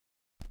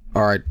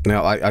All right,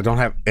 now I don't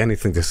have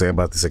anything to say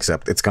about this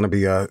except it's gonna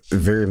be a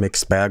very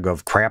mixed bag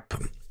of crap.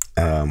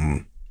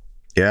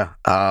 Yeah,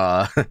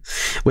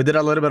 we did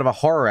a little bit of a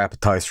horror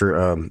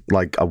appetizer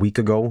like a week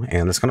ago,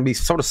 and it's gonna be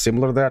sort of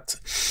similar to that,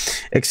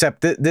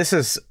 except this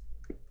is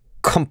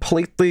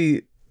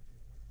completely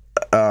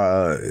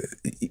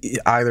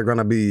either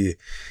gonna be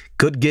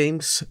good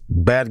games,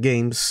 bad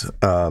games.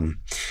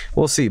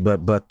 We'll see,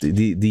 but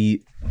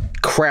the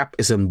crap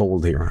is in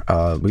bold here.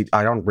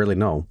 I don't really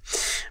know,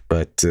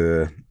 but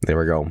there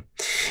we go.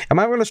 Am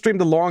I going to stream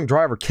the long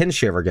drive or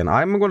Kenshi ever again?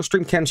 I'm going to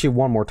stream Kenshi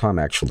one more time,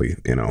 actually.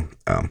 You know.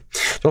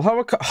 So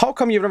how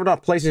come you've never done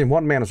PlayStation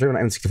 1 Madness or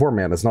even N64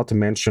 Madness? Not to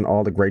mention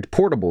all the great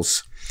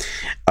portables.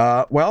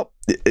 Well,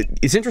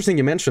 it's interesting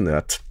you mentioned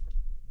that.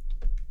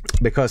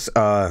 Because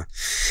the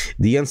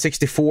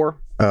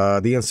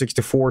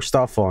N64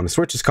 stuff on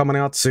Switch is coming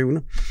out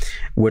soon,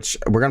 which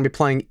we're going to be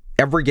playing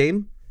every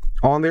game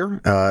on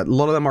there. A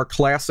lot of them are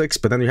classics,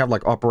 but then you have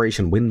like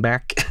Operation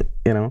Winback,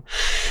 you know,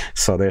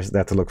 so there's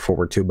that to look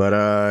forward to.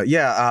 But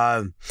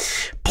yeah,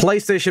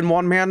 PlayStation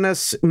 1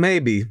 Madness,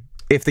 maybe.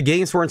 If the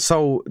games weren't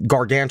so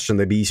gargantuan,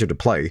 they'd be easier to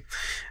play.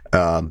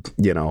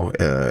 You know,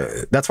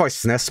 that's why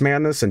SNES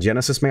Madness and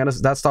Genesis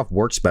Madness, that stuff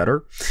works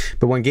better.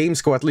 But when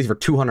games go at least for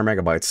 200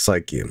 megabytes, it's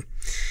like, you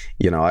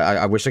know,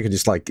 I wish I could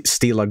just like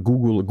steal a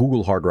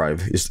Google hard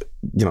drive. Just,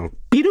 you know,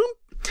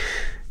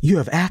 you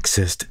have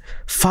accessed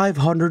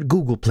 500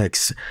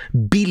 Googleplex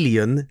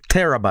billion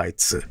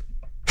terabytes.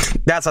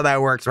 That's how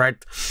that works, right?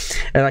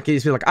 And I can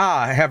just be like,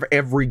 I have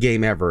every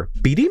game ever.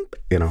 You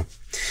know.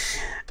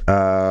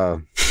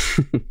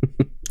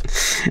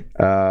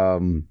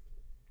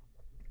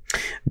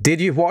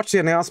 Did you watch the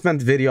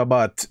announcement video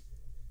about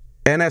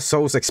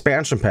NSO's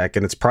expansion pack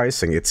and its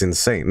pricing? It's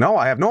insane. No,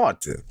 I have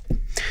not.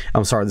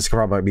 I'm sorry, this could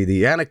probably be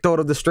the anecdote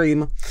of the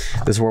stream.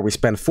 This is where we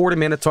spend 40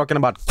 minutes talking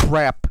about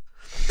crap.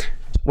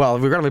 Well,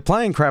 if we're going to be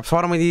playing crap, so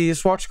why don't we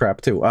just watch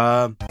crap too?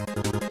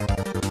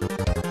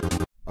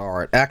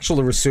 Alright,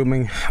 actually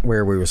resuming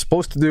where we were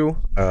supposed to do.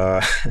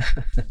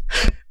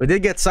 We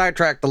did get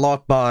sidetracked a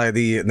lot by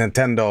the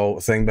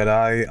Nintendo thing, but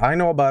I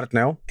know about it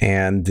now.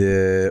 And,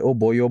 oh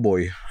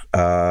boy,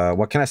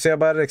 what can I say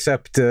about it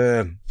except,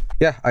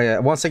 yeah,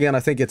 once again,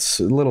 I think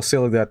it's a little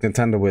silly that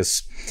Nintendo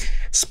is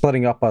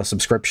splitting up a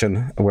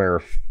subscription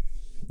where,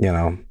 you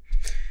know,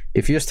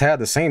 if you just had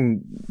the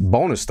same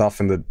bonus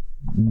stuff in the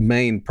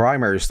main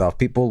primary stuff,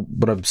 people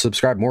would have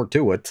subscribed more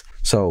to it.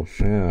 So,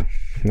 yeah,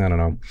 I don't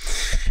know.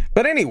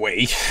 But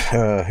anyway,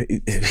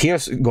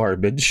 here's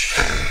garbage.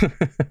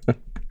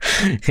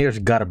 Here's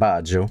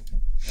Garbaggio.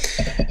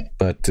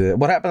 But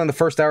what happened in the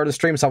first hour of the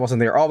streams? I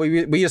wasn't there. Oh,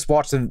 we just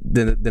watched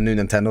the new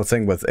Nintendo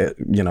thing with,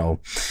 you know,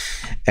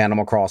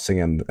 Animal Crossing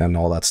and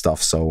all that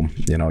stuff. So,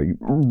 you know,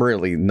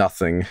 really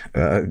nothing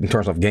in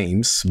terms of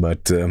games.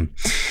 But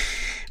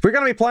we're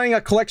going to be playing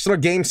a collection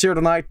of games here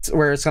tonight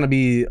where it's going to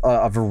be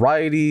a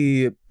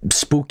variety,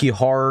 spooky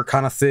horror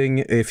kind of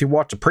thing. If you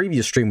watch a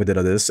previous stream we did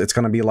of this, it's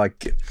going to be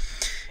like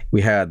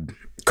we had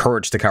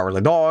Courage the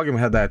Cowardly Dog, and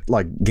we had that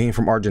like game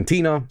from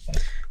Argentina.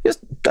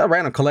 Just a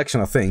random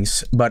collection of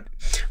things. But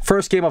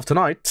first game of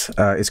tonight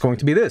is going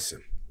to be this.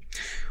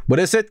 What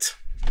is it?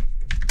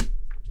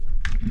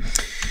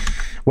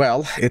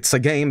 Well, it's a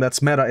game that's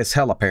meta as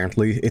hell,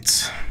 apparently.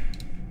 It's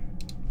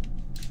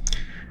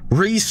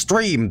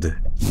Restreamed.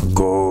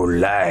 Go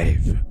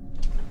live.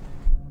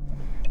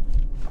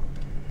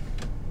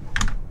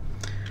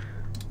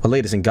 Well,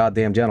 ladies and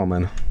goddamn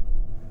gentlemen,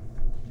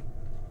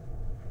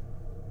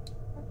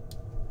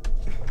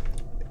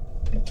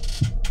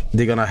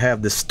 they're gonna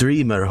have the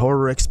streamer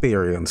horror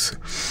experience.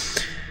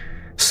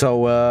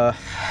 So, a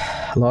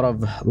lot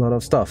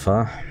of stuff,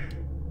 huh?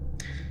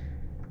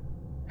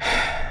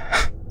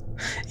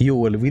 You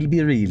will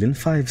be real in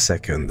 5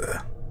 seconds.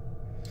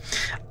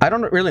 I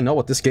don't really know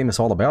what this game is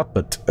all about,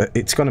 but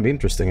it's gonna be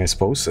interesting, I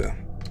suppose.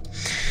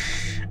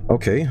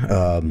 Okay,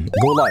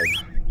 go live.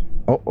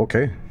 Oh,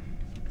 okay.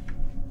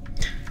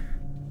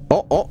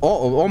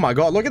 Oh my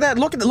god, look at that,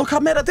 look how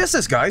meta this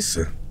is, guys.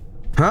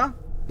 Huh?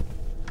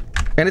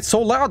 And it's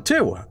so loud,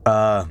 too.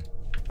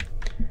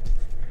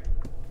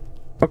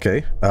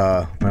 Okay,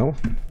 well.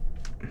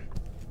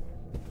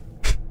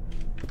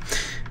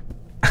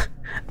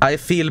 I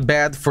feel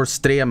bad for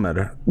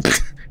streamer.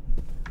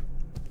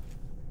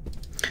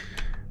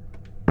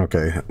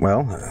 Okay,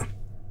 well.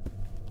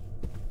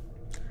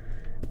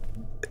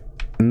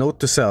 Note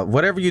to self.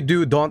 Whatever you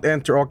do, don't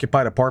enter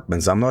occupied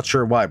apartments. I'm not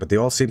sure why, but they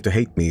all seem to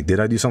hate me. Did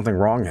I do something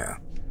wrong?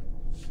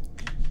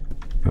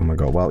 Oh my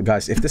god. Well,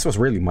 guys, if this was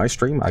really my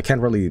stream, I can't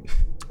really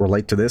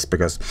relate to this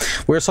because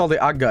where's all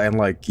the Aga and,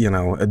 like, you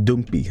know, a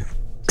Dumpy?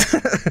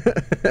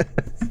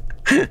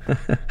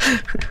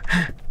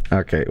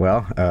 Okay,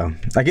 well,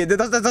 okay,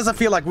 that doesn't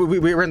feel like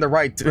we're in the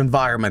right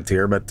environment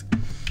here, but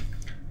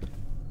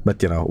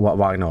you know,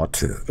 why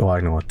not? Why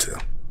not?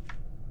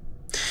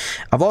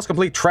 I've lost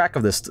complete track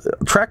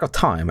of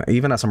time,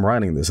 even as I'm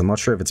writing this. I'm not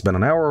sure if it's been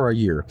an hour or a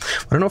year.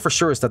 What I know for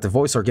sure is that the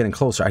voices are getting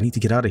closer. I need to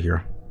get out of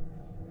here.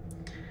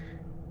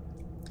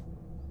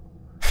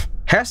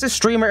 Has this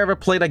streamer ever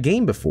played a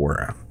game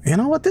before? You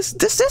know what? This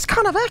is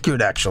kind of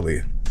accurate,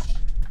 actually.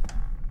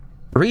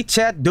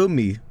 Rechat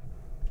dummy.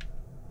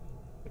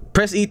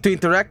 Press E to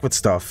interact with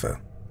stuff.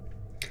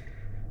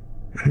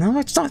 No,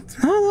 it's not.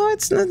 No,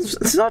 it's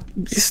not.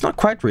 It's not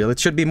quite real. It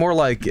should be more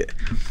like,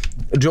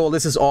 Joel,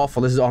 this is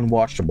awful. This is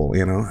unwatchable.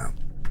 You know.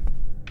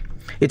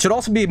 It should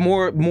also be a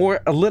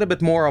little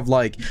bit more of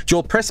like,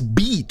 Joel, press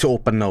B to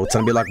open notes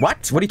and be like,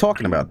 what? What are you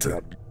talking about?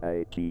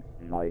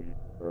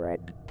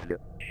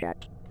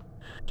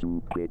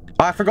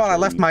 I forgot I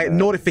left my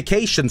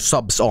notification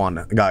subs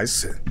on,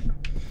 guys.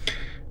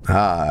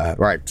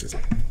 Right.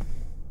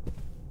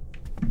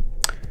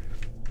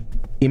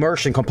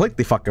 Immersion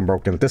completely fucking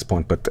broken at this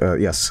point, but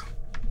yes.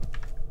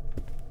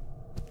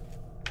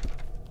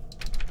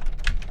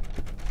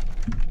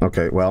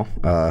 Okay, well,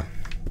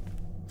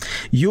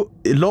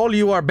 lol,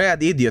 you are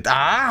bad idiot.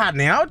 Ah,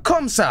 now it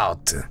comes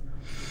out.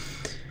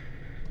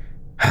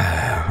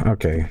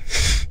 Okay.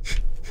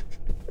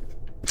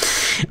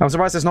 I'm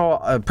surprised there's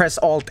no press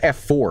Alt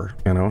F4,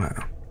 you know.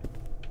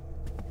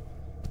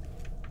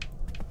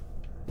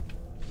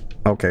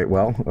 Okay,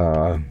 well,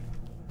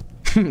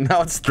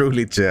 now it's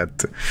truly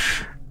chat.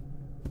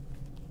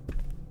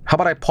 How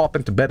about I pop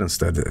into bed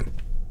instead?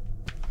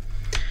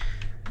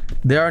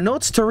 There are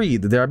notes to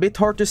read. They're a bit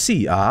hard to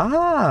see.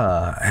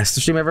 Ah, has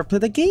the stream ever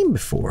played a game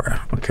before?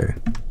 Okay.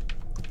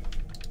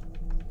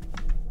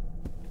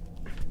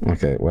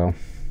 Okay, well.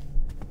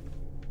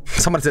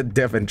 Someone said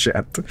dev in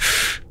chat.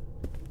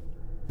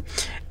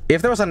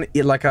 If there was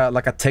like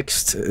a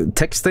text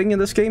thing in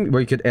this game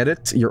where you could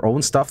edit your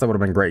own stuff, that would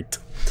have been great.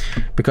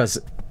 Because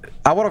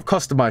I would have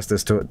customized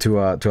this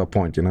to a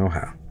point, you know.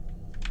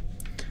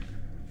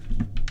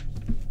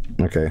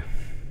 Okay.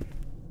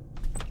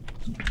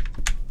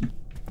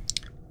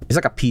 It's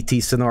like a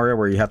PT scenario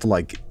where you have to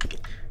like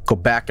go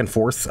back and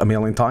forth a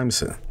million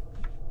times.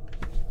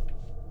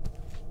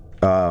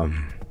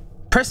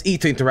 Press E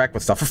to interact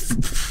with stuff. For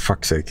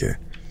fuck's sake.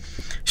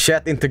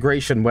 Chat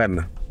integration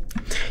when.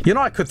 You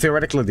know what I could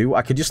theoretically do?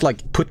 I could just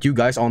like put you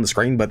guys on the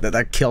screen, but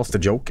that kills the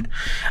joke.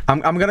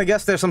 I'm gonna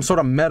guess there's some sort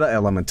of meta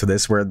element to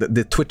this where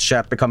the Twitch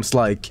chat becomes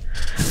like,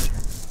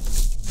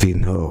 we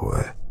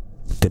know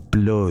the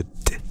blood.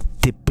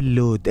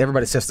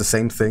 Everybody says the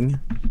same thing.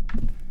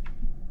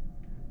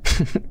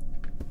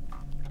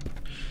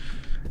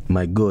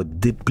 My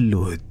god, the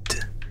blood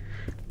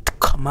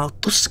come out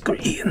the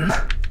screen.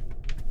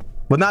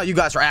 But now you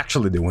guys are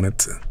actually doing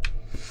it.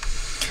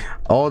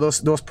 Oh,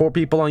 those poor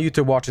people on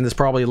YouTube watching this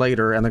probably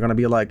later, and they're gonna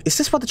be like, is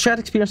this what the chat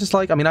experience is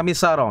like? I mean, I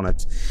miss out on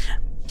it.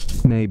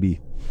 Maybe.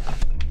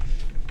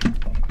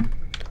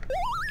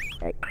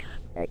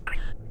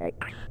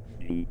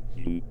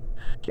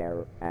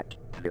 Stare at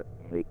the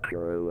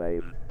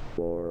microwave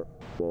for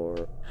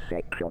 4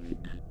 seconds.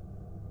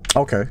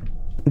 Okay,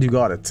 you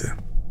got it.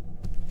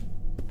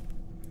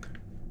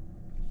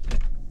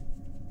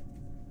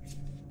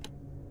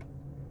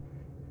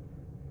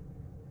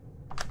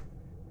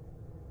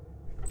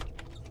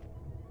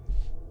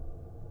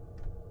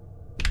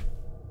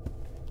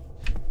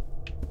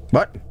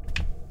 What?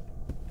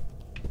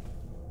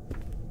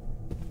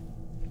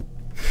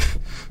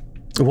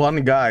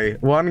 One guy,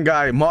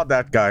 mod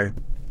that guy.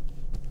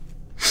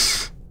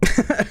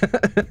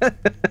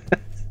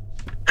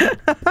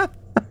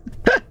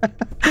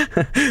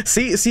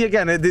 see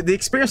again, the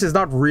experience is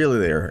not really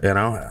there, you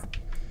know.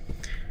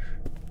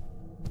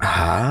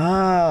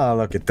 Ah,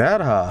 look at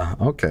that, huh?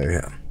 Okay.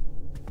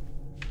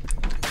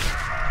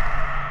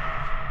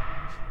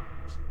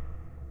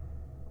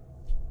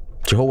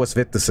 Jehovah's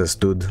Witnesses,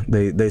 dude,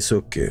 they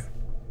suck. It's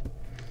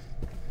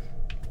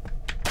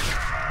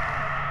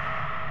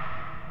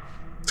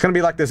gonna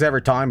be like this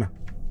every time.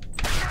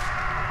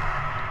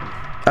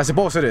 I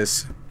suppose it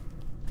is.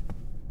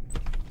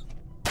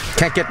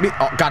 Can't get me.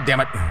 Oh, god damn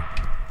it.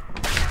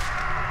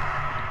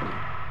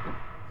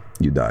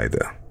 You died.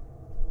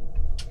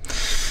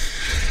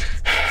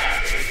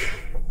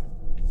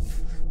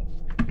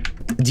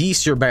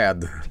 Geez, you're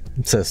bad,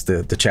 says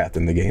the chat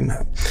in the game.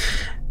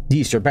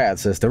 Geez, you're bad,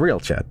 says the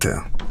real chat.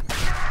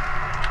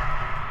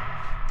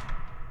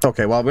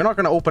 Okay, well, we're not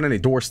gonna open any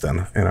doors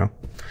then, you know.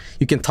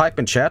 You can type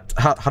in chat.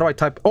 How do I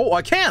type? Oh,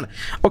 I can!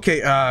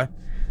 Okay,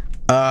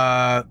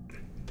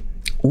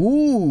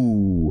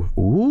 Ooh,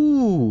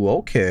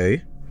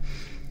 okay.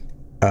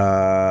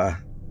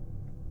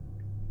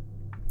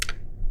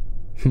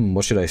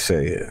 What should I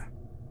say?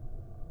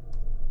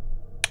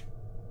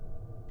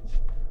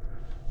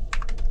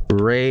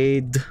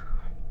 Raid.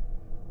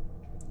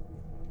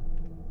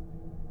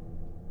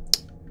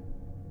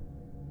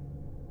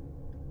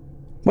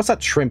 What's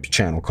that shrimp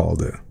channel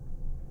called?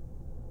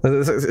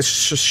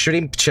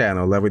 Shrimp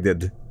channel that we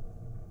did.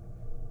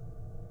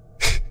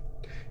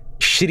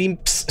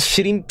 Shrimps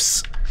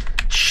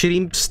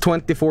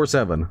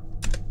 24/7.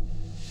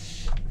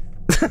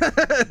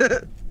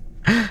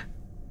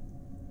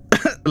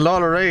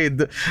 Lol,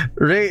 raid.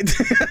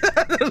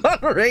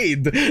 Lol,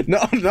 raid.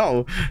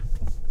 No.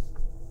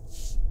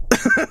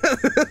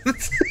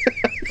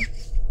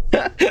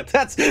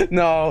 That's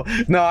no,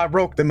 I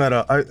broke the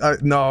meta.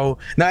 No,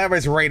 now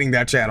everybody's rating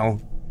that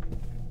channel.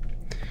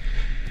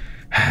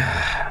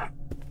 How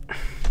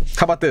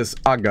about this,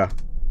 Aga?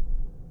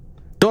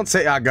 Don't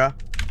say Aga.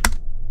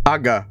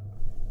 Aga.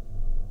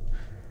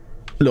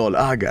 Lol,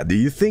 Aga, do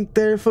you think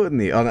they're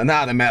funny? Oh,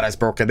 now the meta is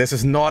broken. This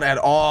is not at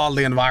all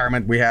the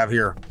environment we have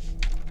here.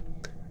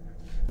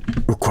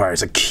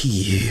 Requires a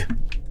key.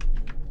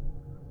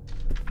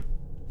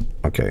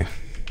 Okay.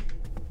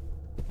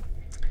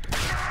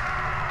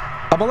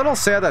 I'm a little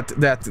sad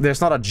that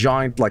there's not a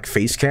giant, like,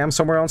 face cam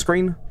somewhere on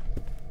screen.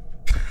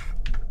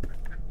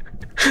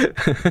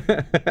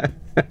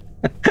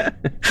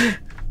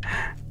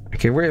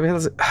 Okay, where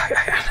is it?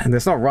 And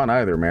there's no run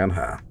either, man.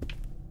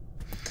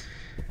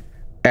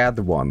 Add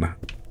one.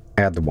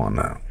 Add one.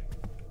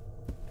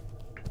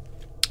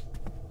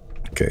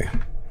 Okay.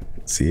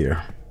 Let's see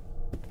here.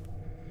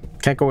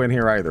 Can't go in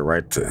here either,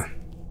 right?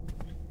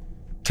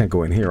 Can't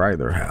go in here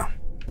either, huh?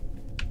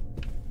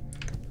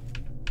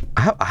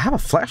 I have a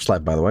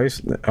flashlight, by the way.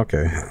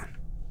 Okay.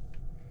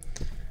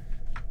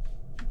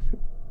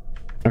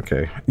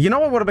 Okay. You know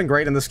what would have been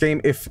great in this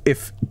game?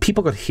 If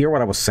people could hear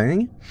what I was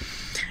saying,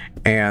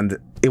 and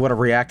it would have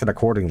reacted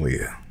accordingly.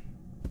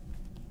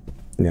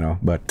 You know,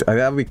 but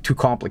that would be too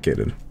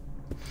complicated.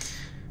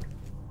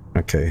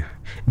 Okay.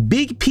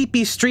 Big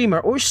PP streamer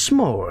or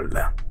small?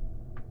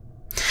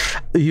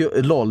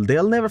 Lol,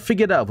 they'll never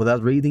figure it out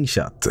without reading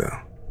chat.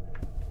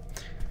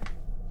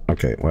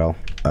 Okay, well,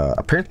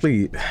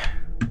 apparently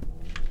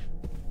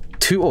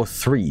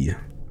 203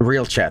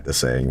 real chat is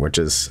saying, which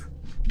is...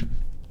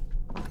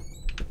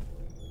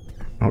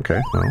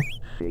 Okay, well.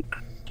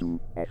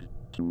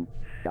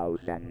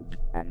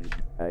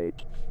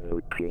 2008.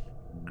 Okay,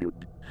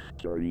 good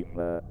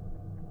streamer.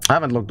 I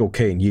haven't looked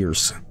okay in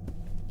years.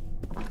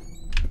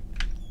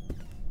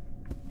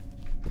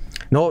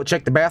 No,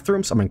 check the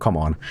bathrooms? I mean, come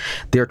on.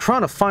 They're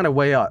trying to find a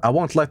way out. I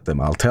won't let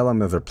them. I'll tell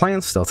them if they're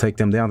plants, they'll take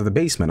them down to the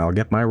basement. I'll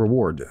get my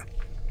reward.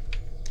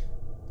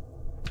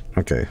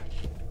 Okay.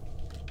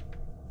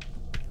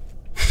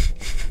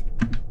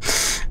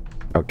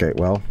 Okay,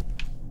 well.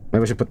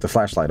 Maybe I should put the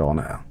flashlight on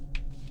now.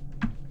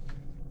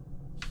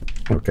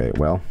 Okay,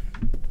 well.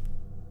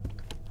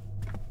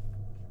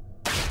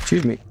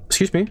 Excuse me.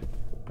 Excuse me.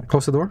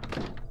 Close the door.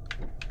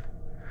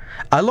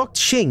 I locked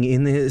Ching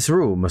in his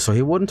room so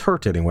he wouldn't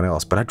hurt anyone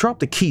else, but I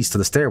dropped the keys to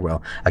the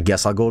stairwell. I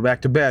guess I'll go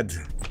back to bed.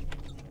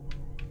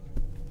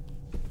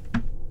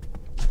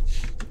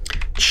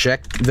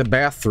 Check the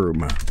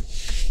bathroom.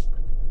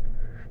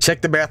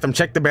 Check the bathroom,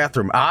 check the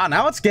bathroom. Ah,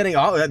 now it's getting...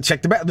 Oh,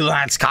 check the bathroom.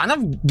 It's kind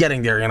of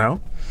getting there, you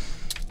know.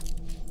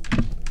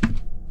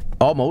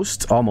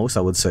 Almost,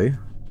 I would say.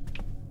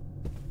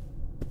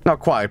 Not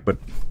quite, but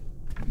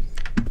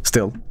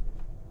still.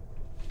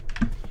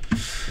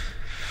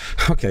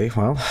 Okay,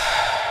 well,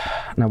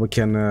 now we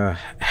can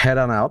head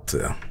on out.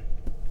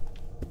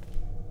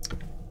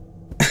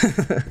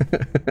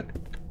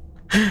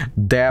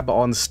 Dab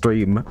on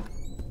stream.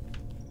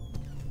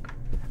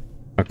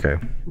 Okay,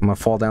 I'm gonna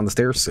fall down the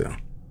stairs. Can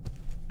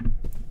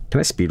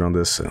I speedrun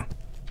this?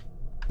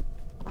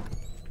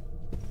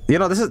 You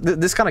know,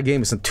 this kind of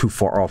game isn't too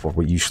far off what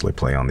we usually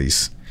play on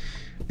these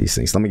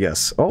things. Let me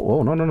guess.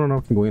 Oh, no,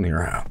 I can go in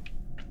here.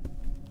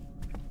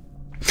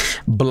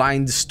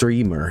 Blind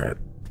streamer.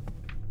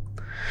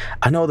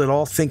 I know that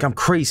all think I'm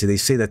crazy. They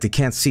say that they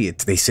can't see it.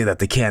 They say that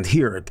they can't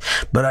hear it.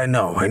 But I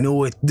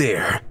know it's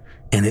there.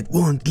 And it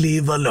won't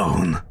leave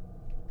alone.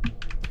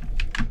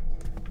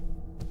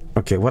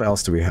 Okay, what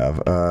else do we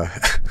have?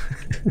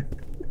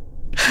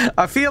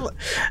 I feel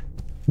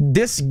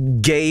this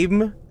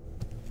game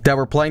that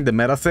we're playing, the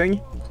meta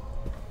thing.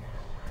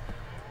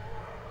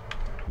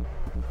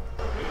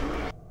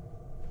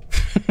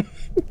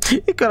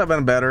 It could have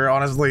been better,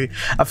 honestly.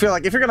 I feel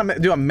like if you're gonna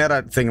do a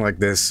meta thing like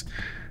this,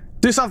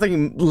 do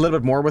something a little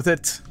bit more with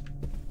it.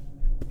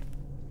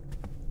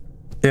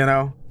 You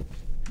know?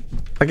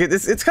 Like,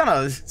 it's kind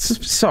of...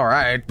 It's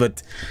alright,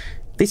 but...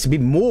 It needs to be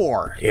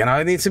more, you know?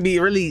 It needs to be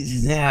really...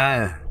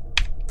 Yeah.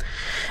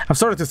 I'm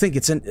starting to think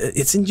it's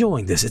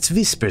enjoying this. Its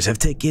whispers have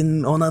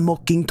taken on a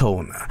mocking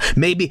tone.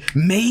 Maybe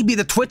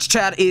the Twitch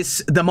chat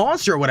is the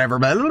monster or whatever,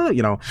 but,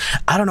 you know,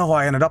 I don't know how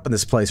I ended up in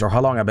this place or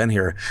how long I've been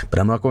here, but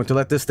I'm not going to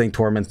let this thing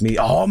torment me.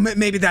 Oh,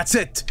 maybe that's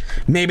it.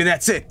 Maybe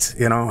that's it,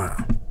 you know?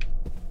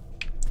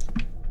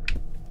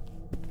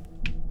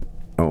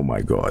 Oh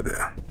my god.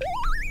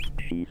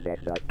 She says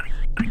that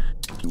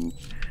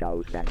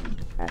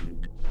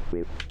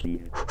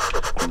 2015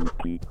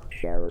 QP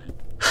shares.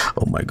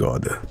 Oh my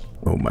god.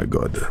 Oh my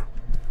god.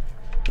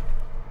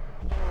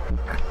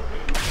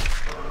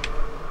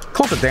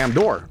 Close the damn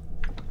door.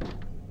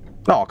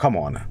 Oh, come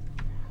on.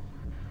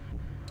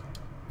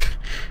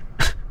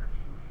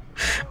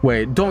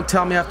 Wait, don't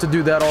tell me I have to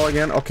do that all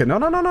again. Okay, no.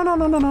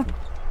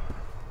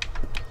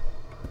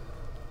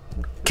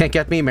 Can't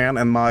get me, man,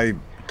 and my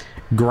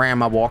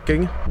grandma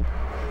walking.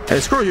 Hey,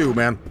 screw you,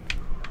 man.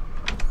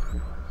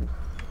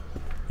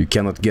 You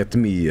cannot get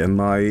me and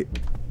my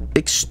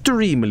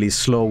extremely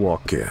slow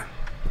walk.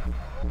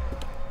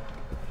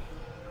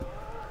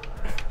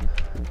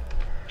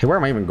 Hey, where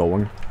am I even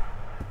going?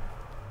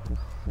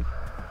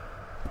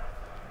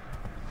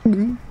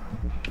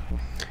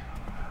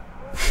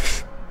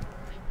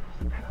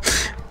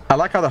 I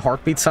like how the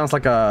heartbeat sounds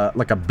like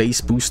a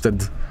bass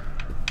boosted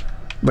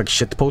like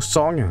shitpost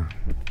song.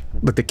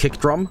 Like the kick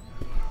drum.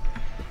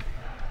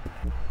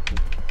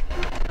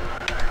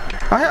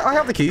 I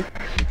have the key.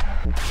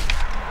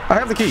 I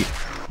have the key.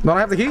 Don't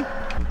I have the key?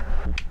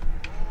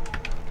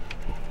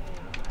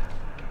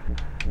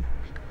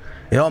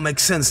 It all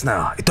makes sense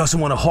now. It doesn't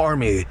want to harm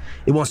me.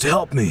 It wants to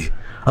help me.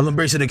 I'll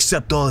embrace and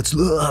accept all its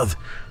love.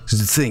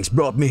 Since the things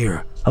brought me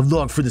here. I've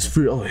longed for this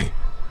feeling.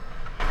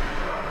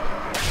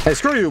 Hey,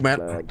 screw you, man.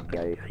 I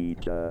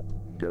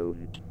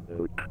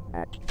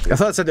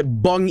thought it said the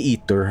bung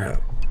eater.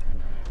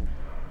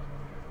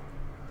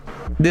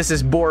 This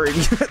is boring.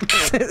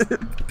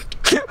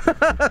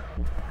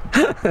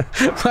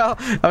 Well,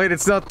 I mean,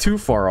 it's not too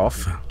far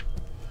off.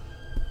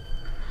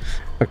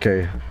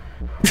 Okay.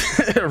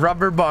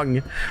 Rubber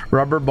bung.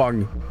 Rubber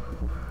bung.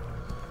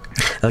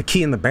 A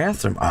key in the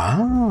bathroom.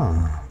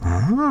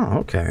 Ah,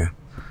 okay.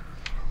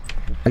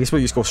 I guess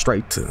we'll just go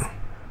straight to...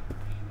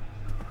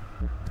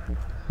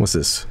 What's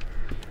this?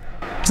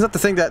 Isn't that the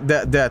thing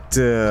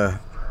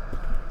that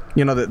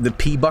you know, the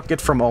pee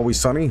bucket from Always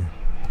Sunny?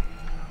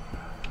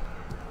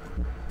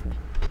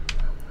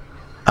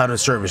 Out of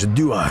service,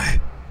 do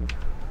I?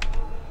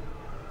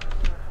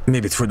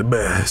 Maybe it's for the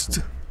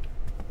best.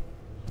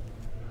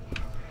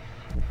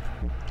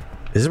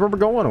 Is this where we're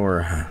going,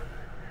 or?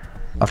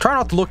 I'll try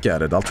not to look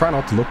at it. I'll try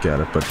not to look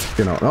at it, but,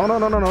 you know... No.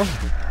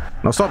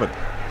 No, stop it.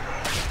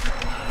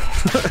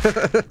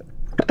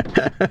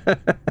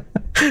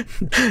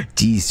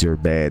 Jeez, you're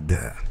bad.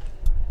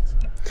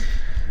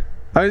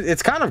 I mean,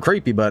 it's kind of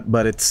creepy,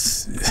 but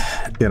it's...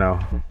 You know...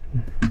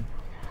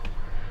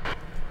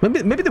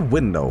 Maybe the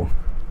window.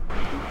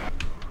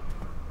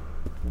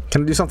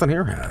 Can I do something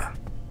here?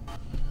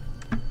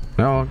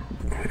 No,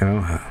 you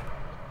know...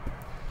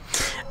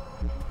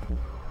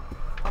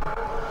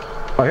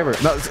 Oh, here we go.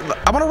 No,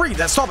 I want to read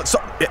that. Stop it. So,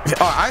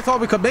 I thought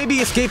we could maybe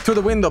escape through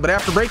the window, but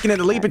after breaking it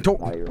and leaping to...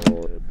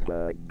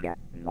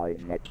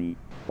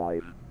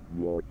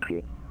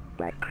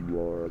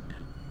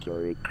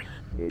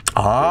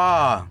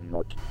 Ah.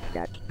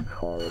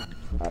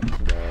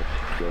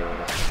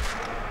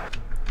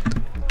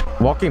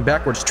 Walking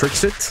backwards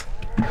tricks it.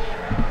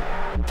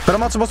 But I'm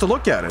not supposed to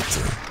look at it.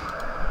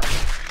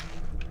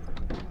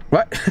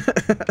 What?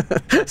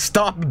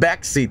 Stop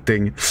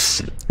backseating.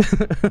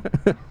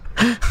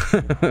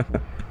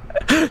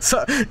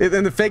 So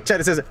in the fake chat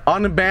it says,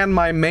 unban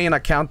my main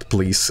account,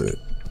 please.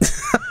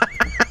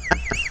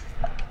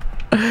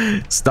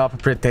 Stop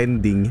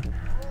pretending.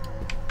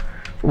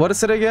 What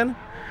is it again?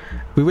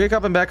 We wake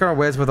up and back on our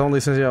ways with only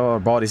since our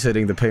body's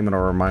hitting the payment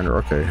or reminder.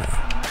 Okay.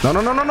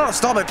 No,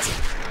 stop it.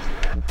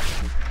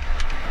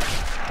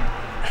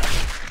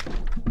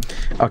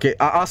 Okay,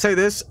 I'll say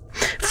this.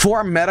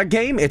 For a meta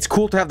game, it's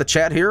cool to have the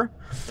chat here.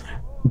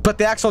 But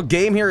the actual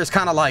game here is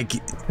kind of like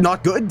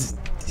not good.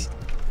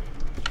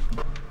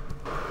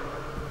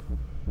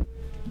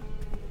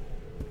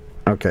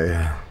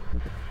 Okay.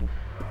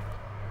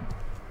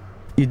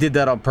 You did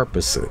that on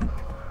purpose.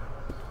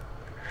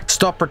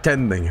 Stop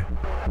pretending.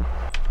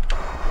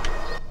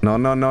 No.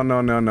 No.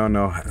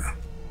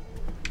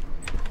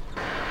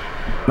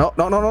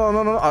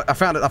 I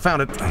found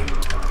it.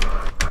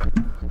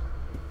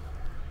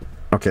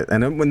 Okay,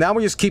 and then, now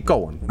we just keep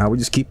going.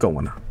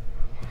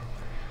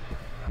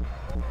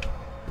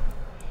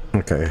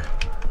 Okay.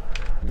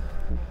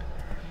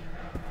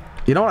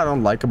 You know what I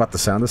don't like about the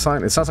sound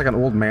design? It sounds like an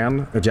old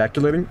man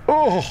ejaculating.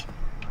 Oh!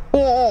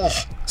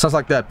 Sounds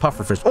like that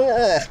pufferfish.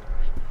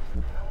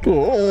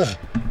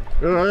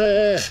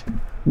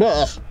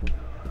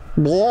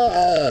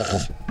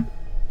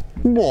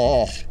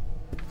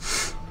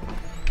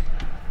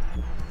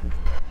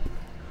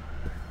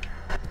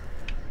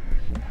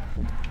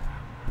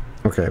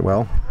 Okay,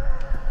 well.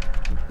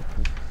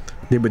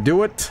 Did we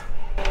do it?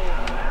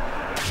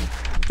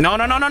 No,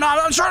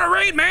 I'm trying to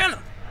read, man!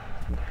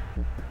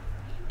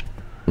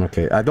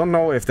 Okay, I don't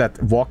know if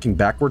that walking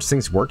backwards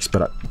thing works,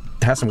 but it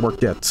hasn't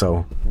worked yet,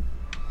 so...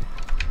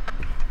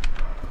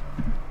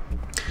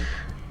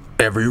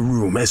 Every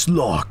room is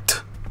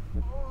locked.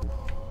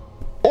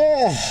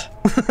 Oh!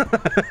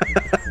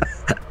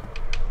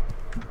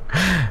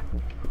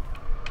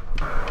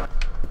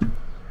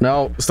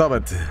 No, stop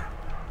it.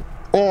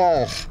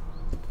 Oh!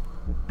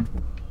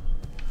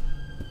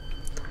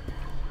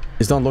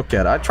 Just don't look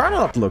at it. I try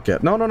not to look at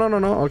it. No,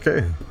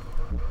 okay.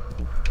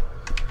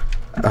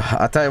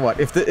 I'll tell you what,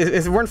 if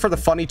it weren't for the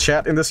funny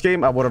chat in this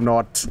game, I would have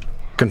not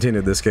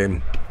continued this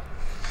game.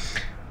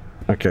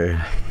 Okay.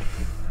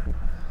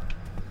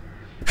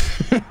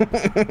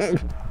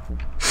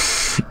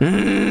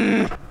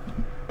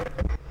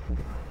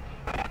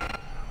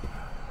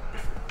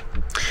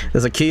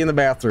 There's a key in the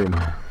bathroom.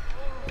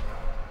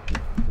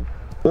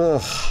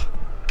 Ugh.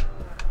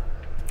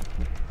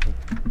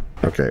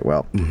 Okay,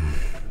 well.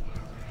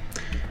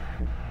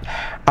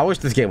 I wish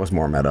this game was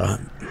more meta.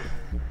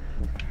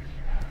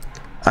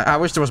 I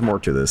wish there was more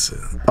to this.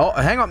 Oh,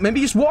 hang on.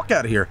 Maybe just walk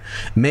out of here.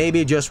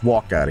 Maybe just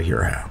walk out of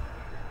here.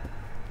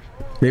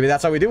 Maybe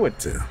that's how we do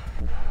it.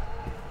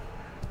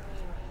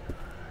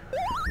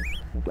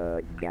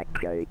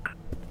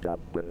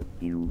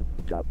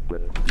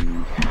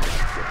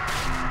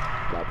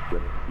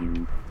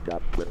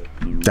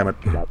 Damn it.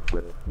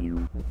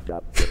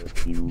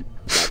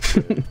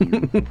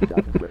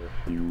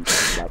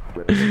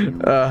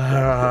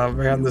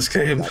 Man, this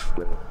game.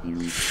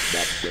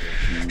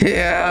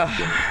 Yeah.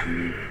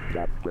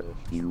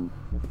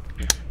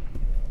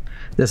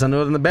 There's a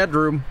note in the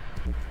bedroom.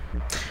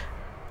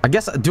 I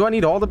guess, do I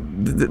need all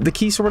the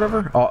keys or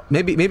whatever? Oh,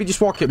 maybe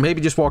just walk here.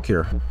 Maybe just walk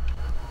here.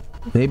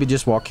 Maybe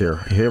just walk here.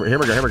 Here we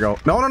go. Here we go.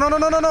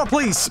 No,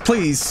 please,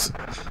 please.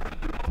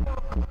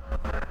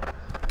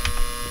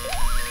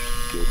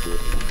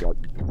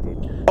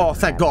 Oh,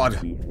 thank God.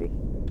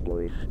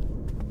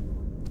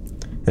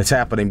 It's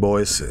happening,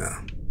 boys.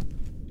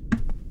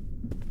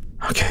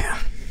 Okay.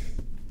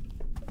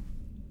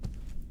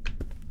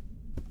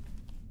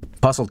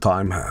 Puzzle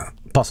time.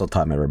 Puzzle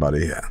time,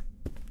 everybody.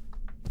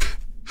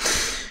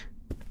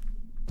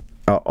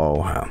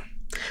 Uh-oh.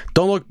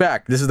 Don't look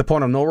back. This is the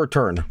point of no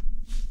return.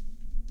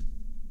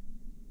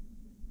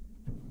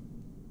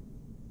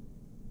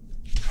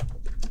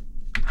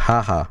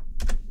 Haha.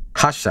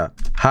 Hasha.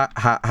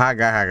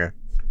 Haga.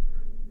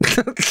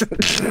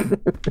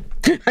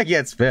 I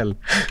can't spell.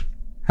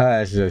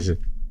 Hash.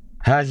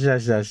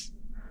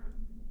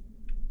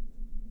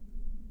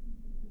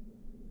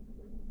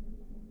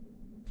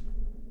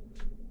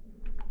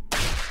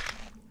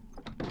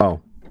 Oh.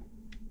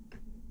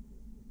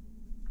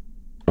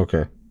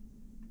 Okay.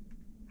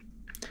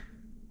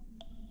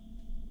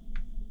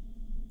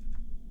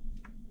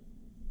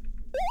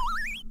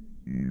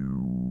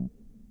 You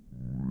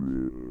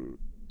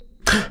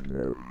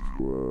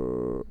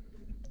never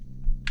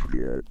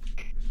get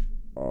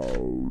out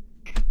of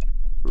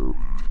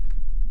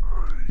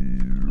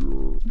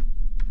here.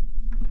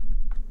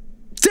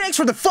 Thanks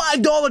for the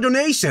 $5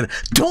 donation.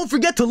 Don't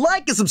forget to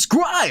like and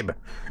subscribe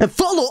and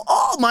follow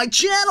all my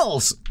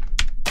channels.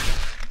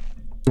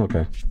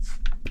 Okay.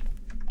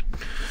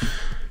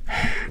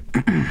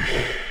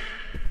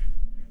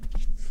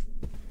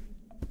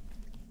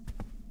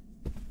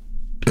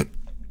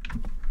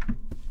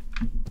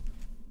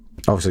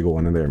 Obviously go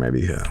on in there,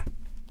 maybe. Yeah.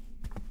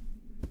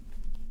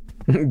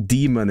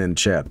 Demon in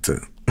chat.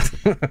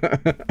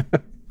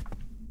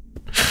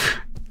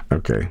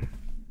 Okay.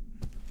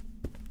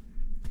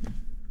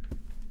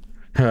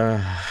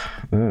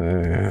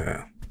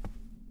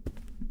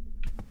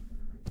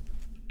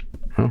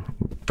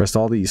 Pressed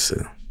all these.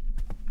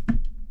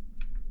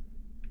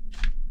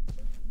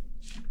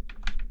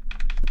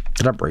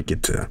 Did I break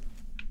it?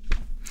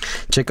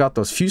 Check out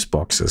those fuse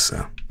boxes.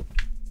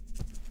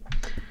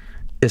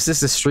 Is this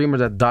the streamer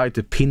that died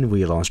to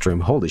pinwheel on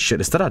stream? Holy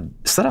shit! Is that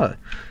a?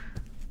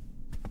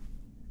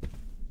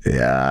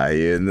 Yeah,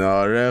 you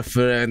know,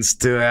 reference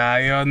to.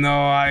 You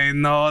know, I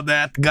know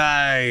that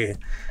guy.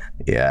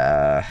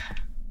 Yeah.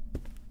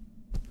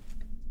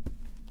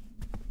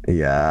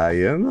 Yeah,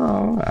 you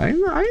know, I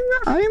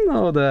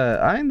know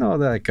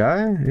that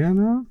guy. You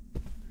know.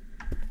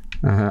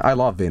 I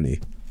love Vinny.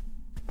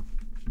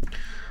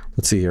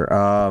 Let's see here.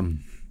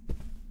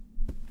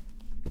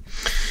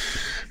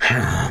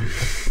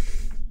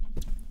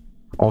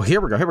 Oh,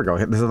 here we go. Here we go.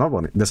 There's another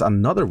one. There's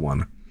another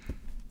one.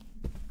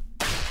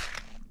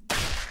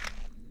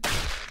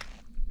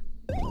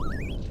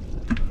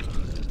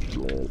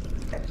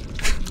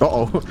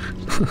 Uh-oh.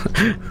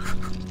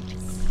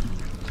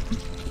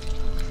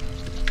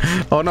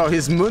 Oh no,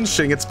 he's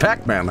munching. It's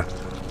Pac-Man.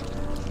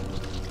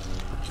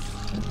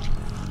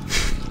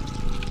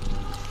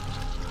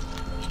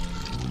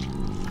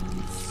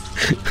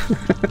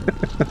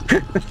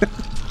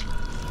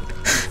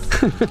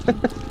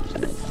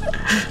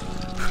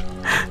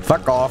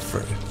 Fuck off.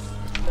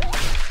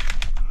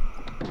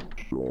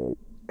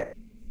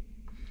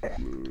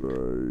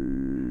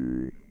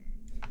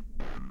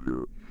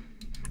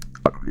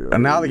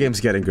 And now the game's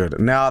getting good.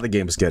 Now the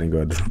game's getting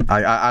good.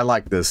 I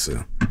like this.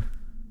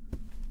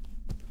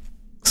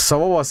 So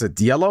what was it?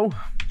 Yellow?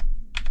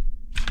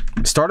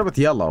 It started with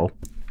yellow.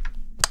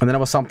 And then it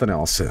was something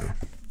else.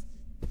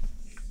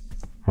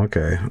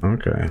 Okay,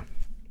 okay.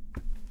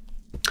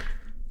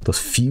 Those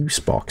fuse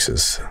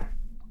boxes.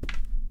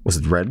 Was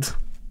it red?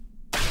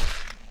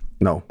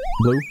 No.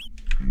 Blue?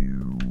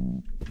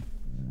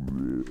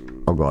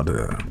 Oh god.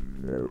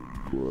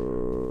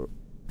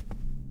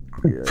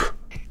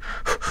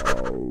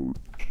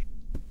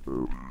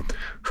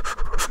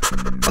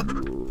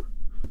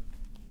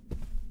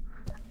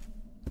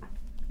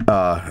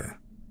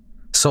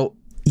 So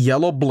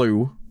yellow,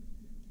 blue.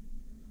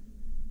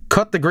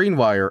 Cut the green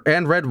wire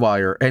and red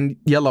wire and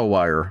yellow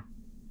wire.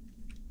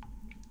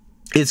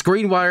 It's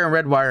green wire and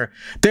red wire.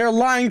 They're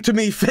lying to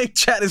me. Fake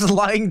chat is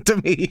lying to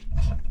me.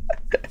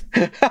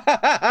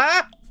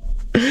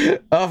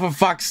 Oh, for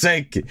fuck's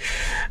sake.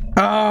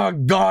 Oh,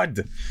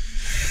 God.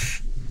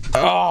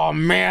 Oh,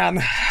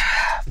 man.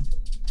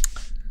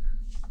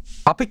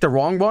 I'll pick the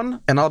wrong one,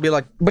 and I'll be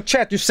like, but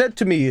chat, you said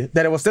to me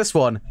that it was this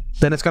one.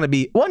 Then it's gonna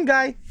be one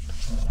guy.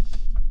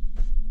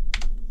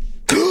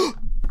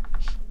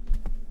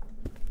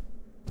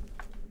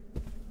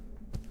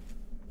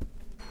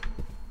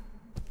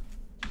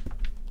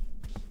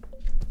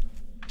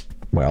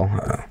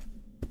 Well,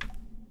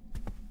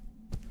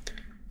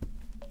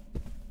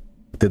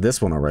 did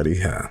this one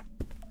already.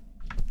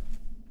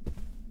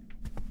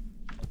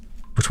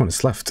 Which one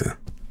is left?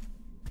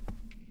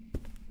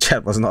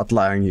 Chat was not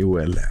lying, you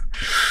will.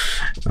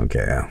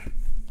 Okay.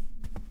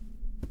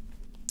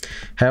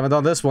 Haven't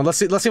done this one. Let's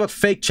see what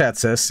fake chat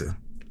says.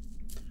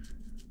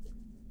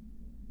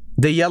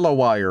 The yellow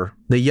wire.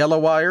 The yellow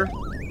wire.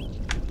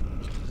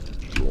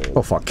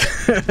 Oh fuck.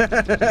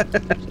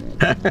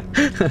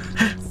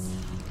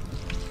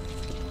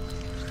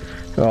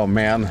 Oh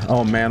man.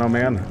 Oh man. Oh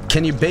man.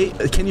 Can you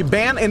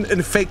ban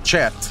in fake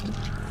chat?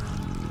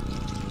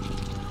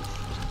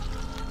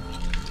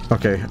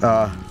 Okay.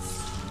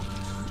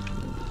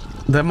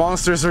 The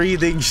monster's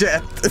reading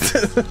chat.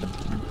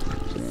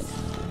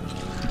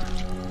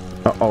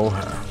 Uh-oh.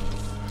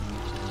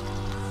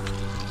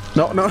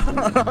 No, no,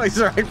 no, no, he's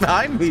right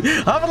behind me.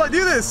 How will I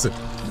do this? Hey,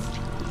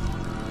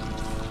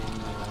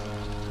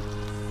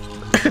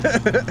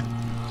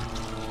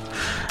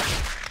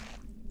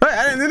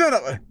 I didn't do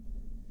that.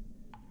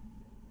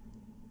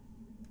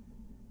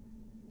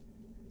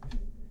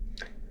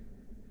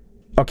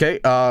 Okay,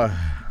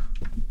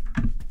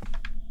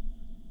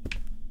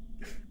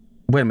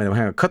 wait a minute,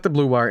 hang on. Cut the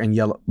blue wire and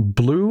yellow.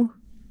 Blue?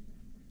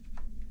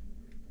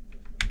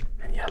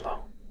 And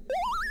yellow.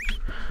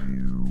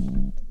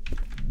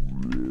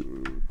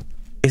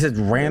 Is it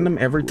random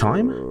every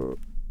time?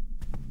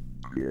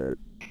 Get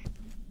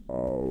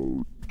out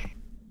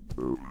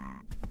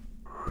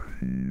of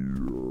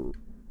here.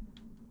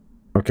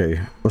 Okay,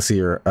 let's see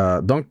here.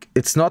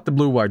 It's not the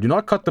blue wire. Do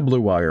not cut the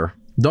blue wire.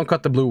 Don't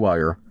cut the blue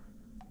wire.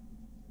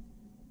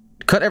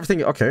 Cut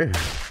everything. Okay.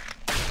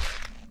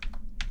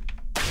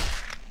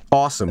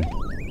 Awesome.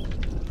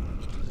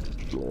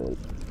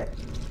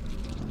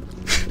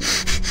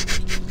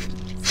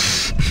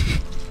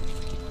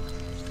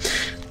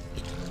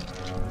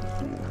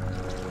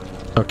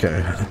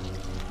 Okay.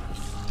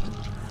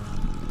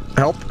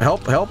 Help,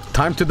 help, help.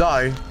 Time to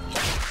die.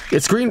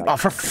 It's green. Oh,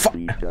 for fuck.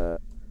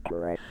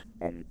 Press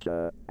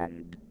enter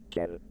and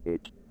tell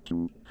it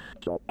to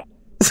stop.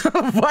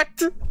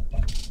 What?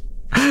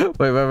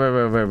 Wait,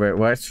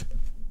 what?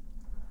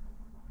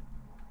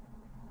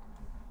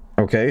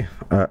 Okay,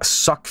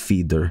 suck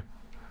feeder.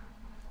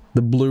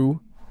 The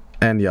blue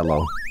and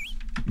yellow.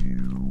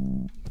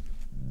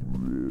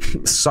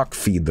 Suck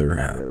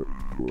feeder.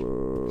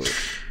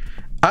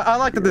 I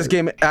like that this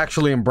game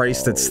actually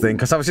embraced its thing,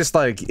 because I was just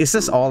like, is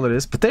this all it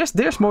is? But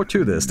there's more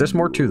to this. There's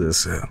more to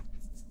this.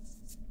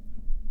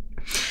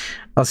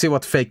 I'll see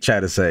what fake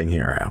chat is saying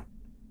here.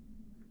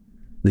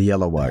 The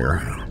yellow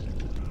wire.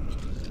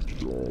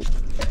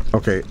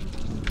 Okay,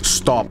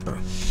 stop.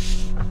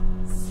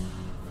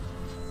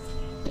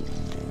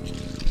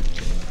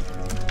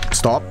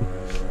 Stop.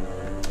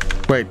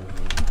 Wait.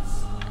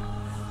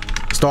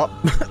 Stop.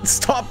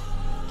 Stop.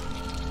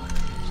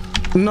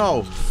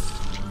 No.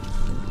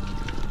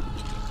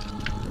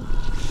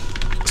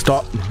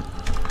 Stop.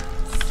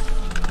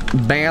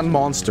 Ban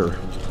monster.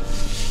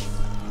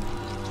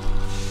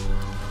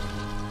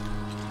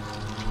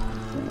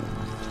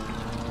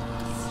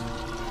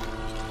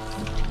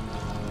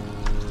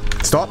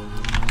 Stop.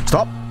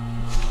 Stop.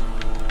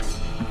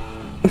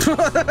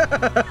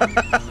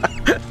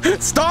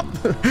 Stop!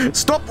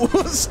 Stop!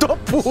 Stop!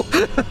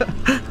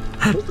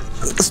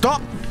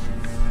 Stop!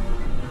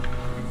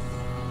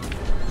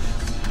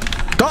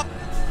 Stop!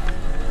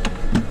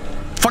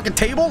 Fucking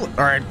table?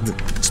 Alright.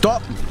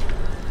 Stop!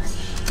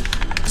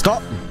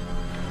 Stop!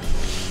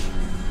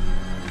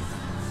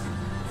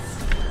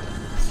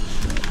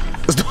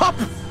 Stop!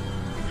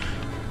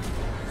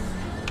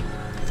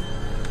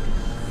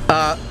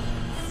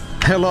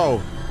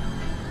 Hello.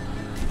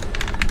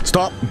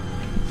 Stop.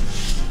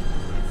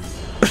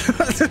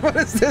 What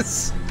is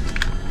this?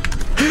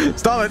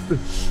 Stop it.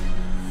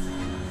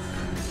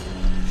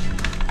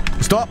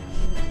 Stop.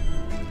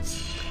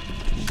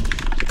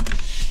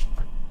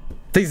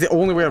 I think it's the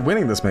only way of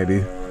winning this,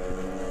 maybe.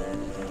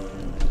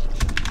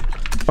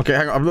 Okay,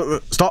 hang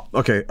on. Stop.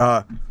 Okay,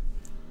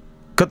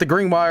 cut the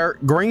green wire.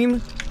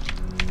 Green,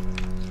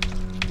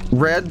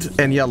 red,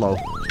 and yellow.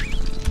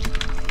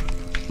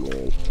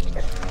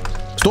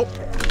 Stop.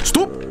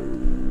 Stop.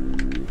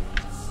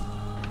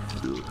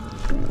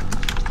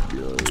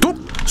 Stop.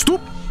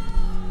 Stop.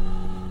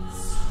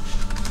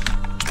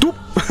 Stop.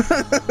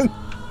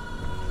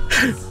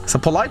 It's a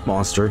polite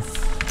monster.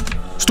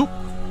 Stop.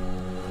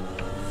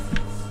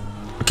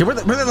 Okay,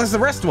 where's the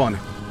rest one?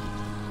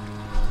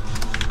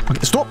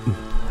 Okay, stop.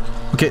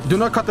 Okay, do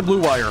not cut the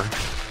blue wire.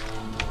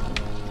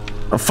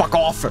 Oh, fuck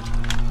off.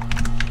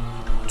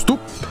 Stop.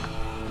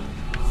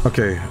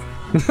 Okay.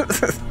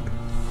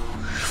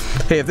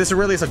 Hey, if this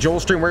really is a Joel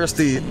stream, where's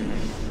the...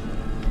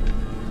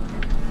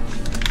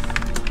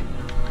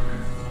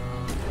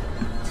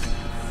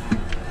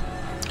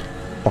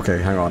 Oh, Okay,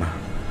 hang on.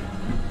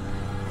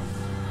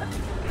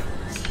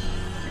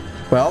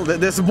 Well,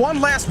 there's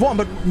one last one,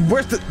 but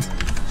where's the...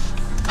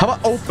 How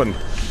about open?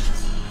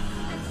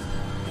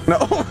 No.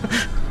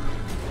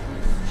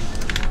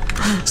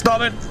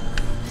 Stop it.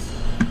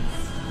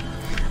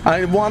 I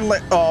need one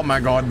oh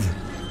my god.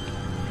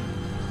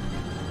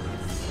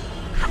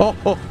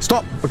 Oh,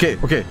 stop. Okay.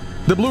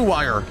 The blue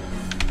wire.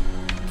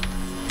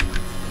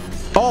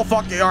 Oh,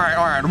 fuck.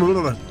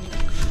 Alright.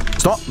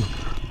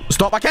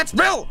 Stop. I can't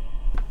spell.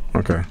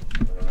 Okay.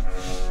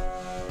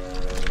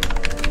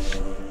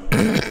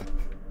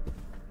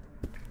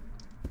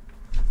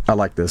 I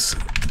like this.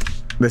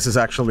 This is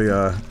actually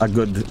a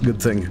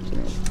good thing.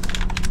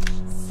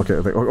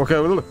 Okay.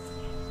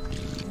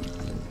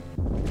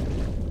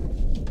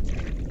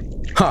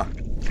 Huh.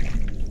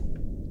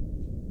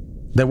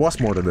 There was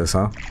more to this,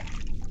 huh?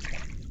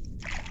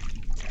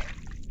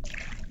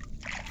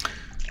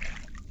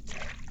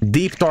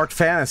 Deep dark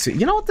fantasy.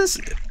 You know what this?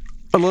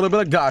 A little bit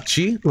of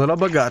gotchi.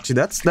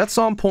 That's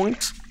on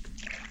point.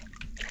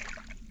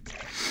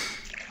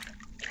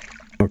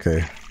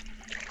 Okay.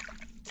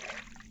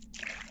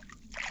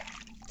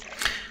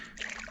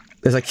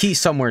 There's a key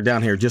somewhere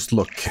down here. Just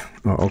look.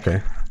 Oh,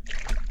 okay.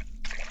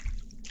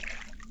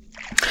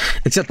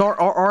 Except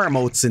our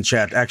emotes in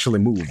chat actually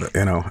move,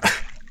 you know.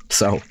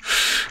 So,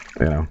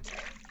 you know.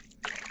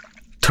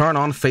 Turn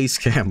on face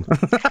cam.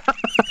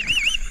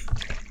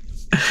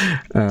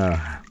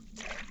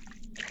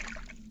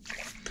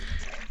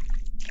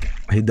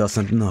 He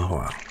doesn't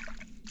know.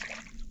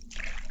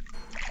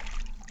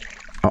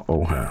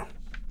 Uh-oh.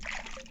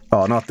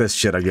 Oh, not this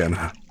shit again.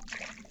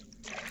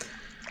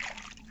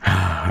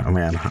 Oh,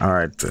 man.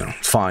 Alright,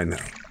 fine.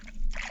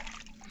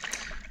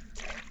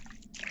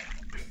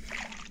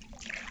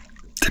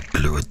 The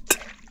blood.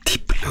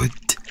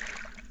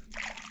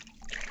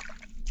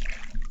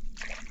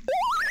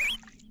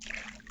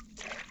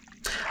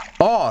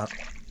 Oh!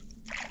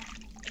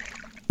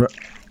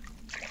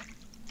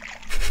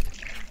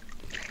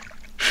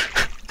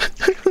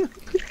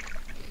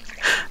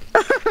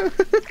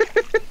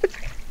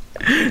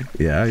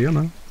 Yeah, you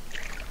know.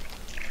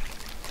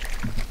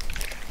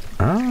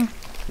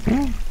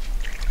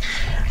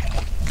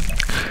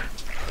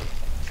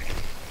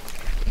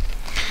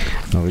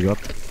 Now we got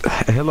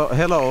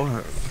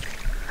hello.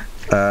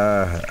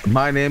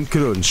 My name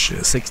Crunch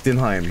 16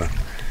 Heim.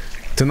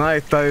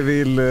 Tonight I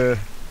will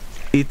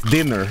eat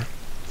dinner.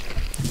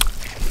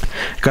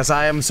 Cause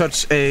I am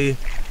such a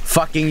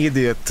fucking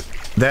idiot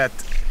that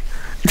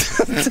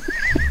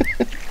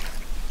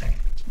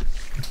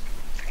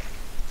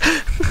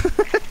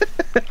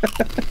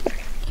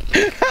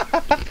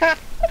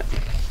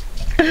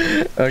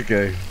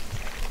okay.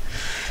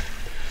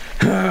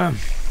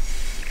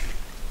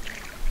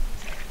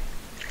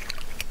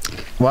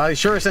 Well, I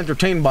sure is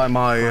entertained by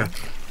my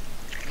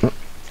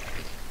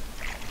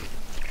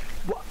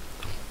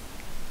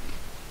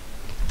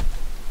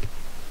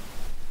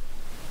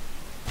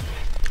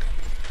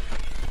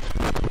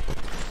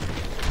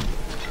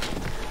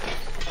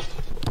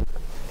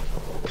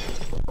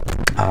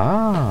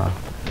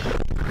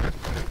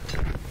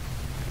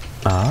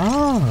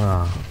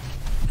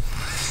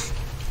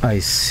I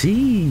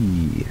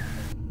see.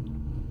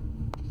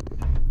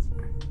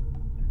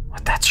 Well,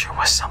 that sure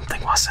was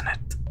something, wasn't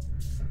it?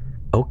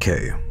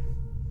 Okay.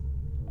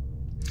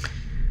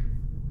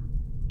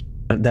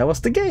 That was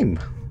the game.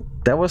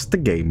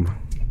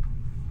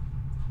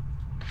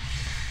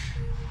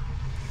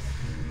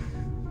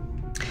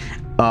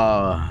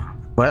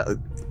 Well,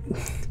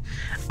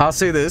 I'll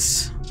say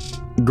this.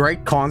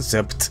 Great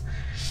concept.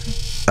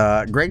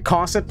 I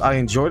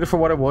enjoyed it for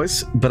what it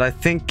was, but I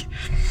think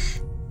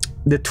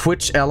the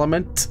Twitch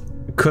element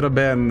could have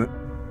been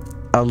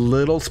a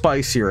little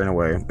spicier in a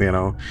way, you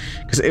know,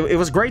 because it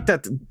was great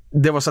that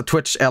there was a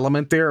Twitch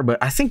element there,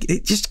 but I think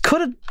it just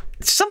could have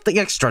something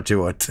extra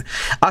to it.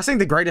 I think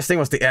the greatest thing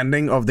was the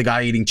ending of the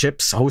guy eating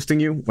chips, hosting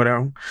you,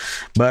 whatever.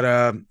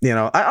 But you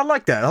know, I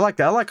like that. I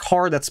like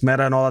horror that's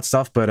meta and all that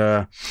stuff.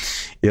 But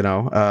you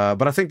know,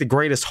 but I think the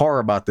greatest horror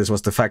about this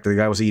was the fact that the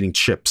guy was eating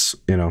chips,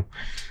 you know.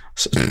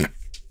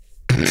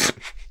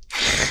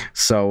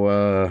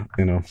 So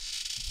you know.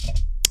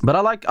 But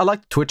I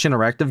like Twitch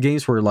interactive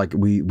games where like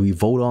we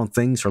vote on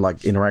things or like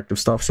interactive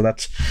stuff. So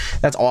that's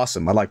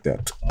awesome. I like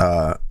that.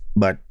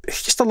 But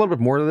just a little bit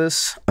more to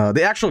this.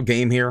 The actual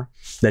game here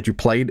that you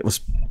played was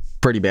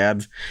pretty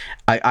bad.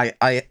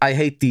 I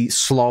hate the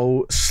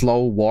slow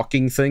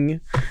walking thing,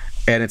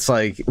 and it's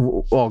like,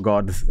 oh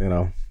god, you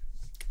know.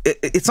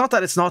 It's not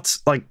that it's not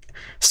like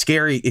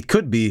scary. It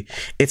could be.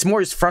 It's more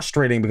just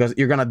frustrating because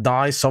you're gonna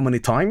die so many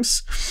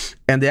times,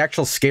 and the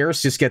actual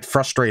scares just get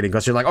frustrating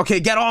because you're like, okay,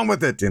 get on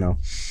with it, you know.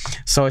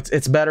 So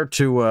it's better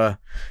to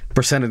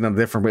present it in a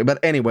different way. But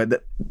anyway,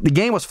 the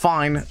game was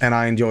fine and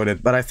I enjoyed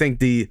it. But I think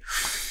the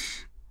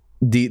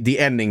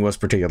ending was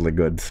particularly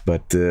good.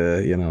 But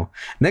you know,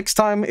 next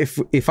time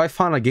if I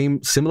find a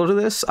game similar to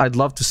this, I'd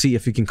love to see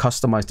if you can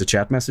customize the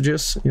chat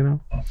messages, you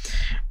know.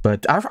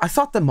 But I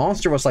thought the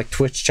monster was like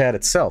Twitch chat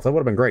itself. That would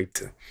have been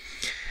great.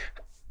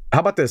 how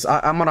about this?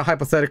 I'm gonna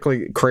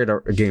hypothetically create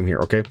a game here,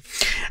 okay?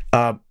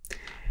 How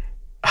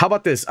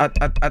about this?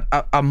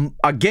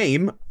 A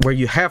game where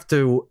you have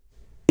to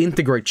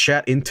integrate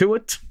chat into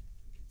it,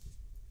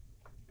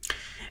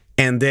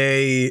 and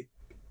the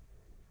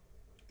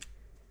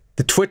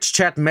Twitch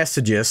chat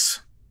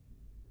messages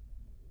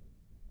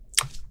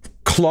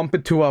clump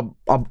into a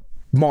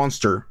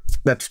monster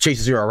that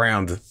chases you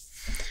around,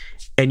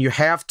 and you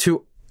have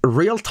to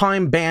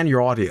real-time ban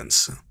your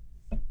audience.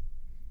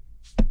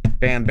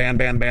 Ban. And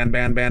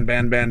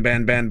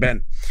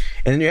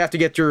then you have to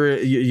get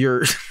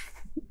your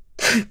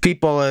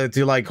people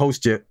to like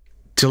host you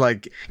to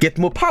like get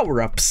more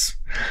power-ups.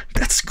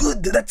 That's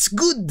good. That's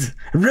good.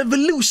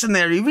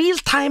 Revolutionary,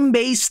 real-time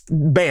based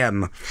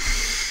ban.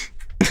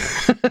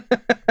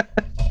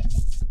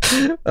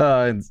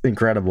 It's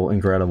incredible.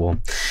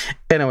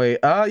 Anyway,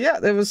 yeah,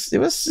 it was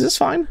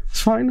fine.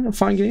 It's fine. A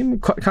fine game.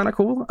 Kind of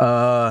cool.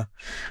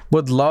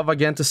 Would love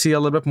again to see a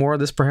little bit more of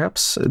this,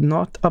 perhaps.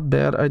 Not a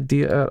bad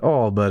idea at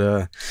all,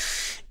 but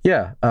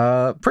yeah,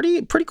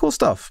 pretty cool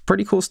stuff.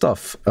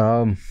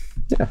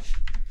 Yeah.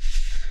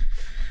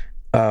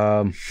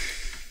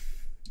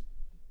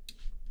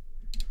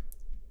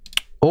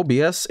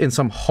 OBS in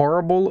some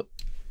horrible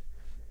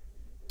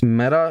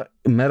meta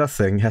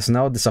thing has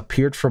now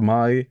disappeared from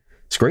my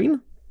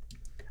screen.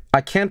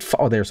 I can't.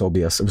 Oh, there's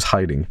OBS. It was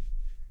hiding.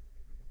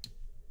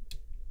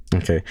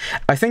 Okay.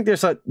 I think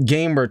there's a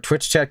game where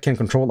Twitch chat can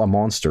control a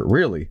monster.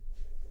 Really?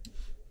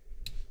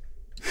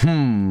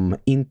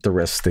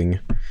 Interesting.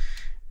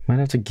 Might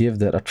have to give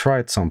that a try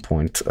at some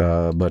point.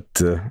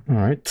 But all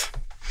right.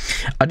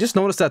 I just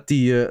noticed that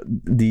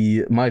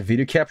my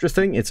video capture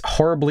thing, it's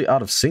horribly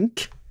out of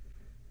sync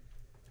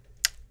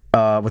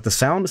with the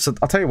sound. So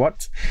I'll tell you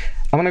what.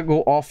 I'm gonna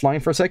go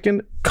offline for a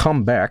second,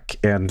 come back,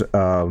 and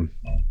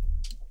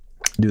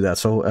do that.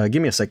 So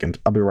give me a second.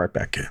 I'll be right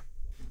back.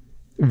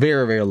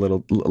 Very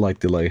little light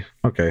delay.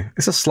 Okay,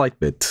 it's a slight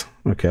bit.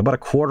 Okay, about a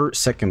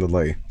quarter-second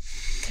delay.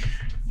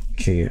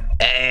 Okay,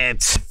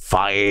 it's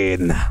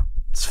fine.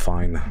 It's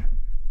fine.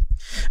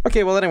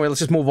 Okay, well anyway, let's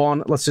just move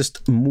on. Let's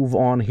just move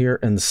on here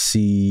and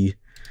see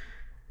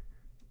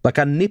like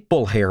a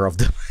nipple hair of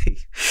delay.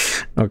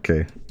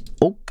 Okay.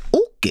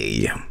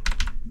 Okay.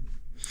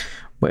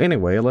 But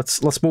anyway,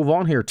 let's move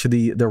on here to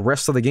the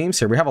rest of the games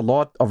here. We have a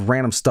lot of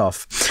random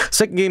stuff.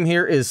 Second game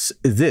here is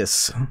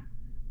this.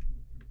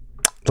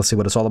 Let's see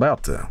what it's all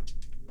about.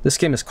 This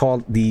game is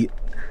called the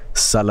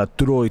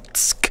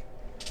Salatroitsk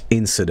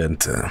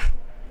Incident.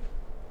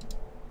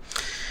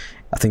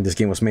 I think this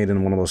game was made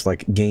in one of those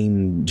like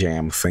game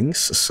jam things.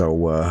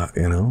 So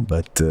you know,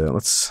 but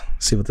let's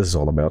see what this is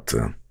all about.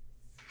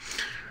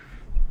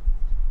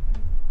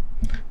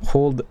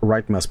 Hold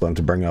right mouse button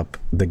to bring up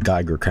the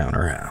Geiger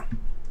counter.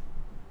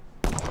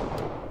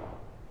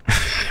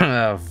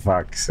 Oh,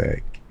 fuck's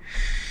sake.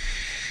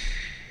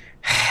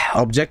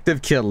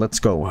 Objective kill, let's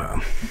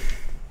go.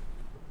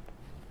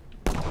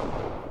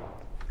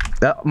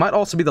 That might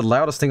also be the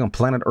loudest thing on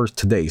planet Earth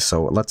today,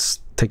 so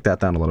let's take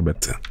that down a little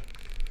bit.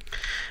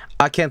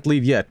 I can't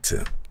leave yet.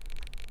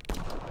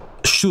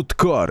 Shoot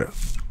car.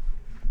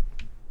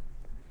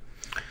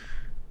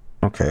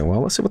 Okay,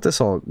 well, let's see what this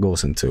all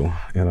goes into,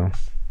 you know.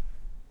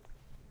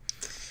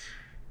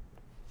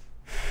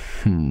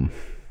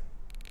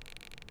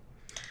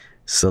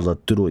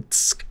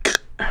 Salatroitsk.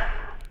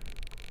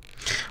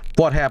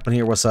 What happened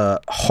here was a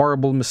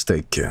horrible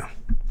mistake.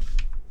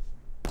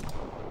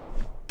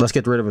 Let's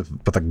get rid of it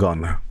with a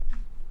gun.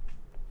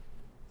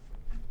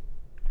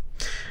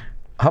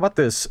 How about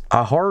this?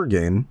 A horror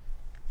game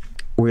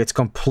where it's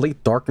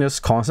complete darkness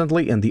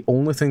constantly, and the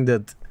only thing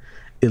that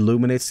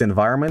illuminates the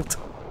environment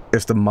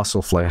is the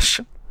muscle flash.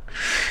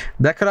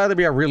 That could either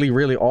be a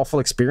really awful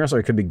experience, or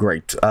it could be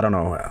great. I don't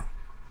know.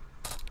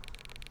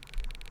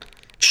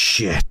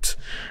 Shit.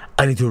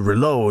 I need to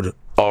reload,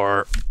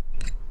 or...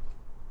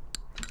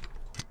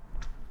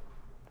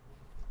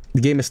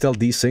 The game is still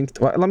desynced.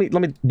 Well, let me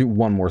do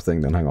one more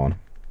thing then. Hang on.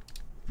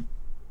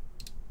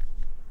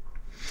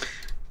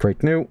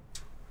 Create new.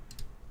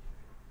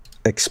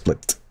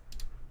 XSplit.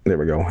 There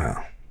we go.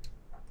 How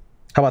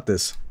about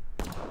this?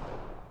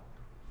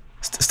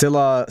 Still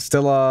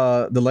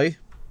a delay?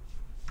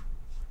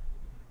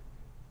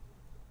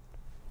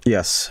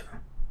 Yes.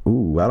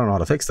 Ooh, I don't know how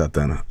to fix that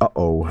then.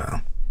 Uh-oh.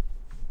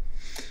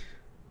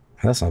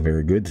 That's not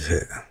very good.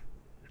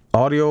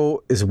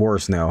 Audio is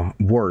worse now.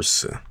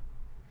 Worse.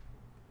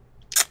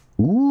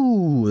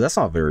 Ooh, that's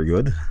not very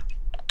good.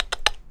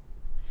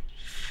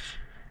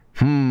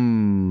 Do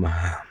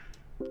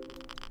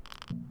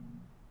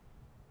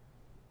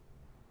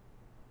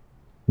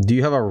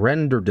you have a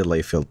render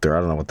delay filter? I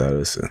don't know what that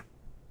is.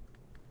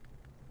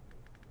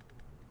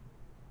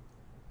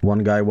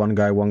 One guy.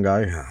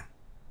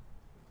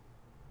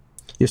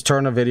 Just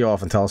turn the video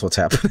off and tell us what's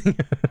happening.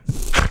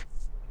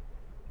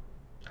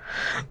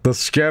 The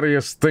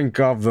scariest thing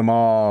of them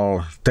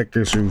all. Take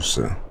your shoes.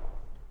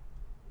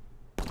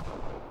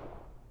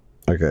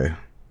 Okay.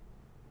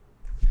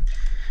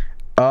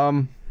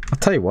 I'll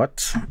tell you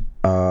what.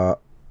 I'm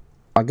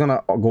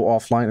gonna go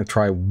offline and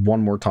try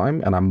one more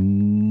time, and I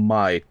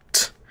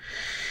might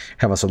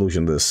have a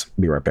solution to this.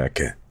 Be right back.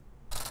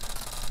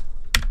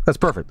 That's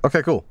perfect.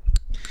 Okay, cool.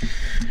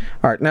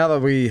 All right, now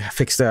that we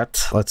fixed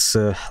that, let's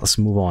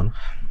move on.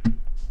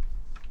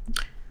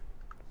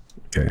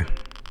 Okay.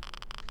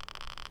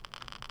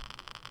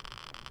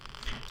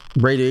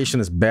 Radiation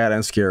is bad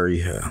and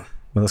scary. Well,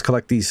 let's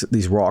collect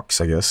these rocks,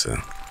 I guess.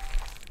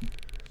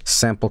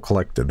 Sample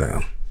collected.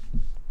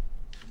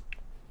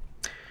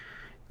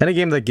 Any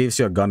game that gives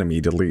you a gun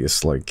immediately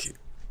is like,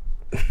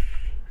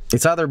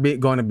 it's either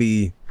going to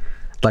be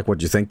like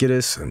what you think it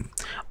is,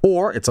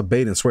 or it's a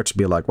bait and switch to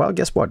be like, well,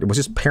 guess what? It was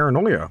just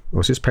paranoia. It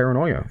was just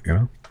paranoia, you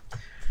know?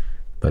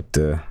 But,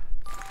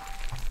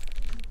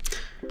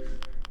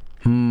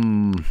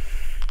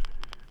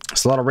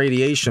 it's a lot of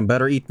radiation.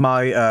 Better eat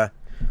my,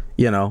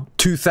 you know,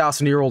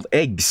 2,000-year-old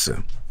eggs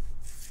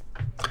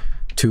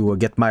to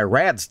get my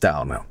rads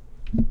down now.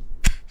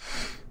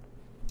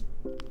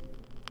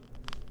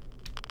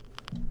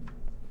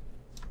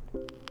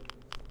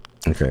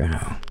 Okay,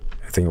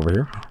 anything over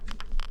here?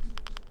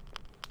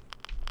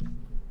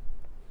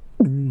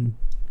 I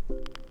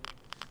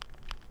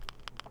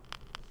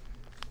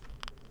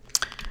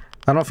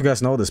don't know if you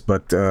guys know this,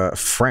 but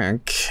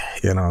Frank,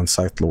 you know,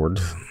 Scythe Lord,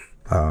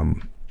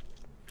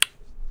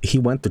 he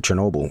went to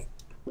Chernobyl.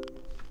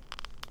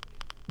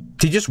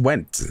 He just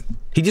went.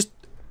 He just...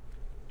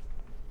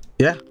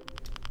 Yeah.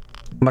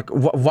 I'm like,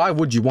 why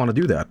would you want to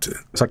do that?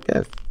 It's like,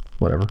 yeah,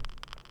 whatever.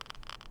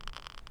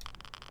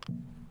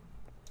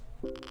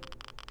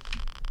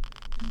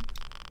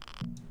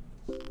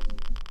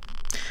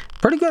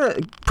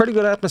 Pretty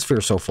good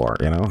atmosphere so far,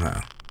 you know.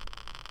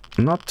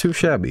 Not too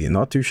shabby,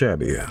 not too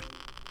shabby.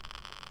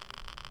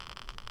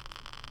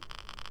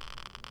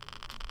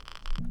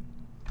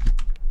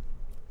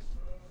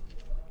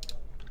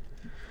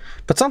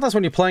 But sometimes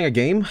when you're playing a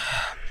game,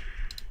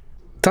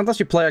 sometimes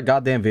you play a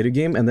goddamn video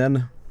game and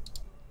then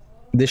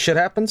this shit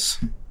happens.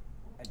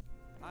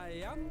 I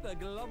am the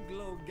glob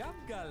glob gab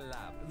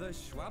galab, the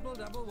schwabble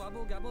double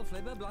wobble gabble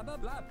flibber blabber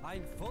blab.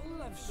 I'm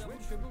full of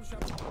swib shibble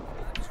shabble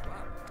blab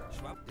swab.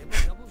 Schwab dibble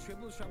double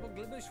shibble shabble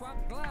glibber swab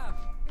glab.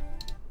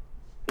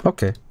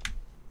 Okay.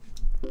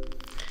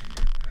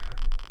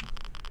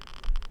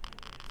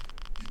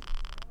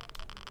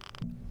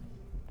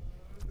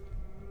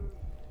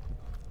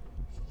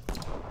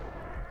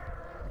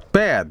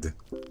 Bad.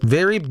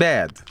 Very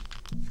bad.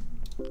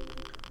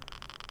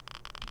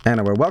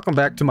 Anyway, welcome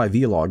back to my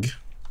vlog.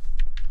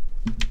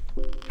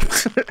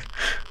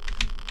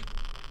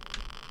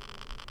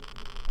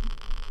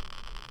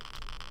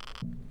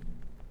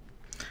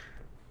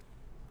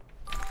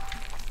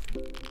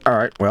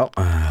 Alright, well.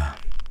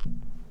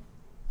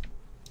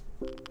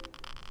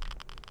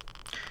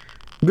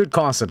 Good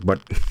concept,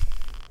 but...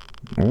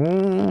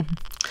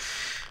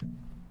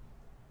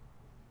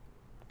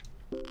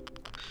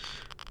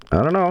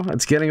 I don't know.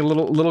 It's getting a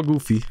little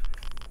goofy.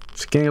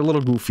 It's getting a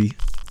little goofy.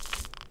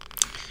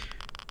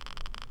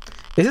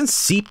 Isn't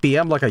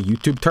CPM like a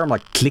YouTube term,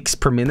 like clicks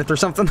per minute or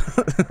something?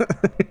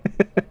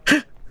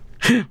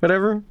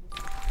 Whatever.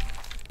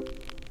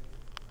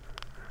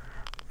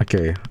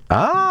 Okay.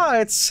 Ah,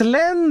 it's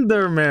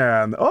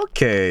Slenderman.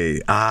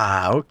 Okay.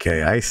 Ah,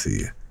 okay. I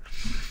see.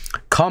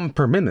 Com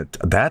per minute.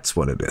 That's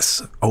what it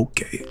is.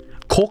 Okay.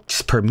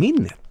 Cocks per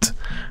minute.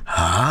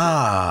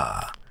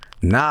 Ah.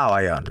 Now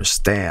I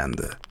understand.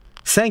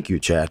 Thank you,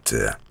 chat.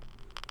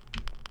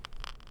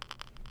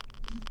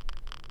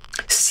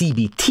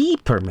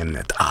 CBT per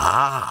minute.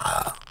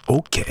 Ah,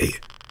 okay.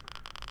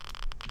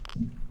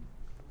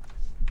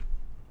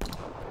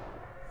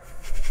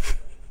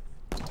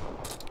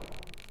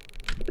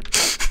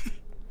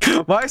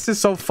 Why is this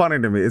so funny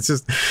to me? It's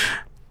just...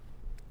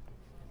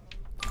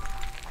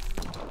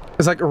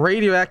 It's like a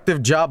radioactive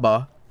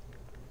Jabba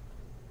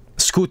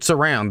scoots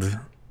around.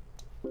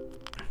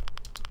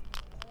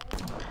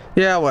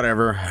 Yeah,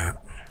 whatever.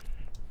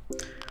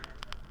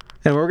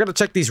 And we're gonna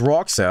check these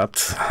rocks out.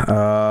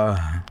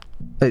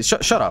 Hey,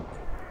 shut up.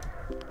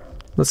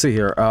 Let's see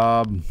here.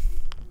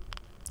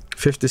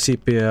 50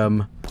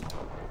 CPM.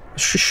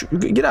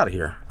 Get out of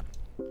here.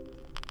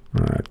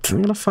 Alright,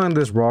 I'm gonna find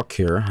this rock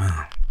here.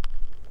 I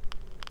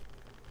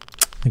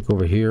think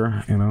over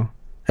here, you know.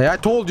 Hey, I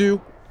told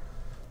you!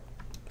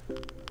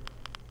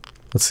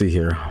 Let's see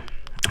here.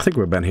 I think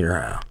we've been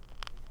here.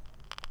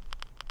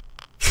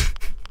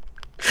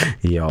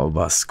 Jag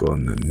var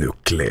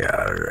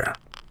nuclear.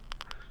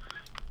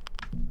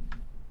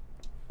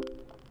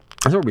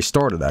 That's where we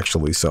started,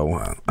 actually, so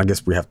I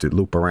guess we have to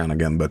loop around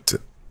again, but...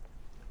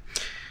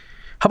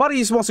 how about he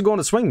just wants to go on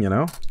the swing, you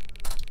know?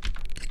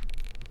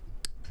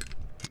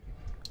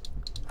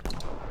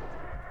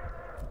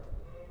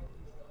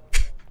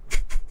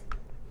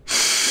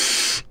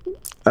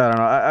 I don't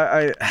know,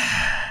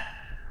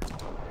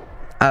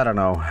 I don't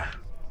know.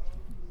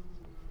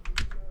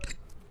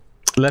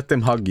 Let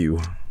them hug you.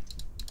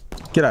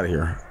 Get out of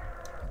here.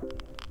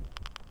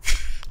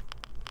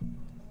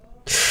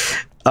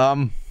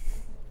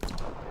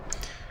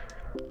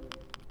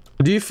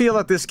 Do you feel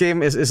that this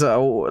game is a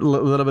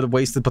little bit of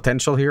wasted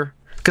potential here?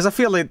 Because I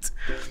feel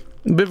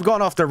we've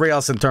gone off the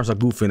rails in terms of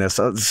goofiness.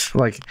 It's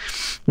like,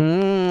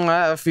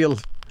 I feel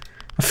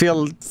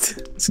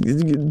it's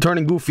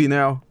turning goofy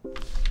now.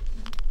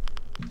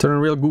 Turning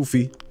real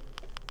goofy.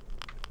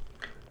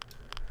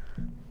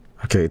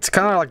 Okay, it's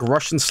kind of like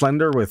Russian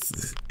Slender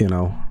with, you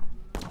know,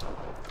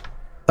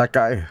 that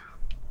guy.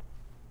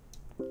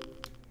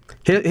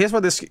 Here's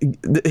what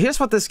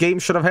this game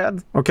should have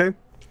had. Okay,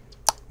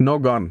 no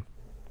gun.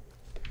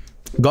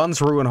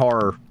 Guns ruin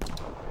horror.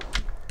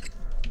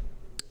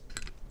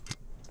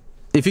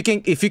 If you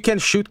can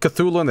shoot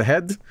Cthulhu in the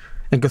head,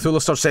 and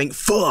Cthulhu starts saying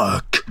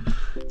 "fuck,"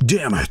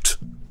 damn it,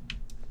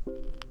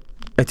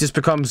 it just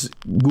becomes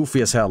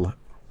goofy as hell.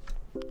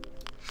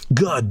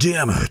 God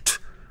damn it!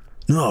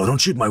 No, don't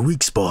shoot my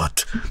weak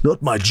spot.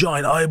 Not my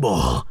giant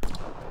eyeball.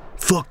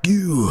 Fuck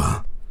you.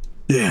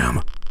 Damn.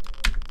 I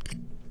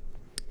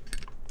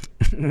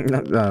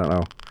don't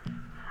know.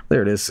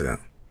 There it is.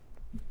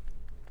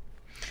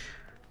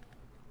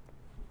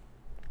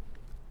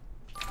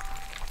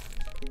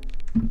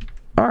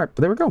 Alright,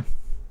 there we go.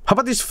 How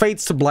about these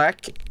fades to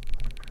black?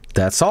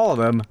 That's all of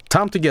them.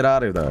 Time to get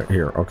out of there.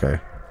 Here, okay.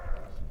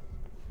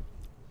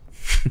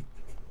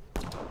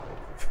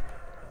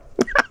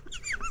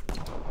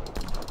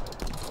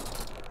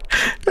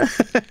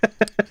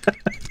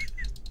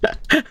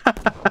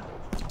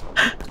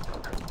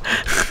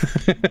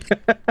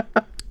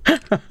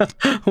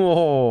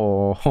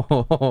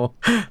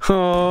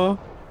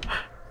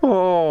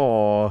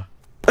 Oh.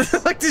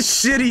 It's like the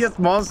shittiest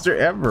monster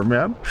ever,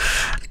 man.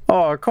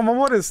 Oh, come on,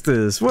 what is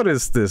this? What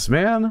is this,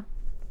 man?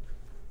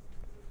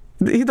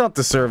 He don't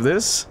deserve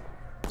this.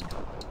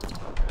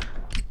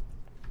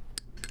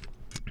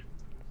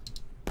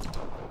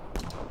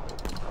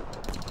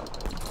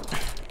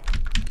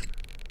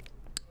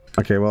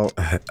 Okay, well,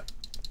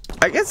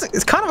 I guess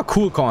it's kind of a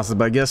cool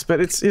concept, I guess,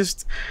 but it's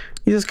just,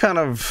 you just kind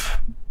of...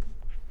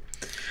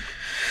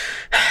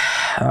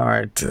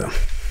 Alright.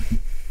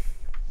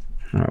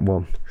 Alright,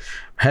 well,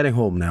 heading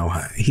home now.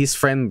 He's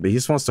friendly, he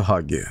just wants to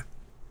hug you.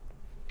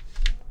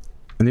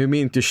 And you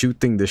mean to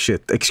shooting the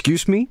shit.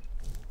 Excuse me?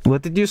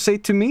 What did you say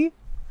to me?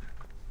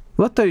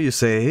 What are you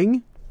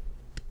saying?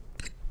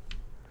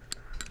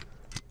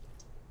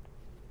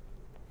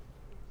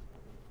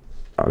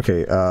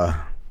 Okay,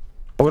 oh,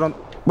 we don't...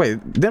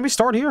 Wait, didn't we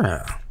start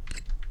here?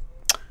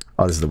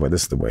 Oh, this is the way,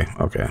 this is the way.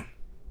 Okay.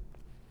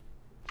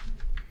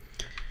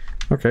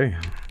 Okay.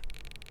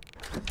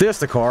 There's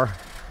the car.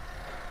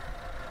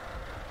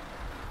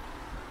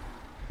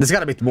 There's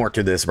gotta be more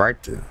to this, right?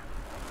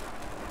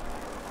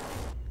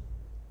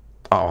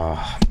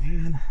 Oh,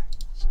 man.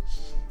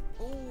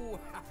 Oh,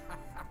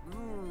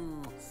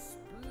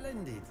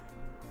 splendid.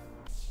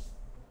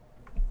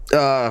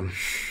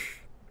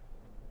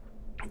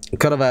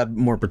 Could have had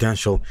more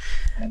potential.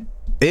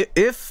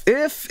 If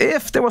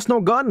there was no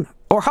gun.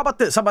 Or how about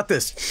this? How about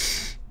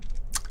this?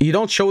 You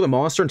don't show the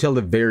monster until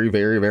the very,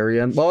 very,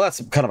 very end. Well,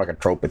 that's kind of like a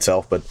trope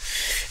itself, but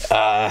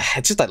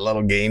it's just that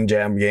little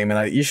jam game,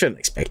 and you shouldn't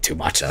expect too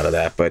much out of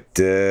that. But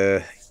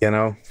you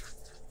know,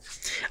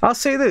 I'll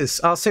say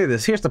this.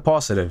 Here's the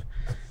positive.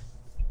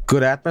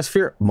 Good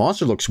atmosphere.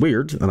 Monster looks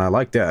weird, and I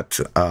like that.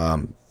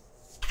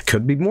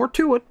 Could be more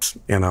to it,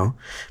 you know.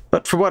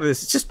 But for what it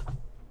is, it's just...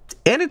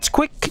 And it's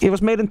quick. It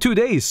was made in 2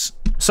 days.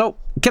 So,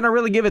 can I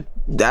really give it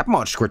that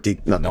much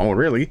critique? No,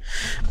 really.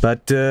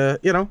 But,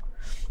 you know,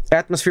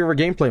 atmosphere or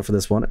gameplay for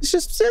this one.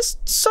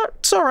 It's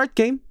alright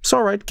game. It's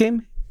alright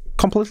game.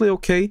 Completely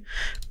okay.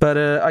 But,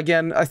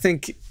 again, I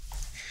think,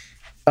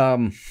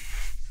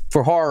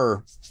 for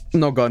horror,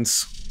 no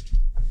guns.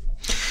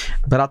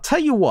 But I'll tell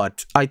you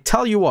what.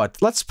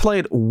 Let's play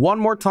it one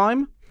more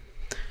time.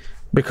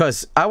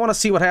 Because I want to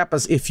see what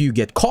happens if you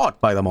get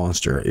caught by the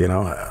monster, you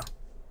know.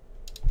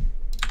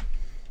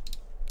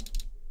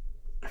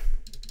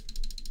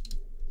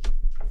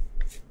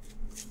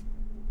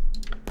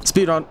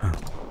 Speed run.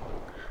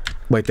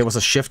 Wait, there was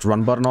a shift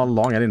run button all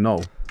along? I didn't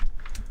know.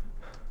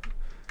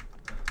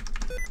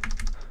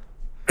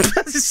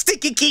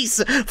 Sticky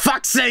keys!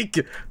 Fuck's sake!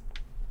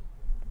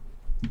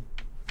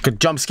 Good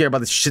jump scare by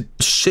the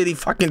shitty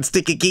fucking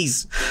sticky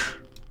keys.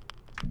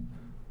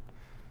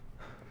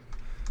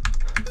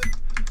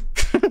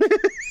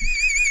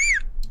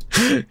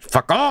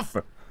 Fuck off!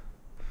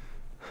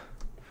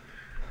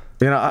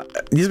 You know,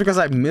 just because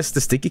I missed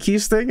the sticky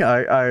keys thing,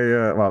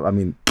 well, I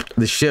mean,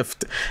 the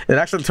shift, it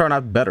actually turned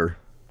out better.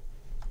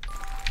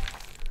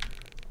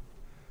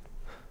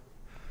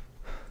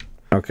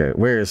 Okay,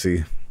 where is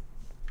he?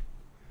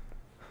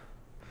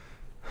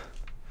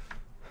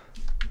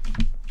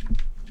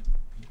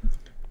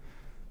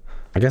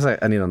 I guess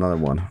I need another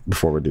one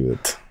before we do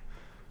it.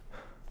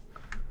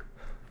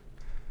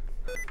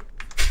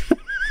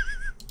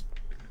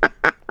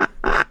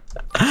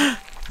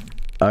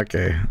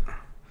 Okay.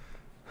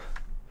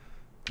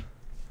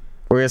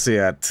 Where is he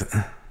at?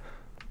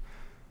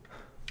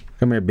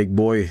 Come here, big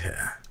boy.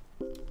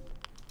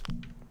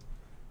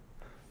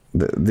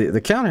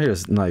 The counter here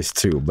is nice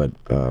too, but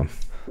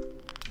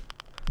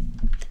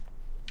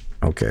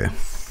okay.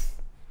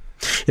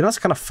 You know, it's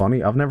kind of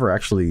funny. I've never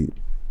actually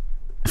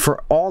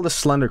for all the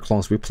Slender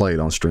clones we played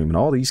on stream and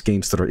all these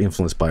games that are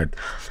influenced by it,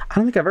 I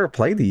don't think I've ever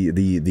played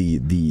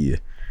the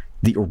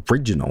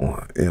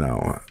original, you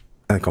know,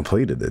 and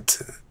completed it.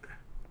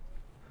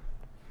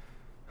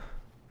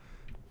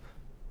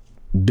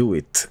 Do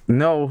it.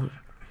 No.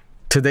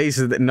 Today's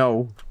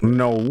no.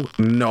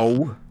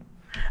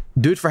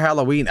 Do it for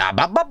Halloween.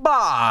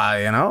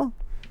 You know?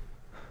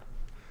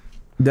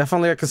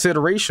 Definitely a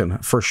consideration,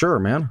 for sure,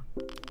 man.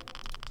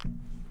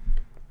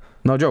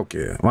 No joke.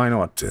 Why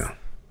not?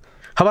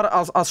 How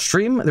about I'll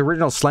stream the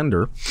original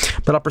Slender,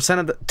 but I'll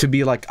present it to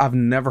be like, I've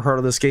never heard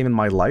of this game in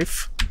my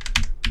life.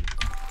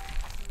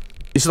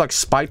 It's like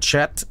spy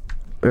chat,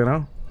 you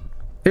know?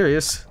 Here he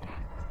is.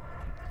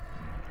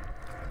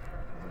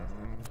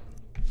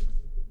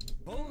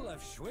 Full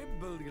of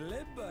schwibble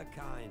glibber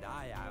kind,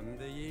 I am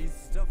the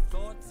yeast of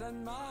thoughts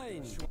and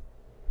minds.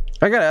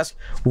 I gotta ask,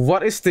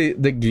 what is the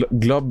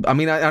glob? I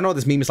mean, I know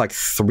this meme is like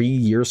 3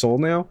 years old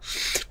now,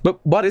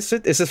 but what is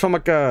it? Is it from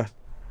like a,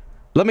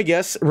 let me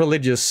guess,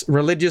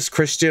 religious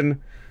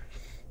Christian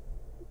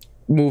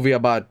movie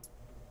about?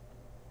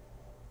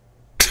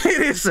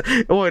 It is.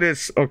 Oh, it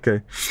is.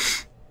 Okay.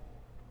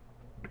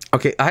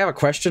 Okay, I have a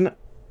question.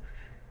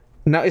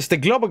 Now, is the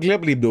global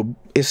glibblibdub,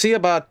 is he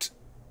about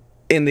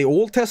in the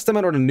Old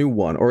Testament or the New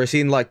one, or is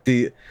he in like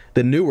the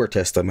Newer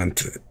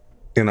Testament?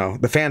 You know,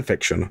 the fan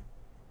fiction.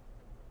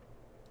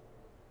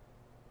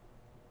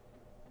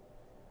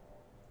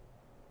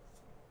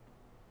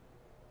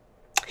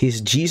 He's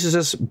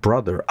Jesus's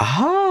brother.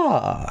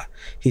 Ah,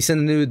 he's in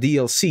the new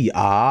DLC.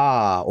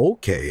 Ah,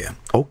 okay,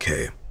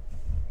 okay.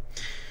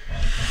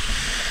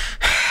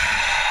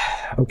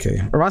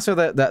 Okay, reminds me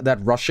of that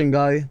Russian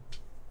guy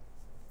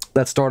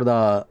that started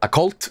a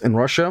cult in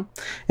Russia,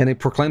 and he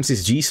proclaims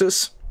he's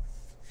Jesus,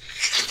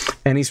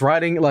 and he's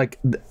writing like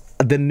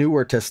the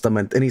Newer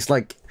Testament, and he's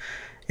like,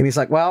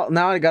 well,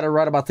 now I gotta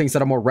write about things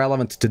that are more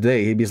relevant to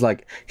today. He's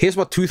like, here's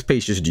what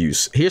toothpaste you should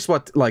use. Here's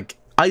what like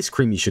ice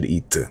cream you should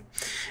eat.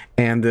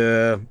 And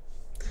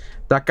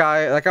that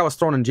guy was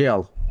thrown in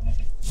jail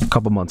a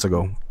couple months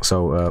ago.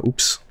 So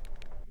oops.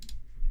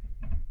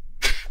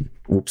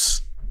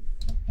 Oops.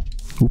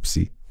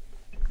 Oopsie.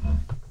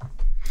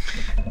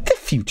 The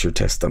Future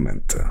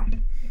Testament.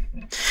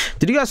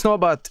 Did you guys know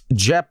about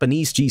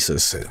Japanese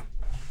Jesus?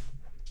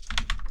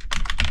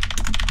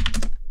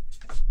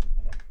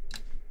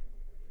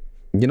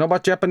 You know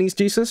about Japanese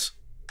Jesus?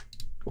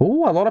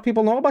 Oh, a lot of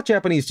people know about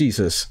Japanese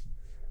Jesus.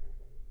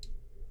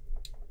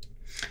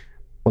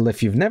 Well,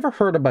 if you've never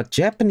heard about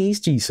Japanese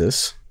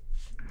Jesus,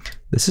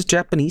 this is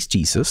Japanese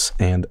Jesus,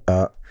 and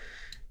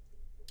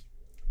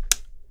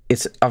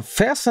it's a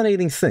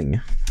fascinating thing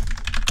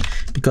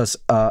because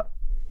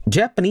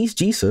Japanese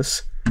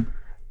Jesus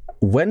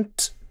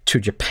went to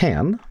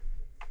Japan.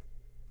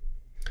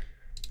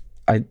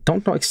 I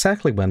don't know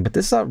exactly when, but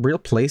this is a real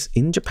place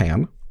in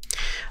Japan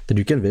that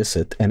you can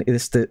visit, and it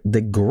is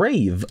the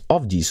grave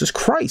of Jesus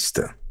Christ.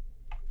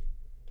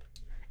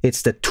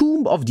 It's the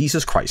tomb of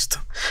Jesus Christ.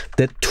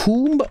 The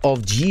tomb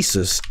of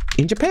Jesus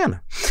in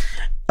Japan.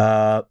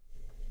 Let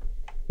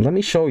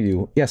me show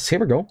you. Yes, here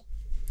we go.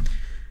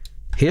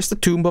 Here's the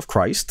tomb of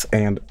Christ,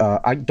 and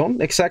I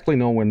don't exactly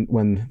know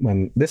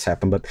when this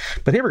happened, but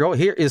here we go.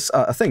 Here is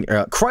a thing.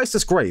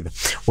 Christ's grave.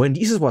 When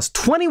Jesus was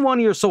 21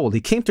 years old,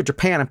 he came to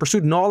Japan and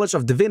pursued knowledge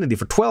of divinity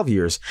for 12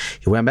 years.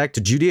 He went back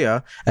to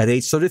Judea at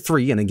age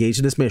 33 and engaged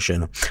in his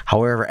mission.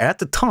 However, at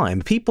the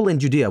time, people in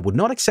Judea would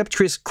not accept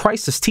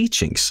Christ's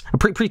teachings,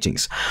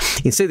 preachings.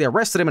 Instead, they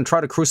arrested him and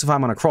tried to crucify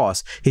him on a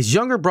cross. His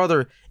younger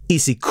brother,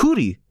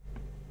 Isikuri,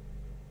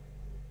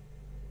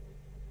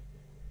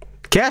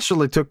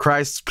 casually took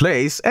Christ's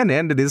place and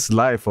ended his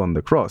life on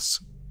the cross.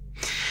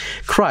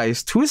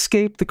 Christ, who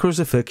escaped the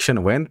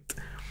crucifixion, went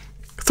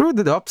through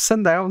the ups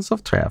and downs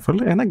of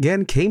travel and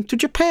again came to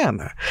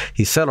Japan.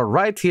 He settled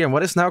right here in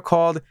what is now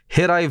called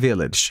Hirai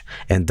village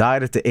and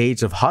died at the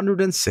age of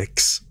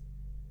 106.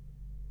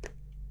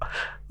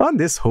 On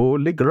this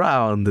holy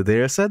ground,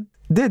 there's a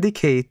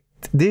dedicated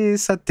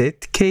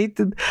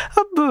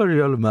a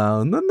burial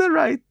mound on the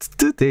right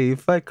today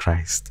by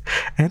Christ,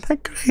 and a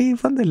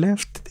grave on the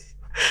left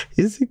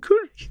is a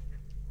curry.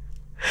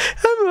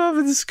 Above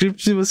the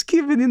description was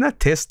given in a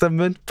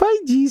testament by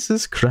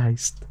Jesus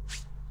Christ.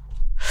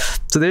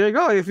 So there you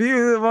go, if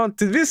you want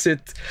to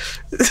visit.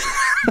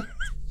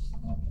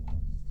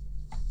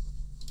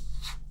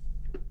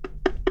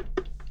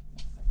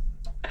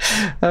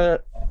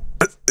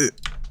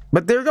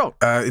 But there you go.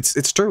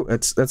 It's true.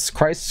 That's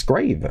Christ's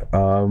grave.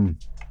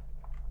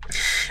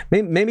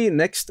 Maybe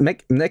next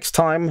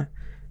time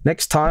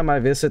I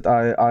visit,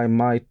 I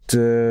might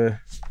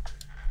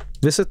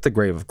visit the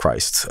grave of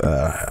Christ.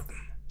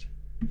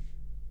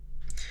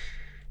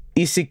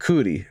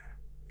 Isikuri.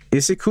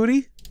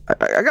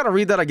 I gotta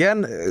read that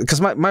again because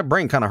my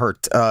brain kind of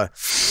hurt.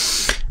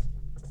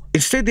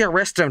 Instead, they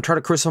arrested him and tried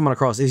to crucify him on a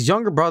cross. His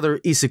younger brother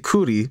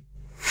Isikuri.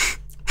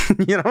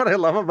 You know what I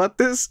love about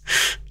this?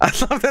 I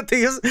love that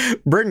they just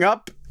bring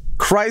up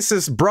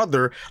Christ's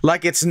brother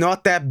like it's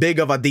not that big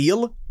of a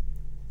deal.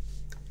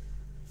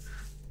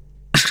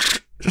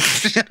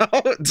 You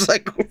know, it's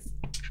like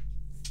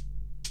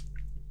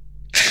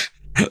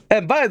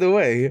And by the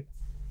way,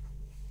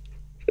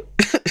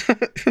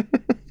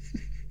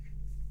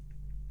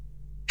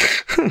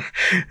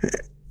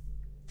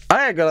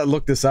 I gotta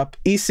look this up.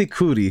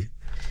 Isukiri.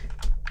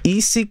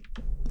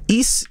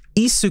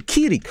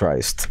 Isukiri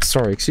Christ.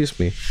 Sorry, excuse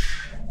me.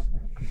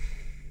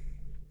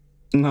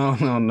 No.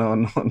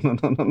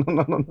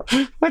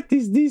 What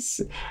is this?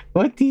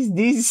 What is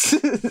this?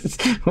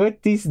 What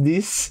is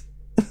this?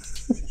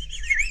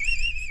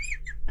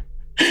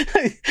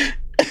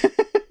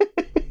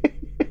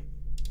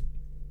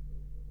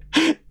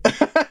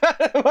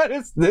 What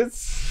is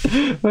this?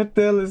 What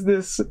the hell is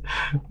this?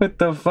 What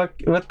the fuck?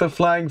 What the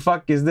flying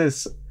fuck is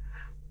this?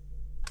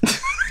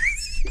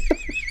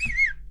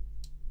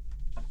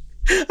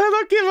 I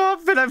look him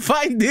up and I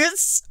find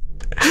this.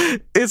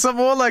 It's a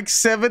more like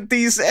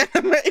 70s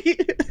anime.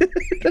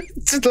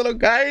 It's this little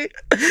guy.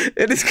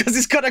 And it's because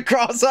he's got a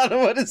cross on him.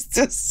 What is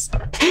this?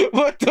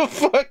 What the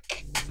fuck?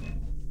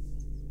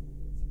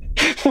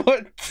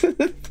 What?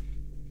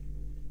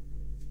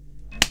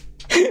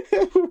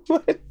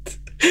 What?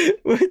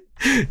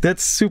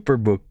 That's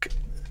Superbook.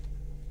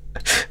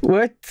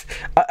 What?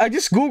 I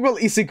just googled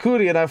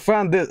Isikuri and I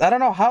found this. I don't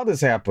know how this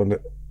happened.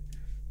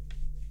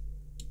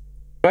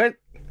 What?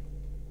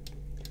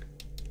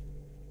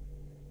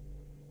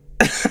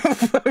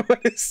 What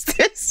is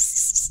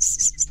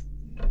this?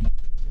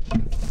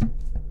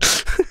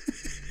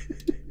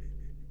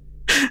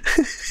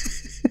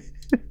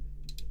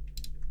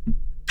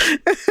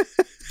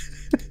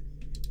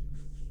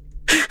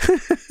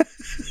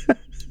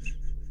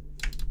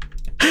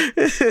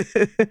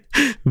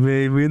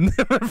 May we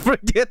never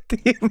forget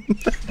him.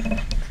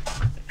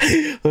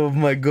 Oh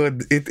my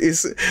god, it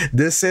is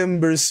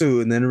December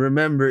soon, and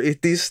remember,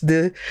 it is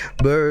the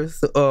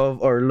birth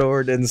of our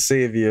Lord and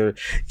Savior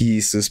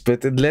Jesus.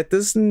 But let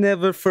us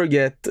never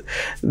forget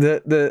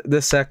the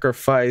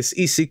sacrifice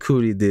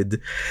Isikuri did,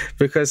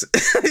 because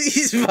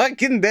he's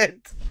fucking dead.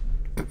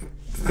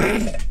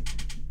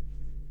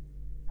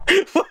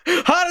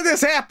 How did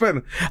this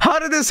happen? How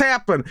did this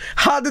happen?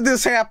 How did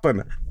this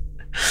happen?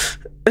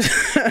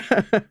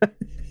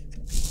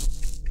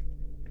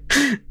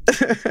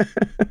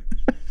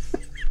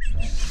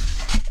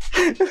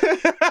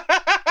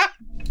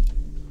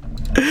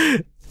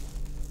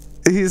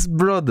 His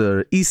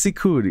brother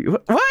Isikuri.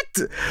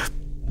 What?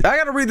 I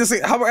gotta read this.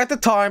 However, at the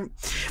time,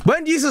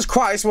 when Jesus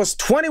Christ was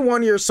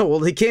 21 years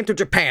old, he came to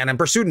Japan and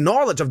pursued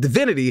knowledge of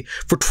divinity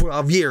for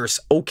 12 years.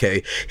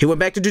 Okay. He went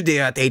back to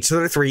Judea at age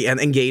 33 and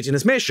engaged in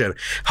his mission.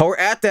 However,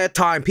 at that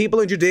time, people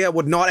in Judea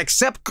would not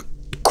accept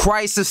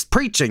Christ's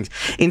preaching.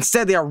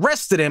 Instead, they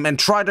arrested him and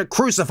tried to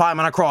crucify him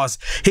on a cross.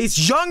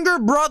 His younger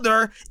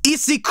brother,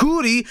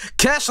 Isikuri,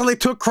 casually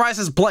took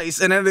Christ's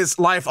place and ended his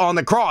life on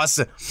the cross.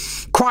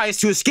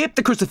 Christ, who escaped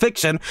the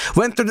crucifixion,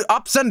 went through the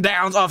ups and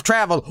downs of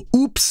travel,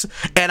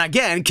 and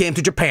again came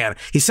to Japan.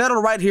 He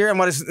settled right here in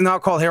what is now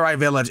called Hirai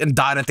Village and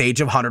died at the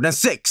age of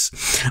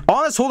 106.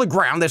 On this holy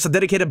ground, there's a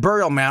dedicated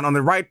burial mound on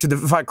the right to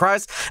deify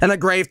Christ and a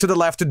grave to the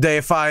left to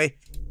deify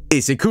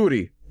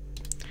Isikuri.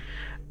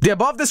 The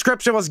above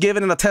description was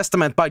given in a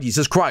testament by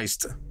Jesus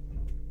Christ.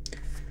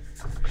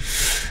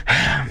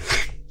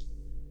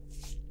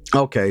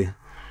 Okay.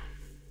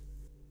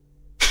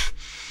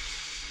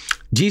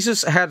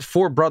 Jesus had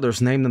 4 brothers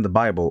named in the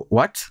Bible.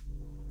 What?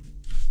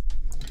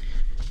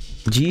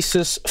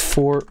 Jesus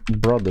 4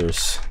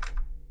 brothers.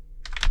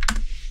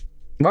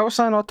 Why was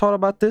I not taught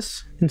about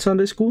this in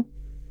Sunday school?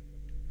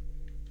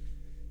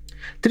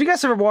 Did you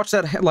guys ever watch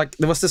that? Like,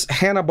 there was this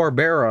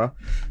Hanna-Barbera.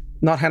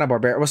 Not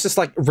Hanna-Barbera. It was this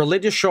like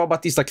religious show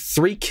about these like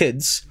 3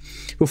 kids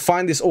who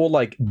find this old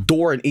like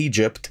door in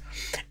Egypt,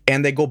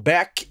 and they go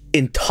back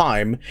in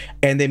time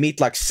and they meet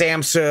like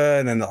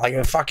Samson and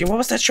like fucking, what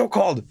was that show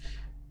called?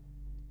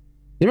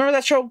 You remember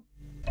that show?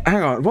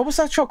 Hang on, what was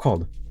that show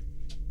called?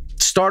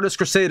 Stardust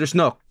Crusaders?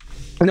 No,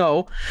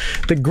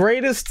 the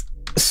greatest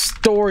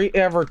story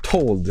ever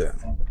told.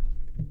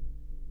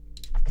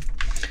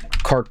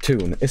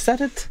 Cartoon. Is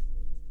that it?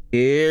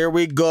 Here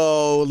we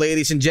go,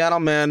 ladies and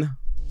gentlemen.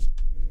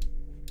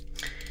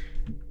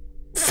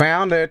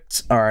 Found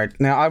it. All right.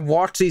 Now, I've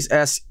watched these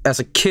as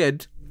a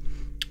kid,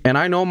 and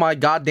I know my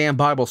goddamn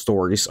Bible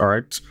stories, all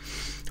right?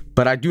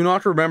 But I do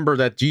not remember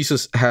that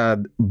Jesus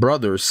had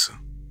brothers.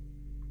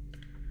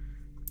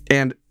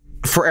 And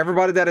for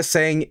everybody that is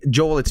saying,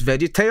 Joel, it's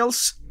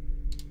VeggieTales,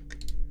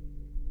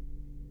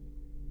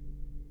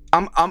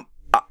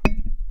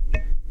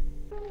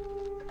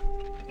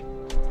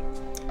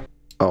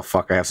 oh,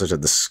 fuck, I have such a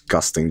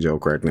disgusting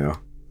joke right now.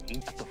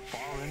 At the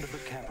far end of the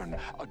cavern,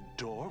 a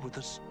door with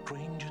a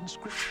strange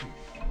inscription.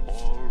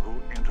 All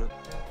who enter.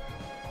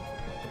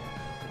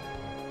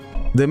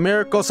 The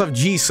miracles of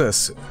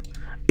Jesus.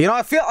 You know,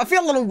 I feel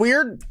a little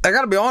weird. I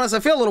gotta be honest, I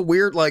feel a little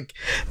weird, like,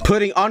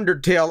 putting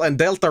Undertale and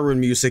Deltarune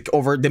music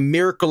over the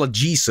miracle of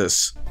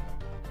Jesus.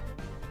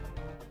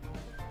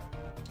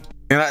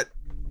 And I...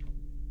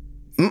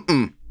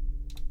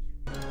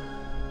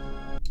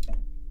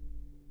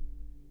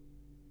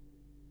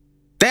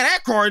 Dan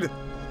Aykroyd!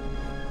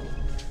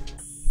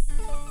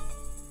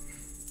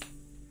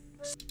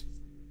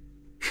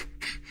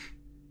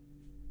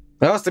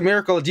 That was the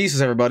miracle of Jesus,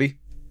 everybody.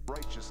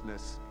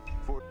 Righteousness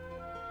for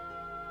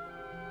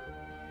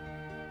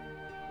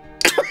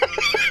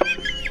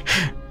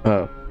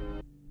Oh.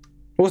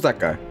 What was that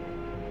guy?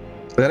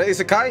 Is that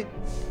Isekai?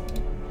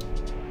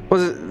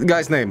 What's the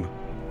guy's name?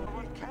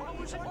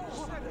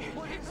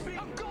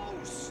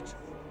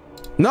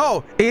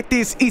 No, it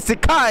is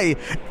Isekai,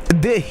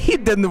 the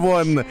hidden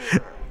one.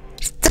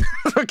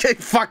 Okay,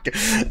 fuck.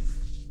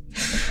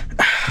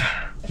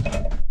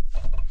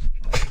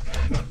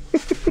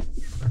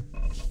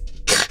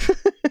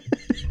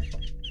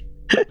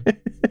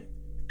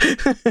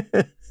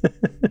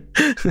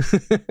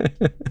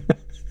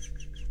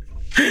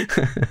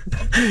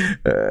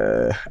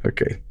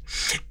 Okay.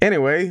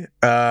 Anyway,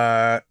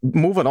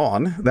 moving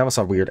on. That was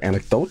a weird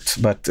anecdote,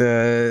 but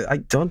I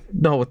don't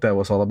know what that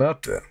was all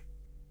about.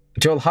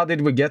 Joel, how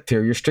did we get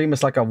here? Your stream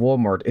is like a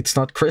Walmart. It's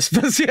not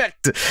Christmas yet.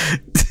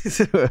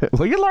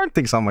 Well, you learn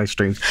things on my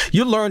streams.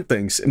 You learn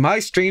things. My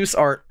streams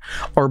are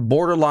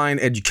borderline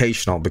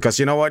educational because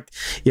you know what?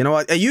 You know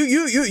what?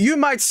 You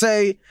might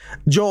say,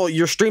 Joel,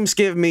 your streams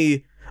give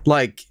me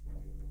like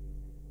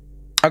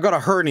I got a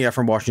hernia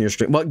from watching your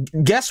stream. Well,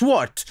 guess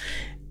what?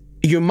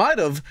 You might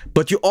have,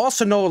 but you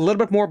also know a little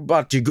bit more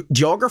about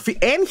geography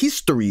and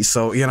history.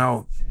 So, you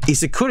know,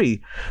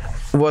 Isekuri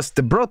was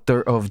the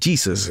brother of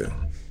Jesus.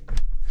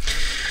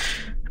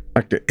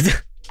 Okay.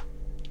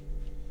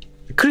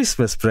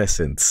 Christmas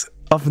presents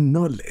of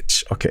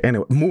knowledge. Okay,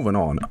 anyway, moving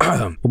on.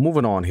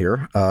 Moving on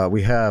here.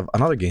 We have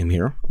another game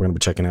here we're going to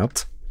be checking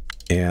out.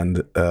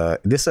 And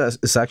this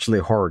is actually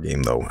a horror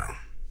game, though.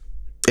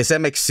 It's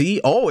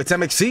MXC. Oh, it's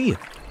MXC.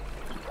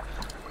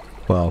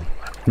 Well,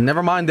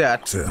 never mind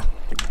that.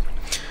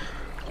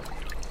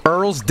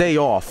 Earl's Day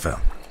Off.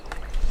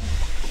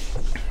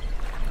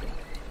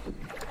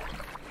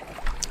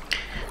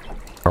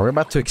 Are we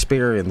about to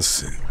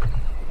experience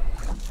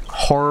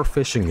horror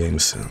fishing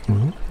games?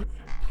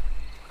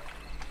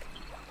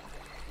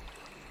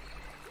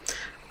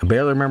 I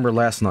barely remember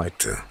last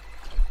night.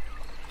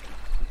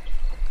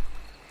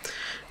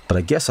 But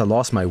I guess I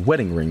lost my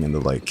wedding ring in the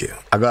lake.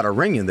 I got a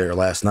ring in there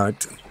last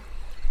night.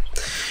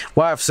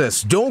 Wife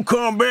says, don't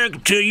come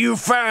back till you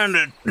find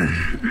it.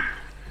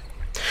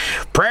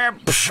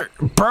 Perhaps,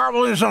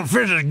 probably some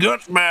fish's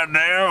guts by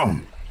now.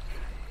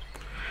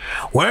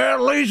 Well,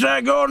 at least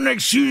I got an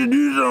excuse to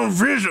do some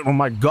fishing. Oh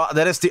my god,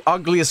 that is the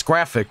ugliest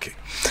graphic.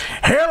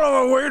 Hell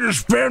of a way to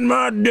spend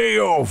my day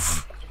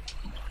off.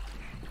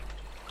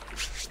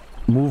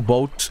 Move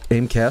boat,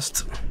 aim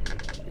cast.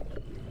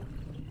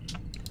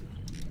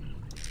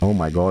 Oh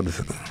my god.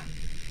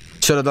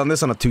 Should have done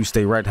this on a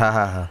Tuesday, right? Ha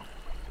ha ha.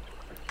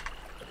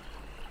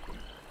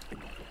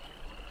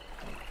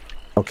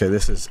 Okay,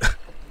 this is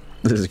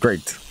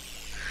great.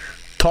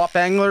 Top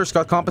anglers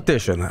got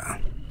competition.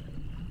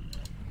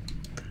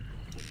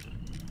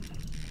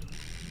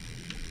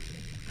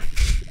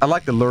 I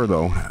like the lure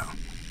though.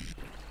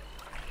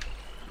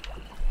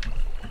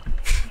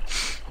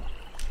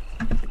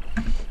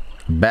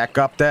 Back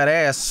up that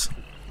ass.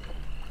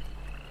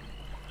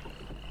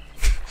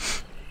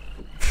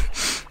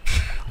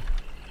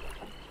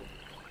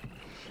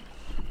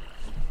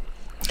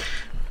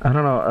 I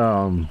don't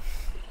know,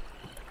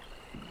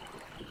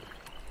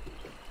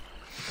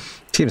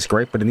 seems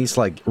great, but it needs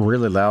like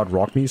really loud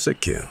rock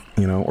music, you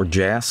know, or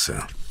jazz.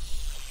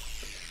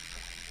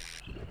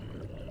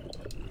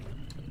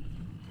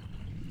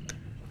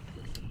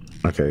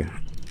 Okay.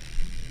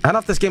 I don't know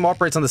if this game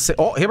operates on the same.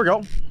 Oh, here we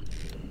go.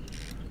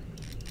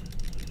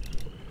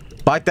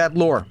 Bite that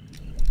lure.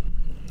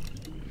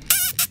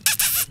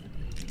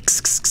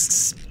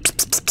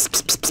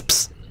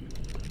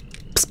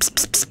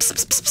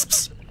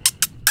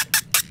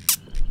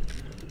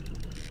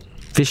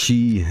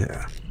 Fishy.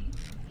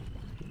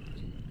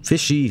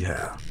 Fishy.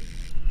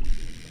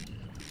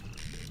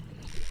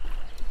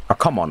 Oh,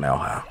 come on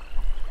now.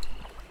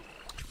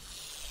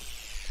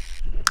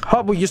 How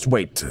about we just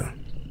wait?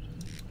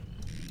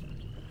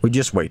 We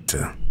just wait.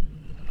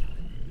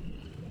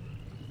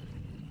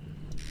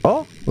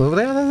 Oh, well,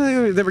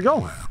 there we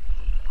go.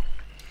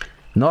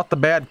 Not a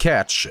bad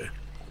catch.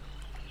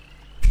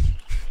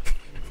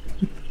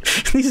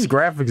 These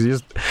graphics are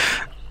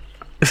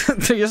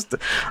just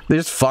they're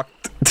just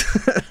fucked.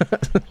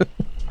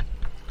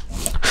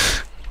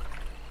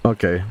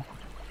 Okay.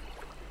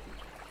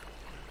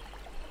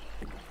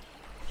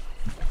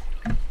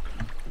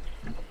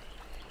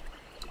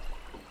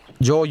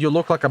 Joel, you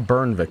look like a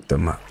burn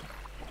victim.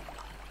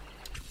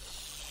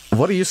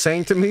 What are you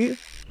saying to me?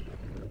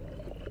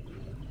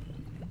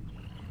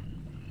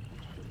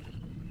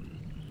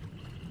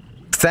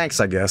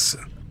 Thanks, I guess.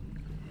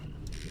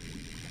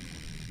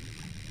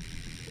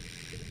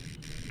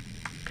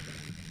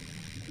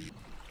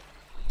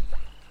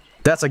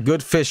 That's a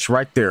good fish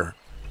right there.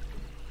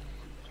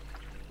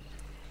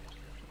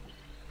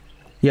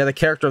 Yeah, the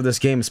character of this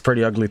game is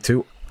pretty ugly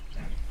too.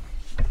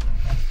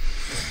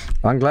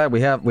 I'm glad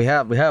we have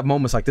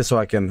moments like this so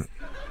I can.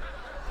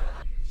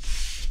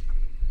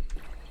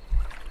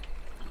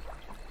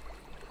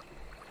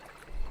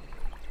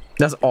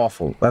 That's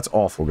awful. That's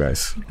awful,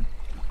 guys.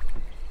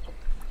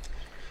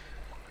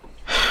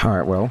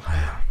 Alright, well.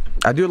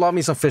 I do love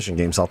me some fishing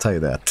games, I'll tell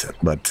you that.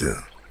 But...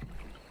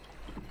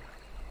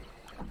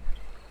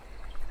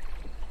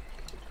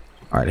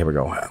 Alright, here we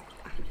go.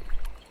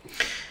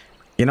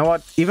 You know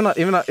what? Even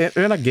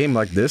a game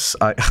like this,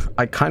 I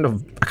kind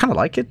of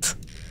like it.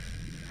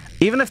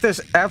 Even if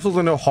there's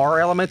absolutely no horror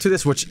element to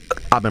this, which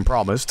I've been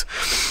promised,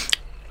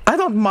 I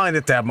don't mind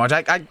it that much.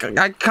 I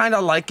kind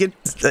of like it.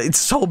 It's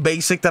so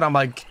basic that I'm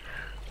like,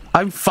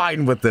 I'm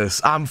fine with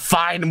this. I'm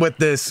fine with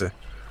this.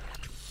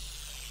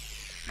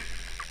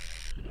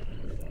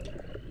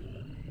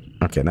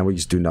 Okay, now we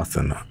just do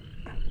nothing.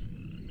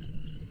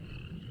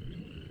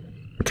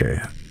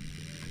 Okay.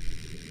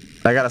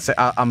 I gotta say,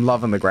 I'm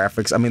loving the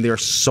graphics. I mean, they're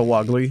so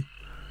ugly.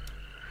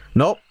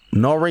 Nope,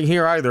 no ring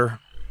here either.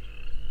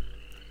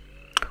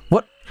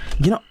 What?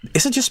 You know,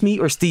 is it just me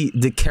or is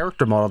the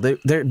character model?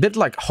 They're a bit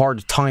like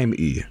hard time-y.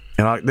 You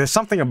know, there's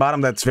something about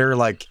them that's very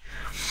like...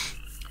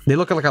 They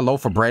look like a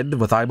loaf of bread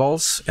with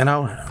eyeballs, you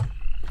know?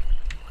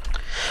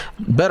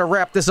 Better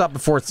wrap this up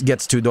before it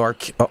gets too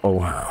dark.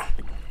 Uh-oh.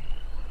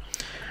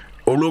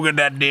 Oh, look at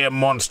that damn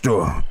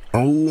monster.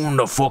 Oh,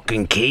 the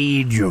fucking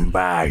Cajun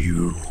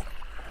bayou.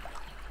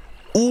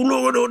 Oh,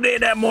 look at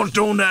that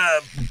monster on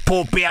the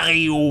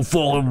Popperio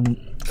for...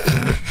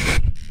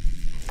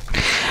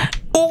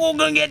 Oh, we're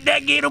gonna get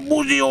that gator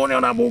pussy on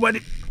that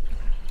moment.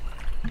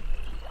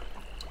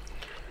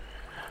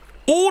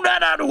 Oh,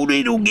 that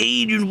little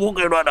Cajun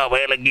walking around the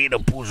alligator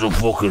pussy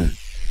fucking...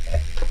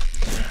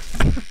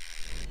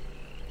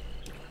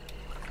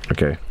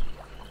 Okay.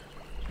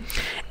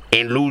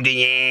 In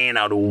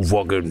Louisiana, do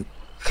fucking...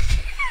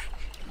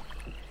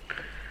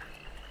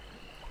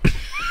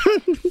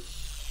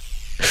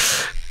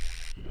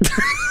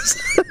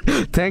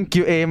 Thank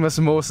you, Amos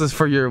Moses,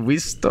 for your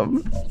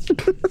wisdom.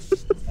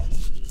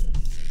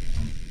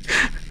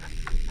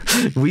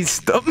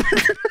 Wisdom.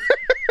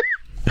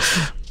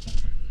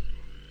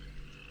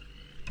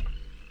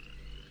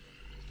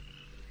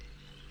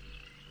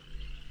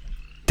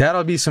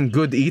 That'll be some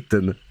good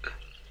eating.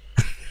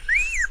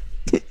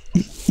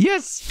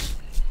 Yes!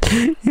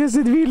 Yes,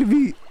 it will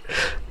be.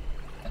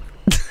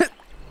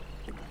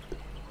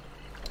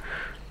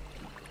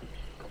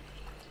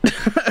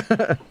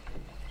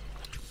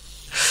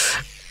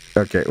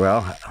 Okay,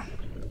 well.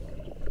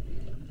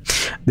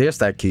 There's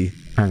that key.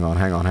 Hang on.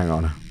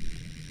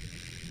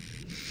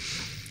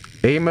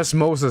 Amos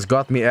Moses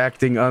got me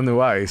acting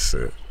unwise.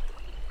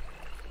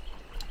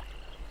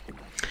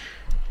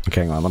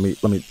 Okay, hang on. Let me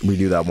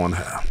redo that one.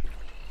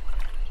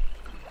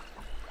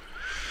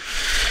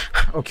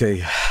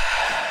 Okay.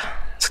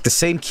 It's like the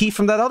same key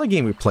from that other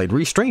game we played,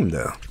 Restreamed,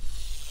 though.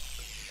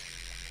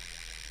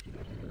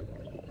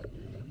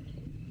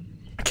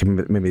 Okay,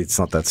 maybe it's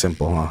not that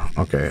simple, huh?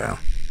 Okay, yeah.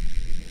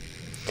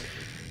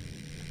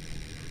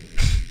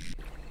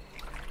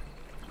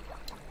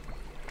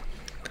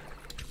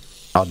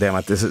 Oh, damn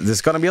it. This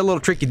is gonna be a little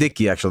tricky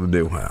dicky, actually, to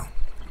do.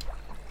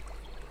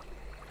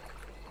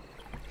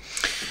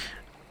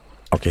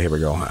 Okay, here we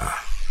go.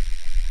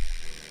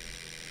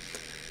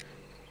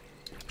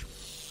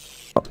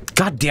 Oh,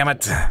 God damn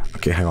it.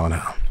 Okay, hang on.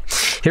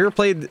 Have you ever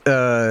played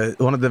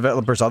one of the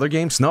developers' other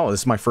games? No,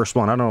 this is my first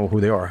one. I don't know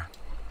who they are.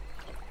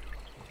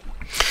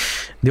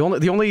 The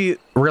only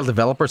real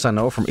developers I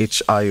know from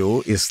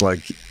itch.io is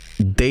like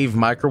Dave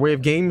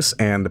Microwave Games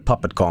and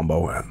Puppet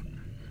Combo.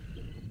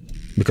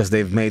 Because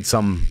they've made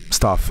some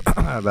stuff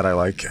that I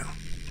like.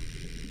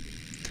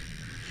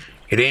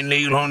 It ain't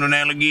legal on an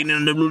alligator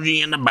in the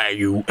Louisiana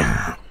bayou.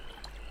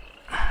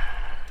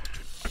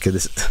 Okay,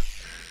 this...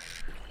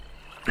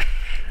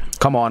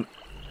 Come on.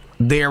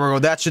 There we go.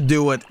 That should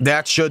do it.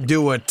 That should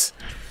do it.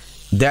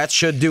 That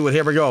should do it.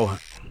 Here we go.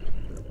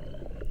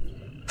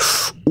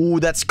 Ooh,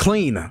 that's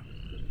clean.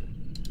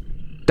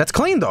 That's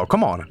clean, though.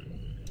 Come on.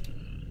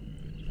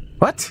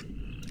 What?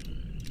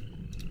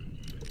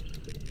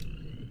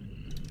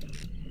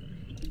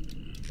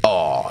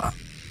 Oh.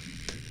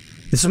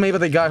 This is made by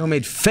the guy who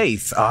made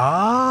Faith.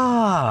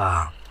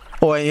 Ah.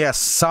 Oh, and yes,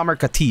 Samir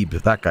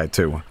Khatib. That guy,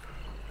 too.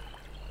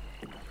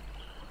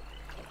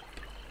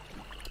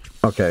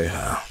 Okay.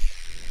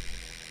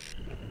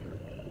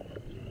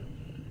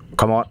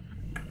 Come on.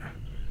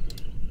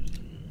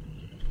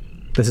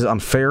 This is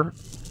unfair.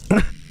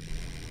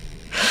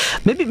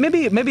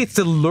 maybe it's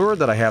the lure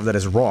that I have that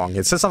is wrong.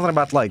 It says something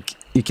about, like,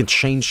 you can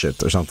change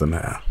it or something.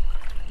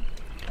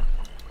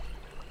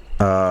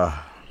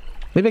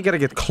 Maybe I gotta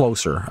get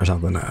closer or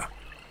something.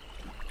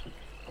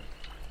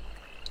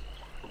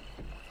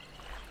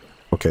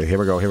 Okay, here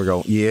we go, here we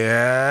go.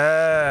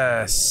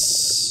 Yes!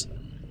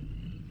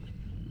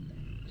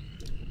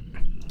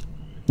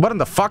 What in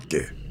the fuck?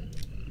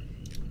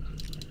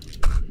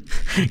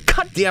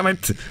 God damn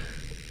it!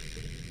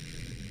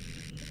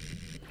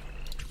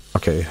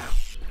 Okay.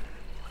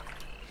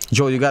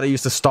 Joe, you gotta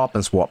use the stop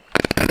and swap.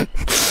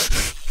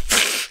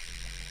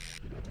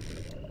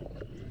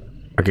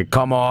 Okay,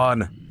 come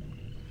on.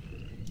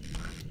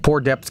 Poor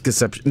depth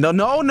conception. No.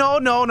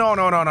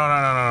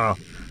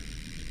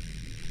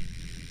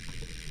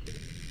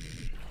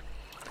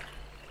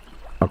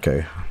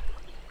 Okay.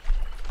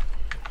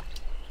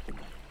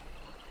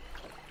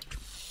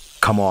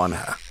 Come on.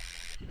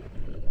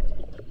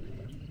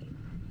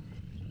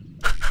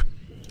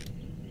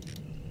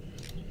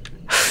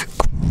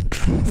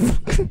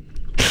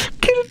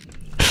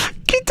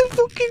 Get the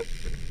fucking...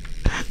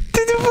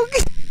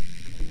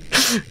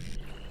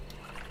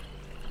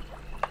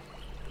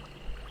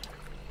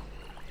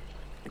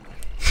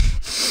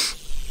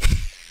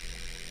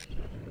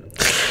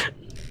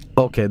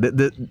 Okay,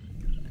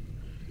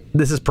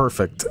 this is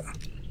perfect.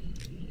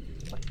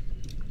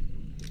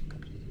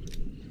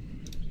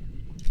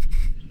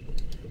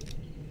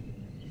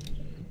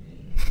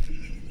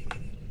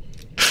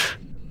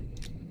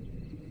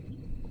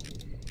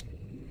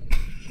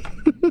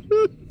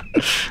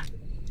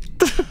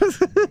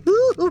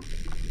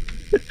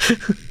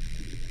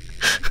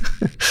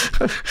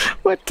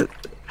 What the...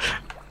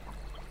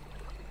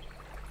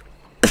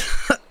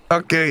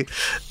 Okay.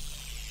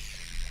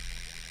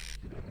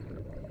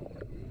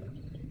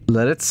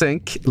 Let it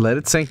sink. Let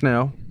it sink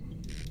now.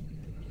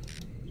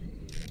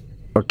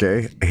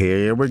 Okay,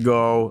 here we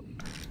go.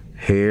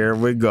 Here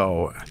we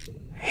go.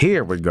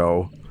 Here we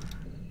go.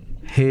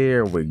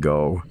 Here we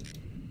go.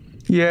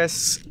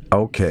 Yes.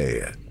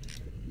 Okay.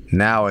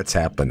 Now it's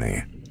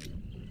happening.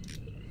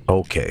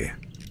 Okay.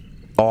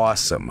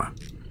 Awesome.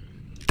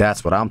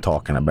 That's what I'm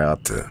talking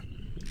about.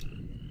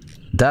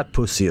 That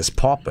pussy is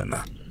popping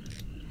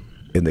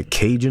in the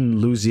Cajun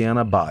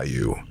Louisiana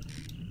Bayou.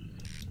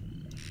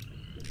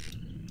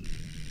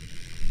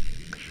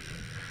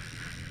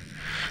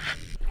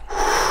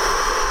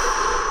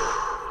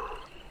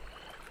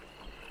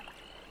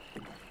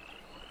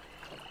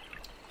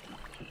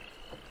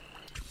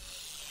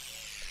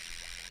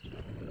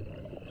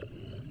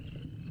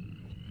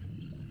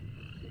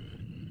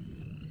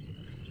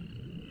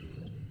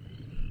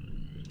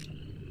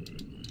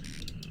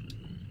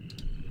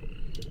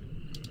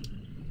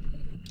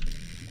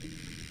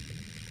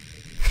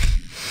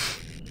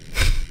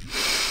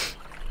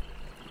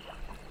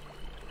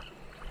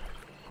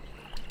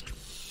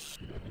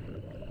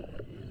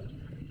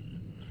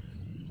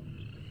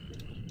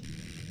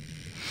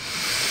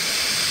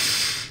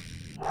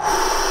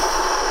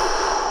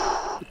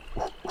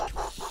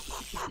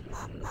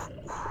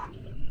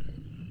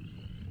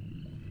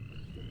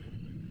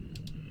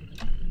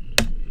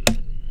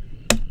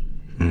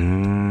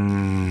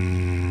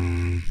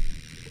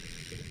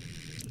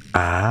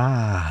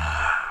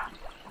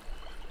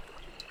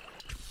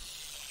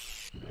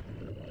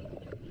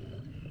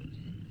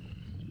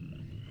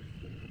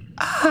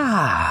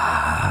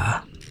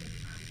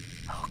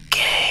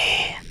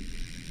 Okay.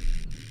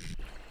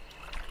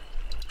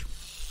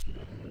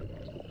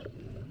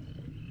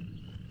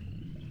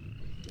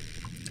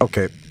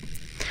 Okay.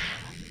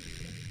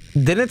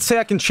 Didn't it say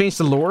I can change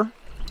the lore?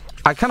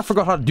 I kind of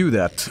forgot how to do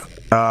that.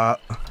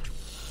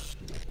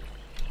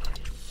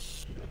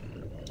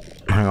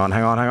 Hang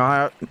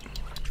on.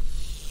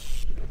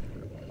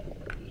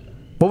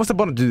 What was the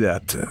button to do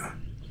that?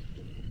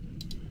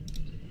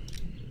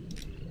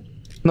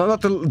 No,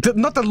 not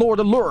the lore,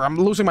 the lure. I'm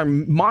losing my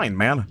mind,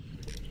 man.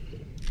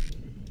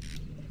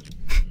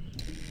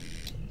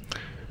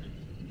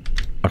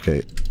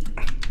 Okay.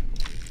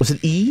 Was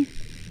it E?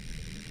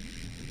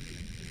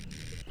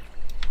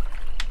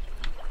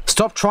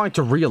 Stop trying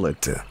to reel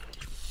it.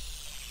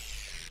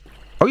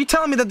 Are you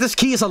telling me that this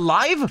key is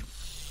alive?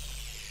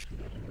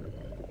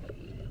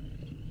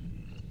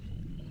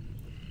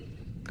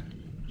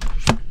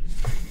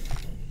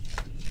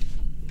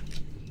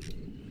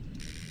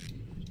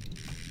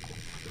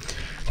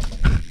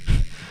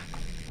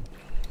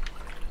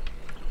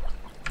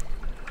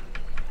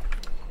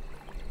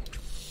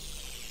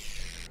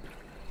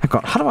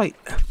 God, how do I...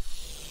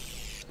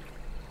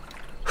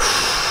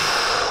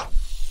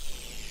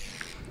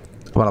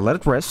 Well, I let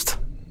it rest.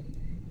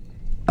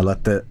 I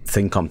let the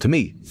thing come to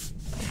me.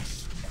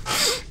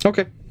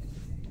 Okay.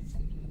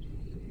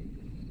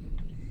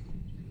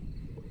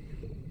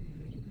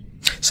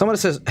 Somebody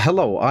says,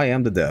 hello, I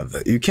am the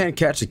dev. You can't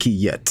catch the key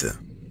yet.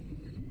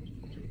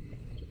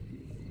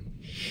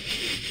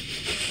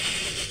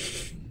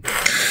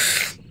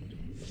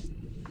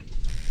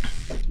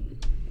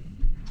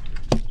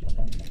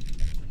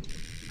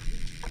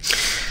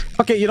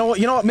 Okay, you know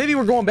what? Maybe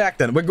we're going back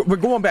then. We're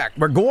going back.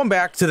 We're going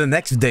back to the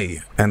next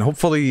day, and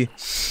hopefully,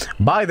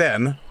 by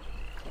then,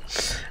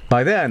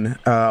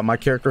 my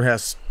character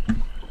has,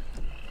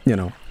 you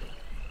know,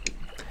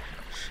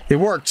 it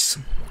works.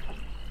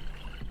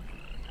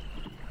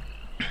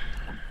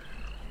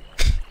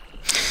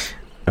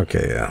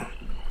 Okay,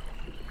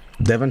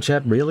 Devon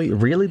chat,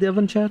 really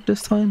Devon chat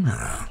this time?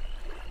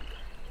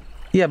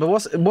 Yeah, but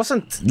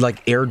wasn't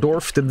like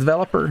Airdorf the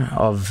developer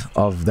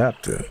of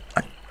that?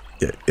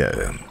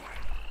 Yeah.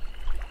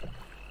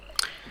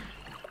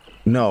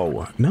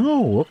 No,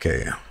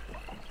 okay.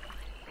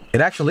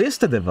 It actually is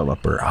the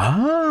developer.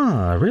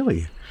 Ah,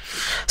 really?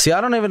 See, I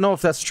don't even know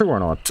if that's true or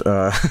not.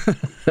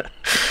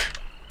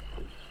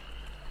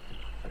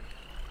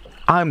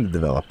 I'm the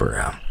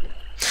developer.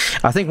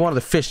 I think one of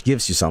the fish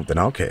gives you something.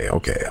 Okay.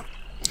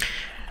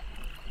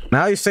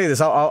 Now you say this,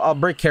 I'll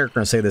break character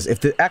and say this. If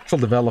the actual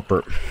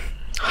developer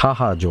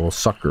Haha, Joel,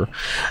 sucker.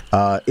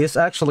 Is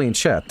actually in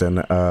chat,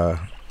 and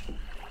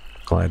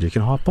glad you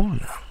can hop on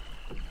now.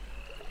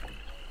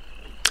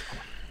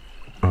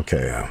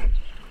 Okay,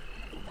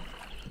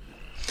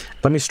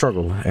 let me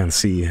struggle and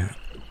see.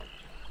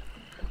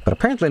 But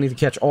apparently I need to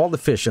catch all the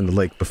fish in the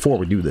lake before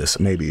we do this.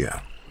 Maybe,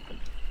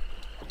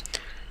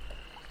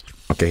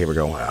 okay, here we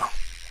go.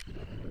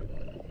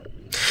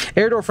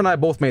 Airdorf and I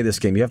both made this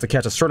game. You have to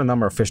catch a certain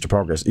number of fish to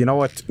progress. You know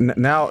what?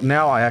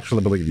 Now I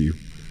actually believe you.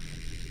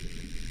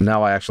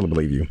 Now I actually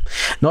believe you.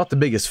 Not the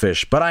biggest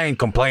fish, but I ain't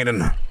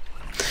complaining. I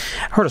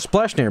heard a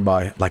splash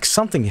nearby. Like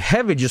something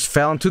heavy just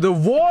fell into the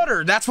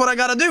water. That's what I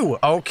gotta do.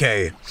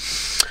 Okay.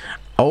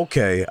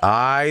 Okay,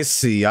 I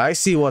see. I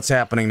see what's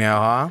happening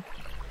now, huh?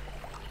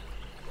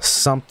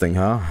 Something,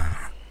 huh?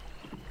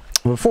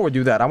 Before we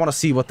do that, I want to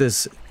see what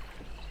this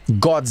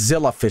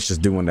Godzilla fish is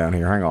doing down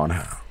here. Hang on.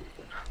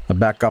 I'll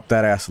back up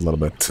that ass a little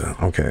bit.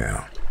 Okay.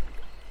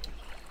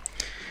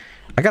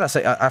 I gotta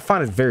say, I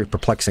find it very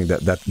perplexing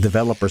that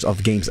developers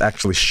of games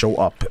actually show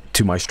up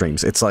to my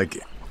streams. It's like,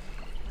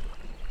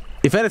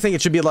 if anything,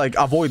 it should be like,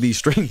 avoid these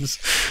streams.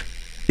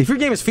 If your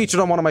game is featured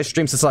on one of my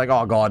streams, it's like,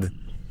 oh god,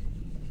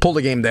 pull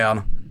the game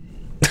down.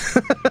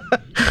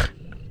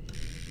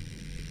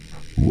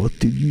 What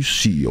did you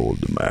see, old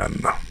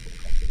man?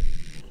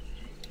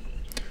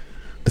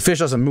 The fish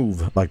doesn't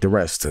move like the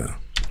rest.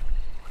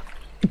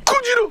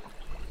 Kojiro!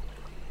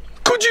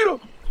 Kojiro!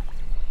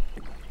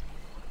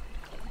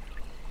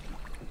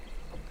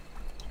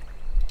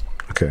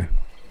 Okay.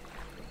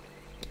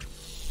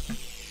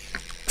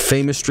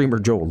 Famous streamer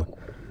Joel.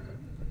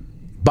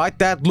 Bite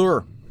that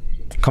lure.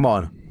 Come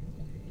on.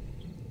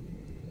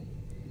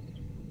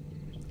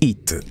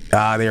 Eat.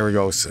 Ah, there we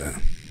go.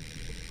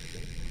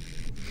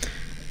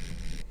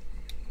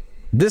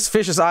 This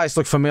fish's eyes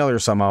look familiar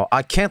somehow.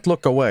 I can't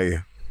look away.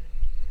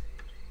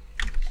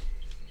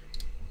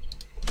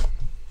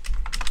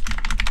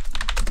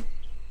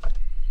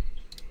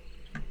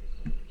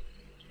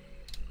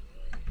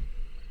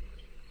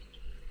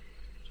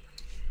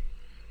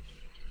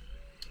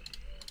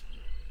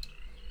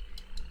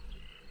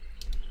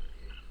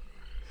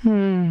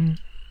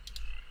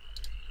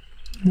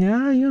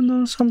 Yeah, you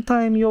know,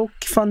 sometimes you're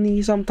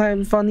funny,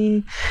 sometimes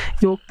funny,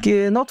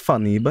 you're not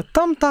funny, but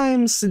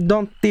sometimes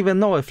don't even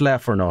know if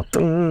laugh or not.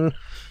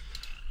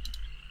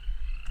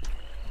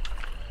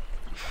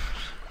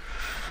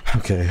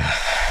 Okay.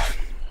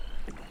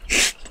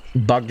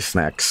 Bug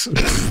snacks.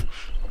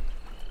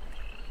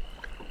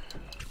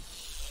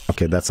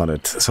 Okay, that's not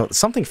it. So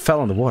something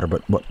fell in the water,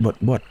 but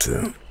what?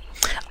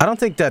 I don't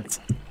think that.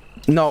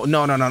 No.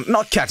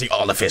 Not catching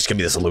all the fish can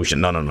be the solution.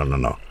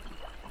 No.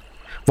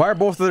 Why are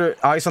both of their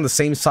eyes on the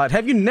same side?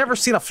 Have you never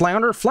seen a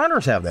flounder?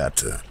 Flounders have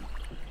that.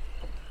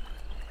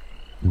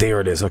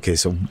 There it is. Okay,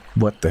 so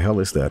what the hell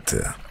is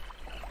that?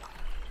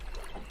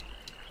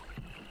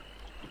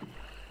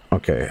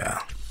 Okay.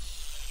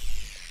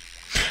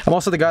 I'm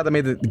also the guy that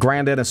made the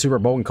Granddad and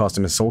Super Bogan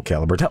costume in Soul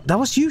Calibur. That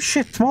was you,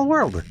 shit. Small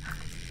world.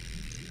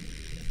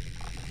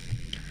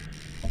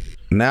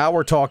 Now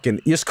we're talking.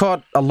 You just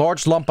caught a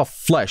large lump of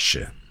flesh.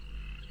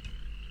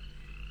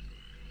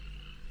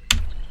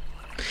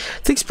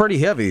 Thing's pretty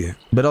heavy,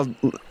 but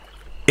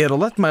it'll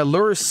let my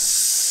lure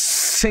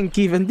sink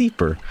even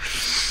deeper.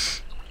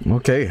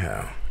 Okay,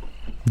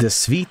 the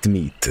sweet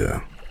meat.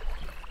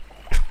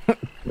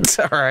 It's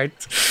alright.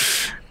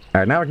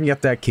 Alright, now we can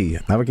get that key.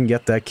 Now we can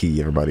get that key,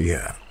 everybody.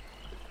 Yeah.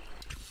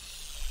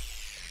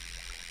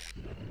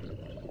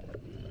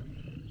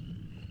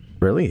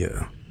 Really?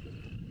 Yeah.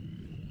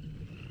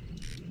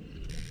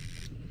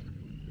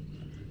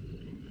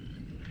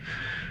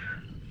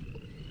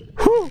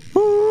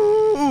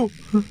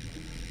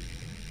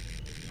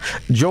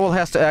 Joel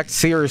has to act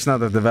serious now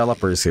that the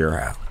developer is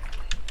here.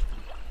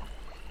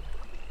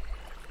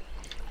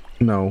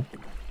 No.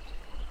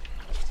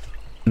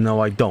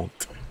 No, I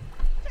don't.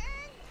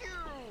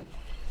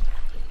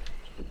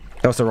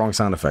 That was the wrong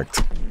sound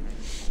effect.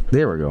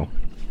 There we go.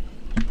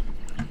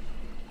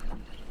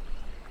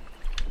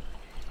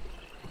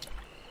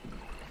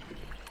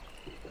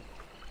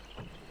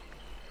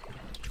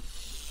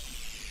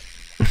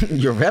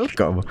 You're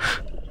welcome.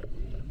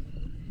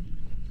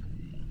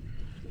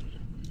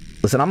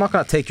 Listen, I'm not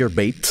gonna take your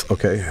bait,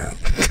 okay?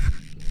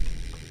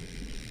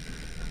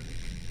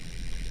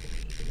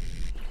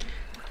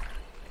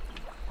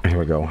 Here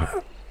we go.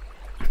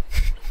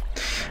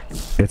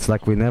 It's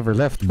like we never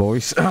left,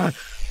 boys.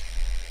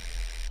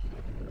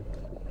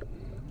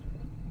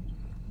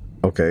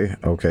 Okay.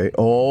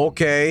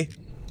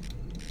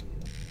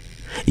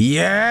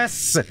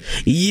 Yes!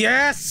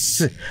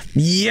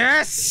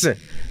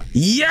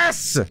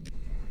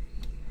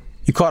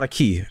 You caught a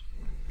key.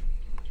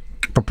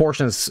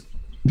 Proportions.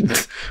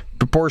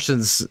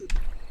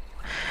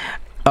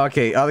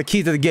 Okay, the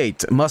key to the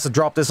gate. Must have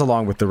dropped this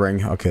along with the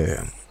ring. Okay.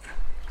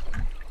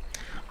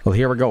 Well,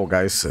 here we go,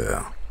 guys.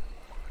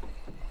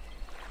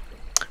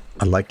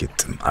 I like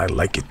it.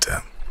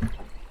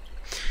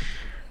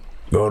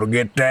 Gotta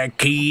get that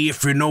key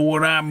if you know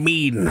what I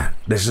mean.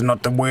 This is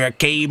not the way I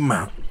came.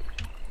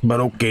 But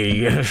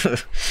okay.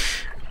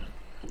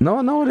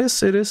 No, no, it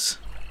is. It is.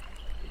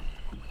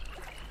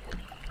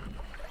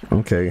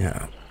 Okay.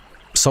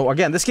 So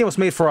again, this game was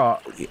made for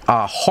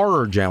a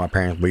horror jam,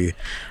 apparently.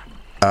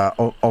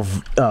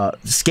 Of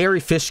scary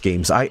fish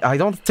games. I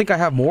don't think I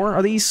have more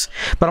of these,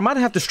 but I might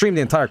have to stream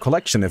the entire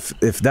collection if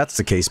that's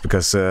the case,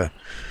 because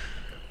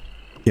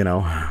you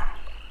know,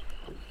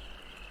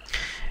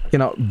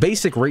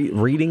 basic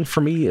reading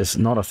for me is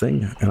not a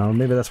thing. You know,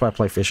 maybe that's why I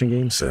play fishing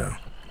games.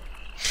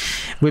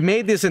 We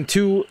made this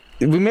game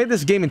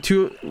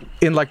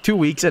in like 2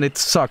 weeks, and it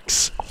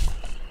sucks.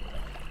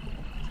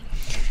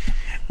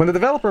 When the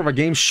developer of a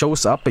game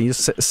shows up and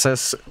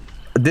says,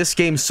 "This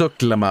game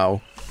sucks,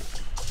 Lamau,"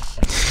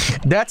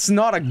 that's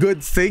not a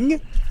good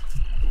thing,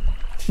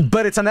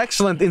 but it's an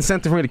excellent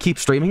incentive for me to keep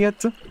streaming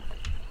it.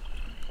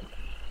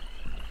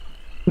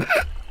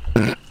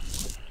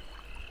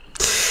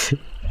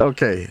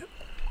 Okay.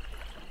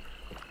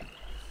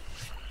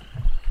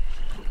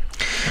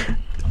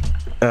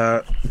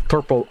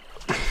 Purple.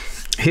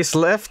 His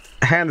left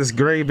hand is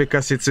gray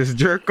because it's his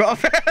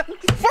jerk-off hand.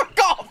 Fuck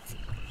off!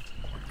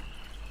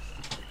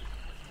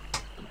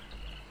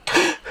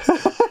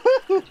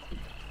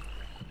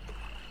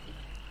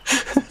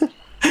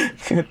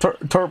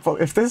 Purple,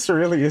 if this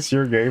really is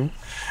your game,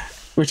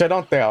 which I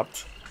don't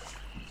doubt,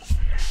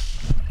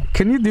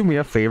 can you do me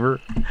a favor?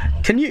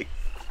 Do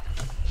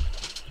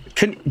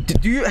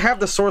you have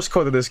the source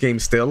code of this game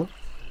still?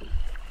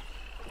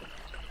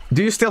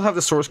 Do you still have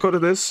the source code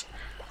of this?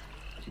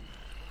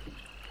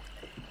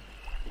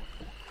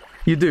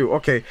 You do,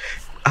 okay.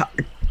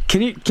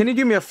 Can you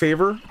do me a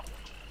favor?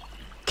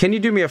 Can you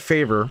do me a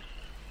favor?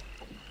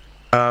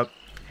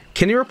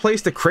 Can you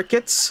replace the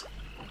crickets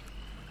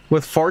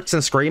with farts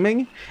and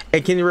screaming?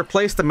 And can you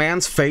replace the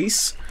man's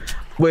face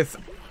with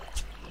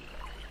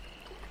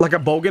like a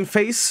bogan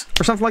face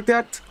or something like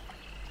that?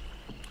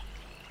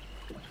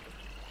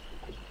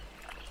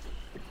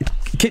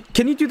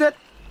 Can you do that?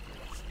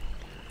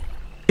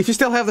 If you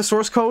still have the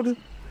source code?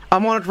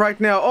 I'm on it right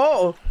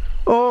now.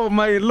 Oh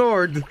my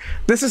lord.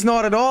 This is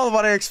not at all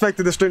what I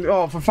expected the stream.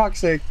 Oh, for fuck's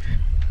sake.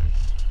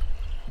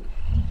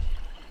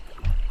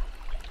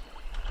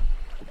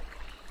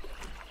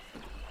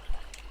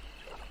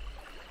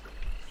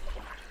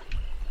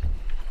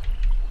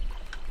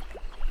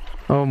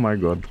 Oh my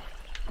god.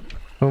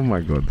 Oh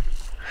my god.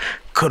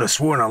 Could have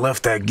sworn I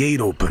left that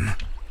gate open.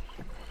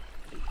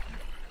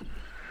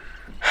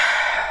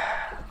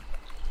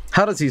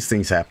 How does these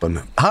things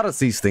happen? How does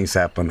these things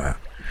happen?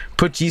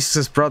 Put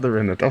Jesus' brother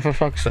in it. Oh, for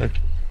fuck's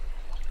sake.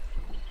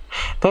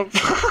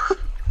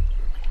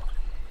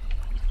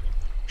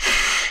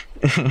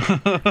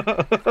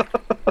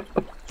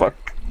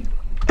 Fuck.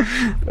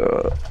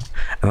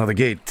 Another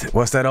gate.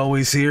 Was that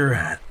always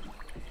here?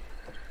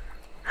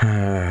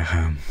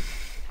 I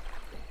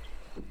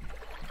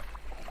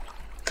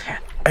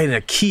need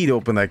a key to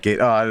open that gate.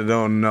 Oh, I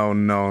don't know.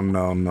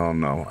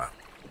 No.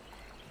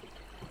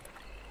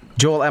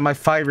 Joel, am I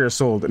 5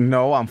 years old?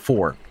 No, I'm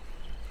 4.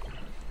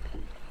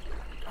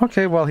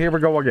 Okay, well, here we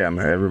go again,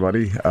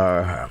 everybody.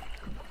 I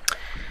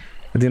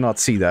did not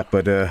see that,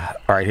 but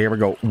alright, here we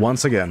go.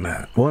 Once again.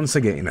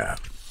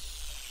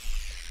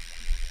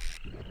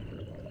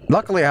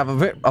 Luckily, I have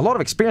a lot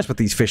of experience with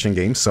these fishing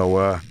games,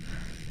 so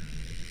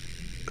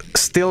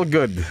still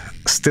good.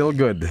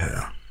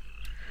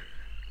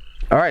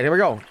 Alright, here we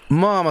go.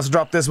 Mom must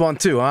drop this one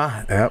too,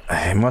 huh? Yep,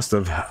 he must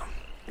have.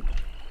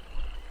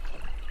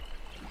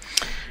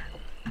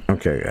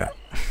 Okay, yeah.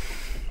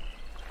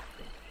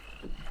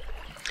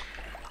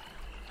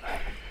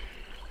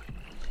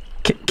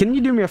 Can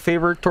you do me a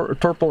favor,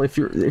 Torple, if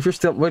you're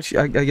still, which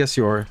I guess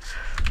you are.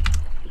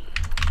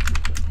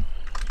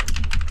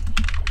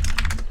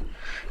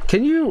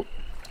 Can you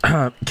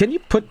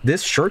put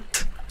this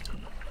shirt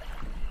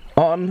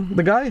on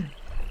the guy?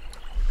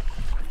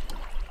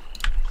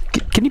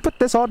 Can you put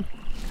this on?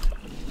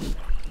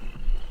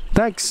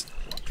 Thanks.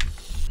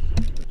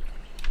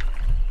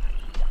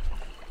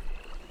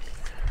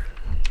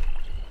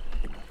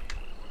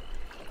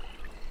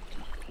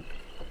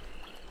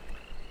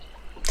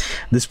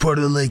 This part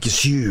of the lake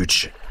is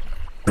huge.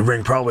 The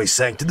ring probably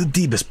sank to the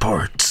deepest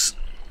parts.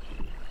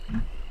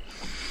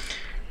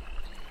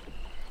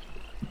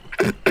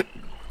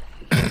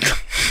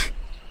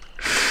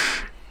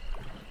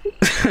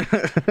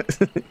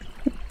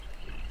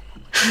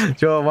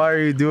 Joe, why are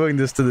you doing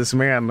this to this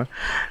man?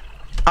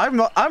 I'm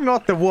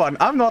not the one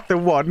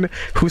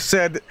who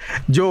said,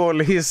 Joel,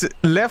 his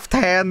left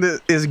hand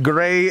is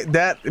gray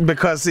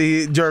because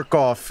he jerk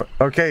off.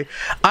 Okay,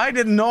 I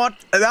did not.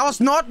 That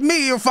was not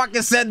me who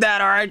fucking said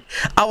that. All right,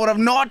 I would have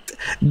not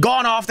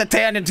gone off the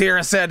tangent here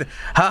and said,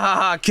 ha ha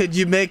ha. Could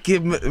you make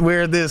him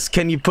wear this?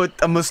 Can you put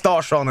a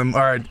mustache on him?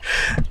 All right.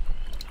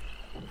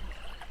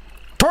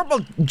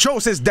 Purple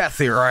chose his death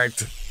here. All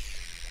right.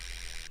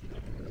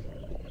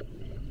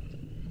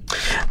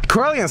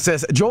 Corellian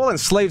says, Joel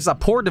enslaves a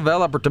poor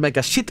developer to make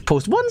a shit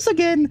post once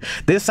again.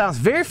 This sounds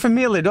very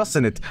familiar,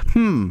 doesn't it?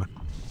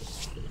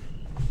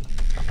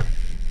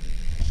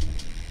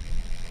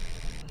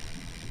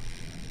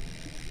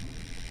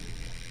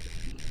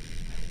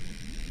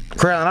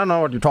 Corellian, I don't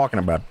know what you're talking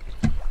about.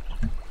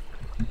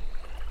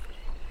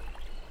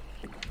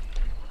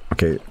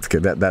 Okay,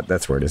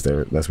 that's where it is.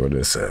 There, that's where it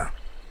is.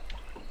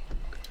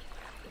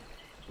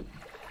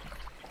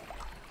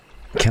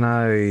 Can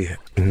I?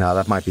 No,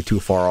 that might be too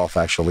far off.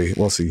 Actually,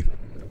 we'll see.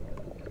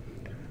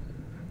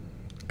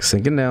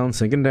 Sinking down,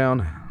 sinking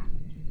down.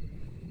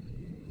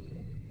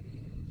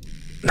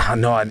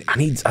 No, I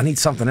need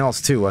something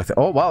else too.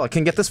 Oh wow, I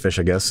can get this fish,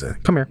 I guess.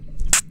 Come here.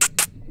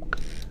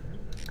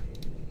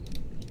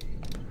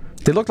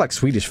 They look like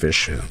Swedish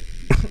fish,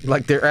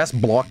 like they're as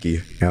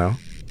blocky, you know.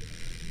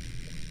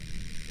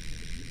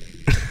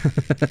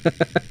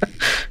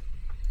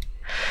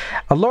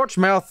 A large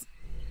mouth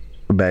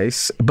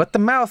base, but the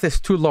mouth is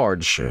too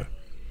large.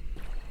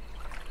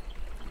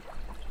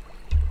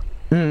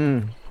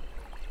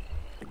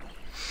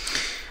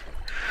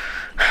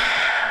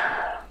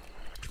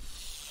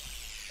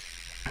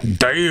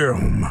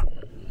 Damn.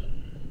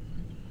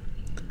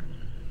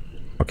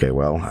 Okay,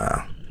 well,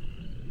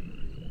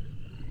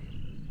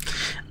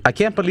 I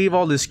can't believe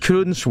all this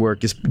crunch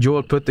work is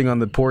Joel putting on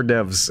the poor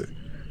devs.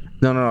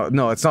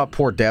 No, it's not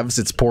poor devs,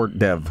 it's poor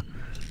dev.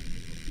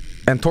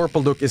 And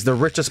Torpelduk is the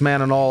richest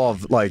man in all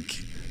of, like,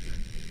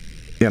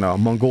 you know,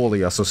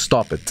 Mongolia, so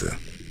stop it.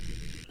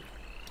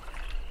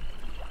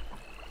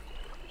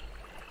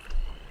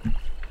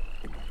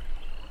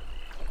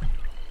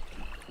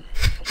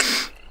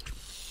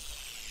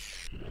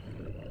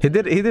 He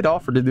did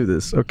offer to do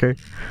this, okay.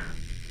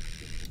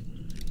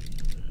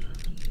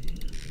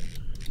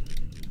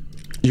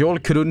 Joel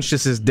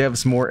crunches his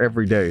devs more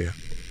every day.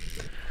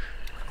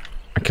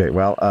 Okay,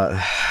 well,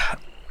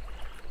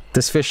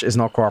 this fish is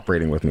not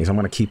cooperating with me, so I'm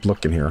gonna keep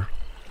looking here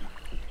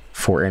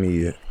for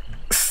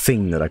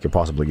anything that I could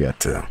possibly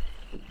get.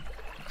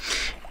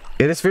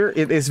 It is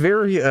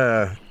very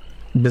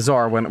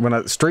bizarre when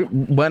a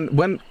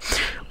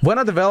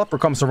developer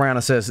comes around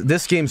and says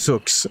this game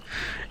sucks.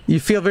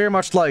 You feel very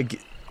much like,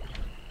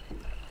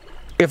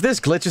 if there's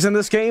glitches in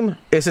this game,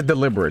 is it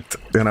deliberate,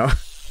 you know?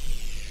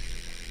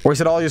 Or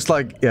is it all just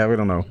like, yeah, we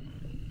don't know.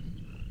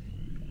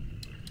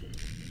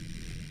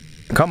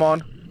 Come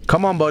on,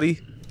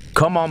 buddy.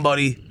 Come on,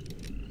 buddy.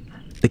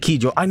 The key,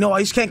 Joe. I know,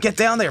 I just can't get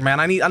down there, man.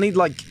 I need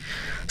like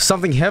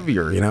something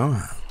heavier, you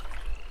know?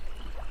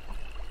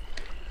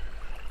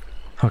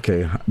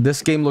 Okay,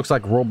 this game looks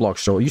like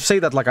Roblox, Joe. You say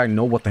that like I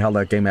know what the hell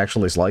that game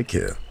actually is like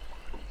here.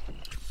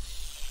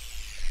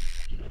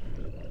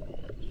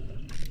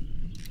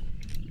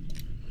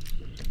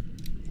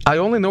 I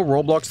only know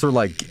Roblox through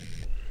like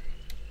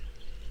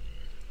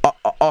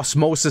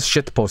osmosis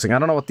shit posting. I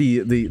don't know what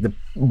the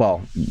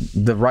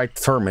right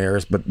term here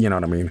is, but you know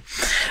what I mean.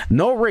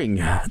 No ring.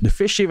 Do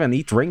fish even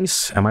eat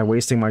rings? Am I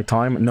wasting my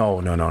time?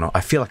 No.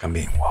 I feel like I'm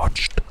being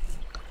watched.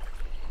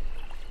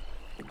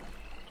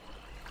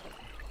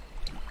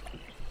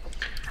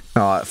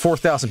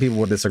 4,000 people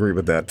would disagree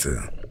with that.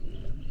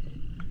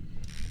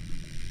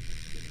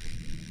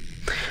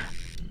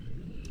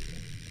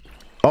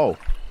 Oh.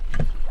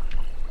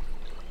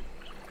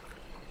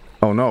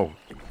 Oh no.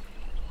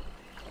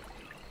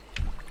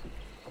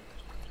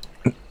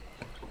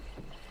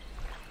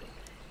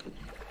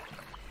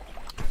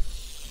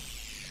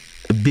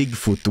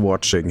 Bigfoot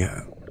watching.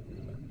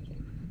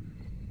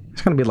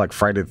 It's gonna be like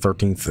Friday the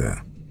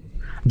 13th.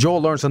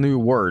 Joel learns a new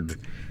word.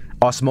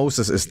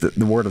 Osmosis is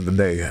the word of the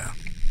day.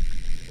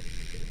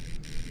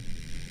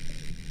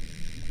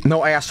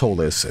 No, asshole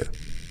is it.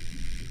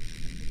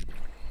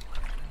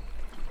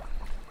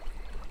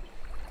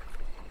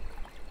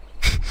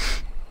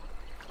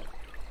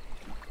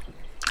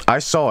 I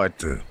saw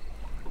it.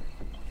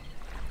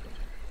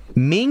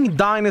 Ming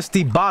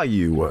Dynasty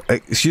Bayou.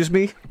 Excuse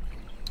me?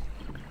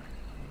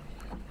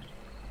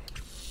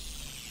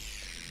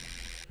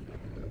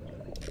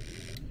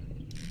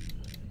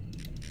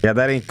 Yeah,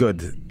 that ain't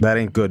good. That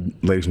ain't good,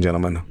 ladies and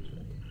gentlemen.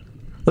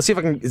 Let's see if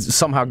I can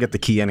somehow get the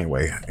key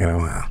anyway, you know.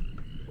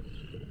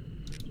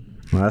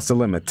 Well, that's the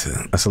limit.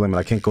 That's the limit.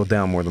 I can't go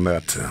down more than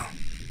that.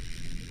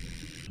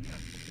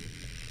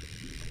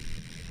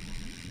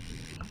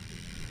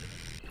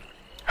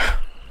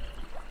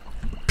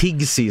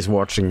 Pigsy is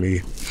watching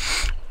me.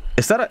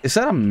 Is that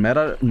a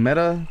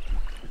meta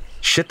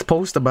shit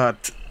post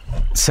about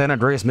San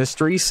Andreas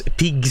Mysteries?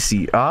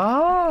 Pigsy.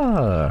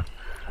 Ah.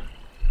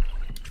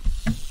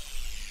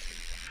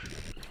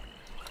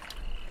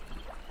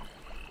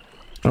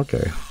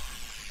 Okay.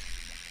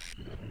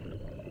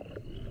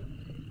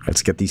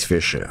 Let's get these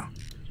fish. Yeah,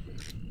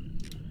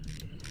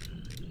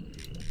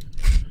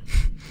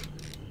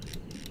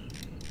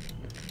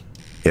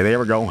 there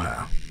we go.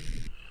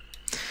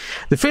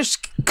 The fish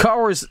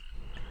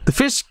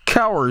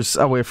cowers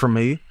away from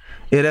me.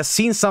 It has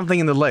seen something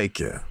in the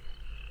lake.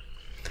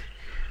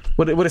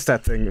 What is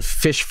that thing?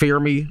 Fish fear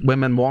me,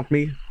 women want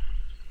me.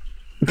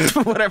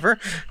 Whatever.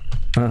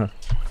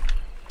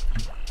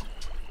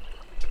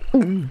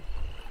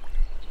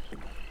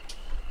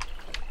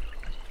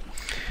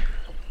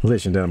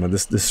 Ladies and gentlemen,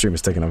 this stream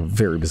is taking a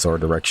very bizarre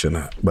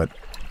direction, but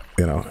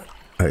you know,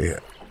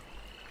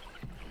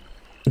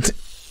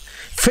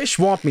 fish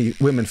want me,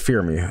 women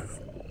fear me.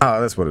 Ah,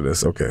 that's what it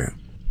is. Okay.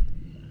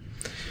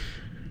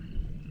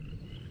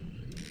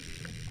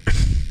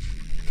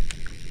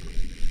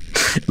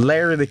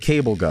 Larry the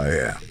Cable Guy,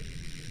 yeah.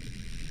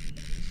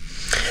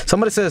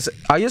 Somebody says,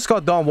 I just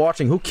got done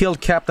watching Who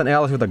Killed Captain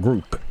Alex with a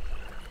group.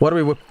 What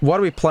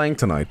are we playing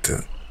tonight?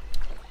 Well,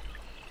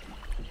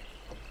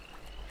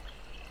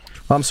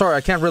 I'm sorry,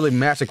 I can't really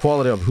match the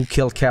quality of Who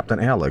Killed Captain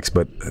Alex,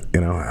 but,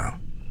 you know...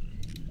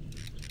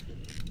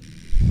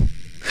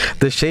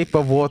 The Shape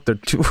of Water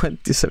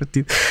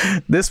 2017.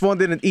 This one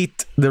didn't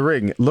eat the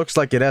ring. Looks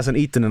like it hasn't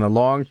eaten in a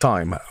long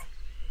time.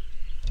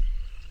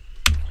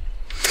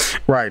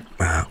 Right.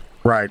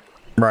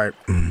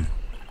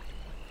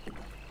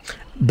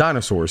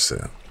 Dinosaurs.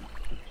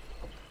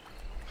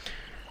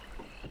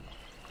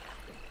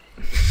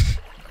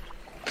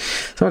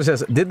 Somebody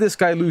says, did this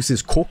guy lose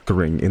his cock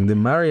ring in the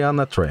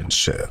Mariana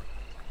Trench?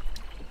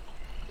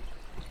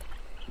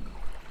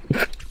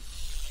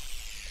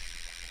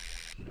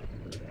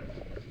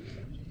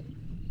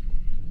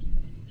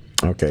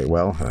 Okay,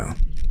 well...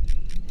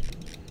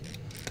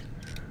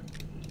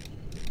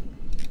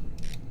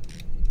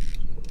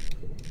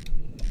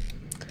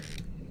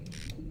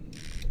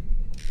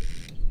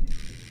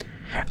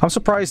 I'm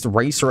surprised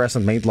Racer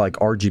hasn't made, like,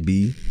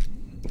 RGB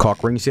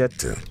cock rings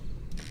yet.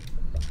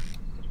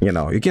 You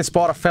know, you can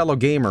spot a fellow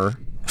gamer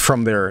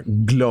from their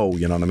glow,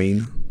 you know what I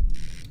mean?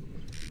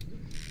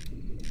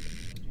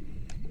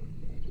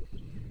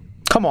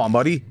 Come on,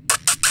 buddy.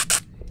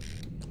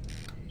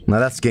 Now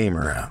that's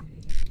gamer.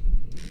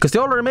 Because they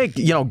already make,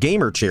 you know,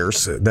 gamer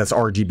chairs that's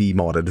RGB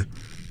modded.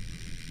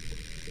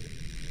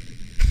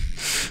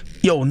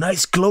 Yo,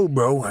 nice glow,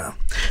 bro.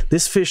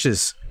 This fish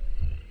is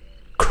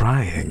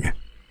crying.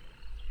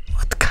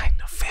 What kind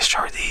of fish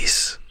are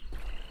these?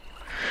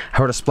 I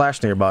heard a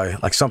splash nearby,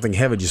 like something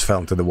heavy just fell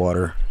into the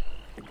water.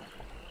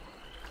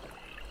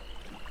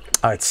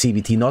 Ah, it's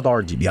CBT, not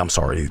RGB. I'm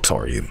sorry.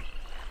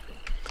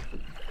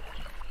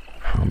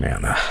 Oh,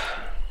 man.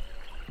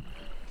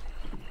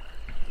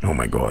 Oh,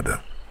 my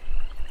God.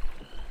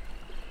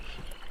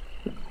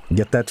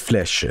 Get that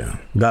flesh.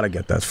 Gotta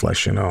get that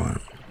flesh, you know.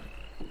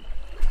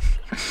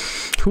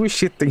 Who is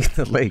shitting in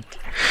the lake?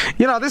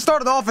 You know, this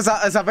started off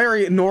as a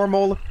very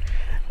normal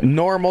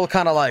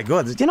kind of like,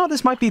 oh, you know,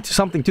 this might be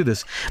something to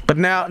this. But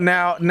now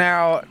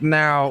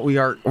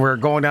we're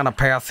going down a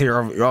path here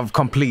of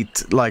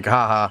complete, like,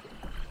 haha.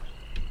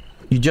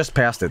 You just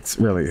passed it,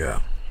 really,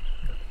 yeah.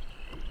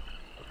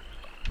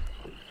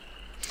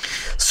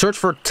 Search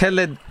for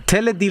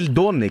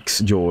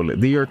teledildonics, Joel.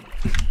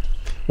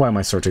 Why am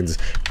I searching this?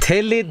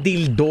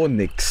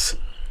 Teledildonics.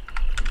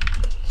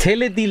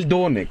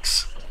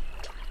 Teledildonics.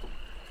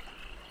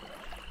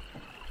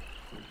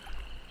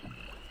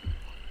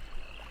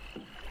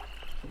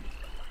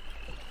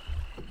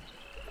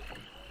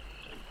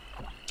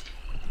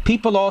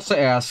 People also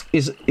ask,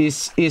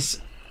 is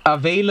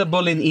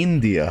available in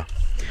India?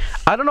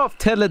 I don't know if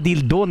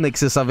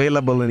teledildonics is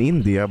available in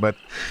India, but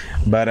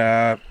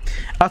I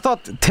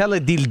thought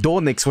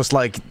teledildonics was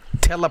like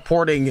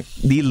teleporting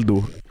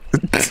dildo.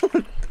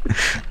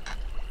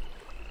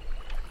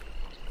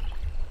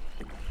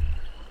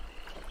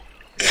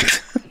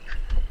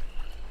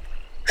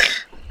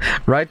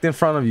 Right in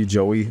front of you,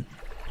 Joey.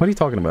 What are you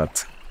talking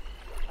about?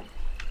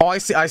 Oh, I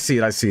see it. I see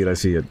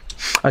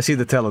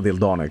the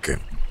teledildonic.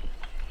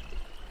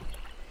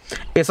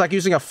 It's like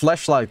using a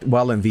flashlight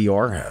while in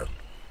VR.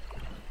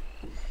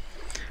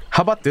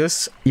 How about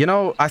this? You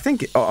know, I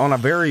think on a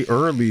very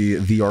early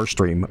VR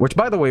stream, which,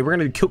 by the way, we're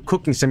going to be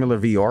cooking similar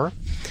VR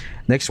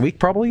next week,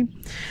 probably.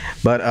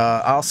 But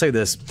I'll say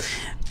this.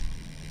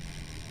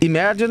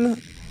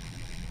 Imagine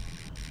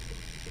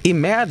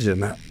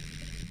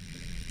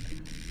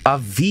a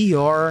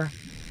VR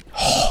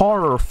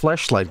horror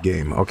flashlight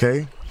game,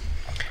 okay?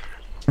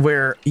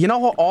 Where, you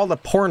know how all the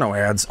porno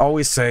ads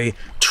always say,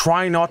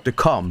 try not to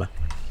come?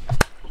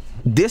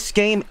 This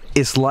game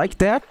is like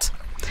that,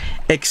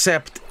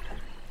 except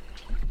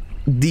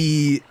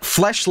the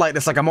flashlight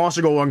is like a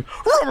monster going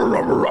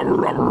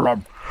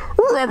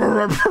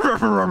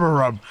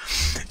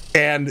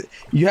and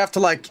you have to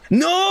like,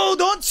 no,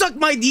 don't suck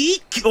my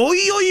dick, oi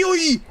oi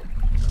oi.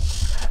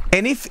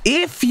 And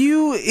if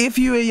you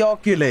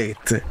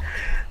ejaculate,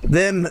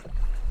 then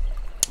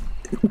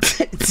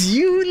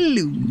you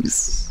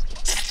lose.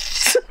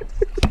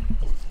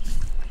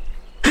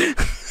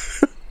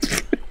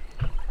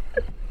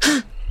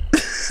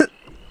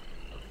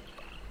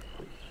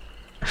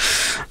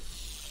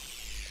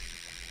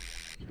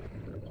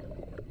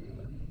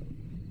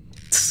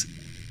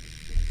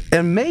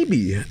 And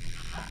maybe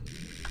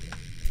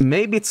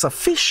it's a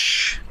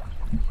fish.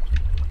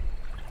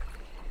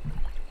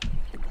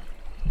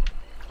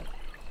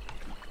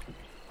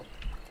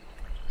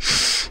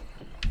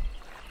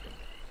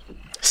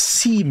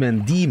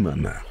 Semen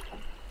demon.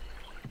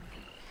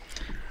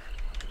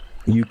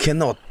 You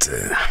cannot.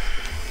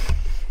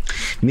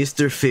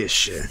 Mr.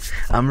 Fish,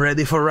 I'm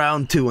ready for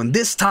round 2, and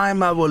this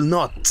time I will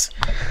not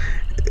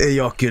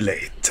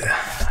ejaculate.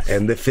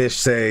 And the fish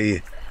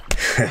say,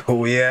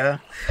 oh yeah?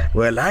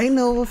 Well, I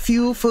know a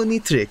few funny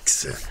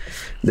tricks.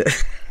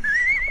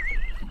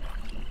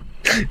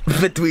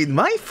 Between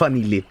my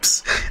funny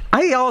lips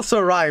I also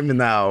rhyme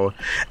now.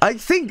 I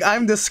think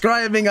I'm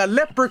describing a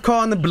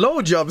leprechaun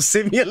blowjob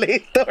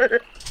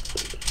simulator.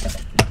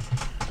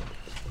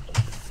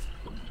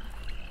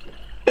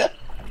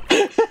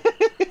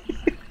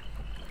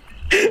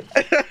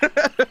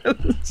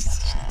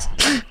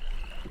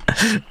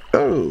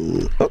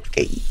 Oh,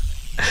 okay.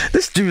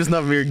 This stream is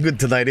not very good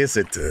tonight, is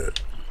it?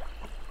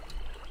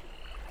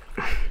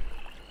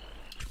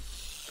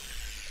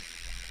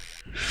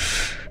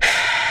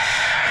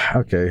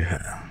 Okay.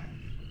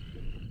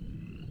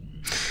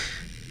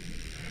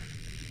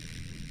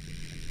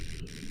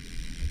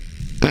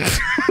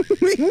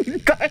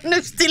 Ming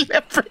Dynasty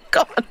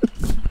Leprechaun.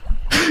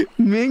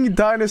 Ming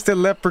Dynasty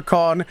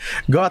Leprechaun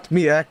got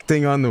me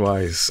acting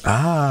unwise.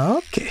 Ah,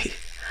 okay.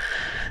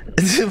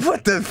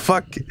 What the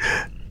fuck?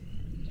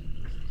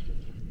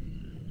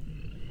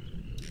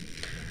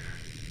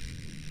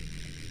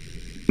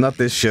 Not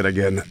this shit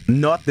again.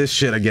 Not this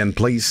shit again,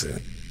 please.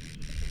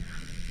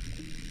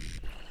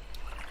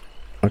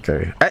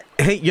 Okay.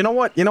 Hey, you know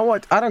what? You know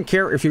what? I don't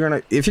care if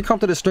if you come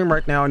to the stream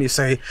right now and you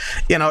say,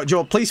 you know,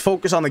 Joe, please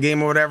focus on the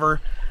game or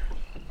whatever.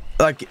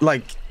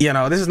 Like, you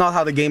know, this is not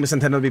how the game is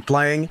intended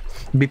to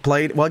be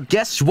played. Well,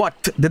 guess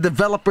what? The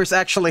developer's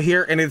actually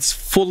here and it's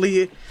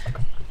fully,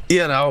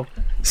 you know,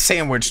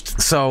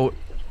 sandwiched. So,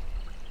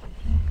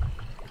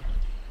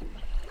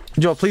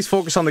 Joe, please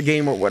focus on the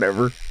game or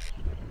whatever.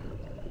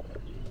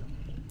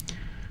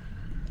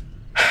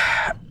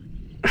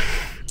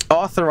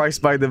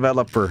 Authorized by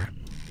developer.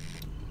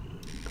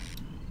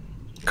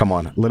 Come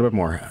on, a little bit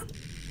more.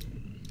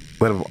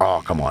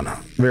 Oh, come on.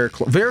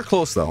 Very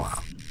close though.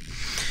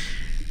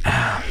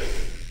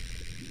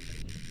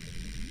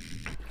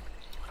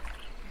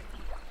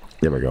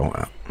 There we go.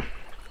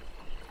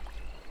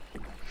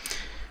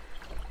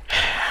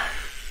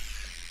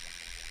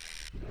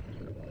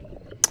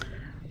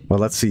 Well,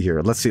 let's see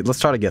here. Let's see. Let's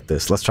try to get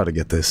this. Let's try to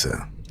get this.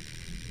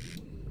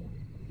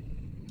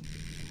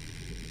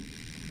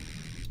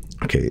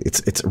 Okay,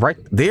 it's right.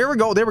 There we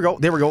go. There we go.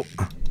 There we go.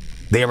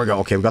 There we go.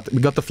 Okay, we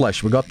got the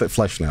flesh. We got the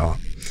flesh now.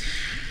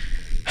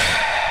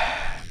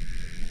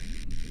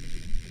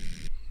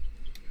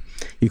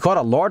 You caught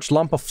a large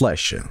lump of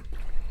flesh.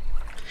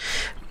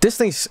 This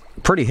thing's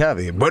pretty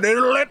heavy, but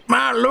it'll let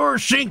my lure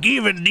sink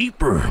even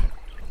deeper.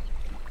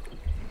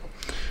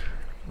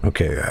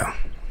 Okay.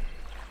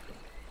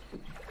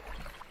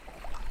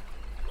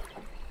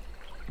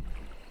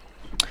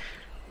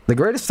 The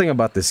greatest thing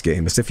about this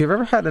game is if you've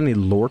ever had any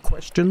lore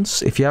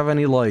questions, if you have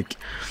any like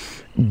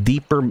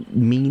deeper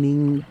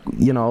meaning,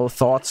 you know,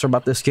 thoughts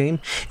about this game,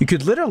 you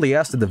could literally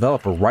ask the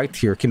developer right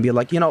here. It can be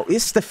like, you know,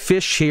 is the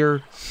fish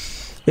here,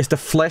 is the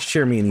flesh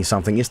here meaning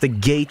something? Is the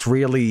gate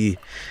really,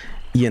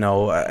 you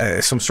know,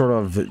 some sort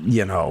of,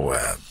 you know,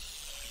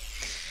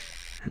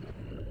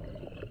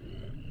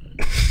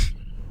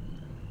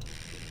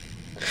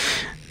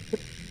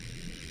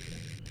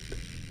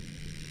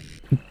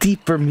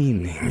 deeper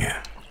meaning?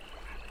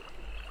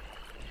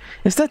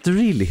 Is that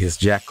really his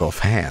jack-off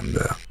hand?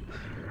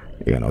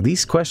 You know,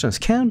 these questions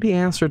can be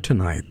answered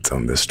tonight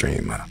on this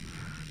stream.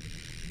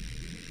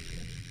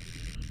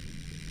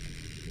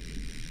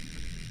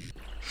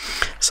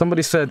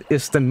 Somebody said,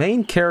 is the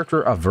main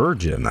character a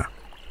virgin?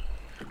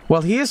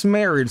 Well, he is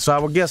married, so I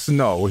would guess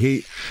no.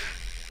 He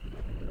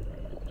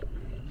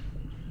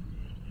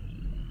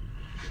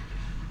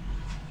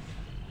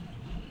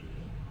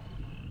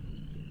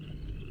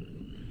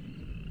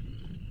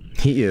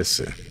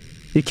is.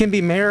 You can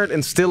be married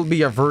and still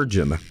be a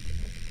virgin.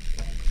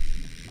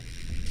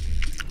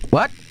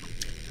 What?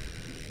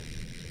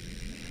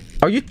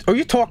 Are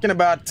you talking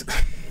about?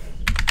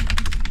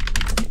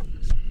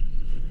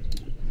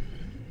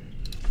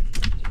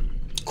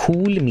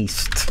 Cool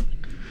mist.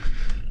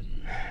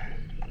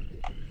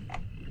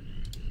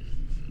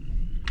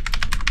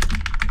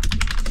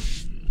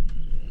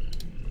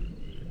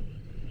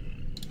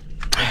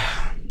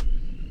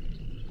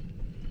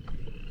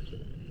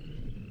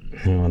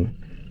 Hang on.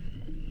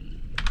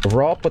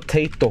 Raw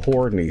potato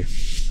horny.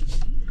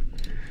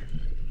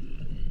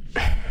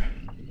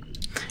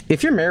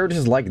 If your marriage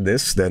is like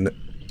this, then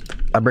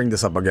I bring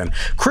this up again.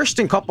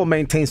 Christian couple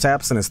maintains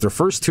abstinence their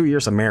first 2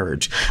 years of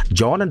marriage.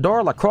 John and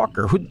Darla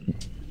Crocker, who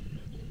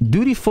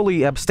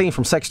dutifully abstained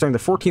from sex during the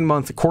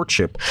 14-month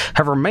courtship,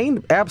 have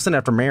remained absent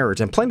after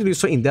marriage and plan to do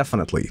so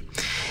indefinitely.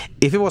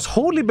 If it was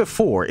holy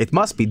before, it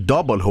must be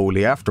double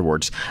holy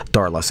afterwards,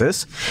 Darla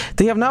says.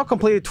 They have now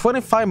completed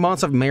 25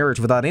 months of marriage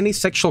without any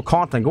sexual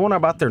contact, going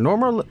about their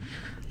normal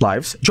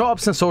lives,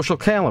 jobs, and social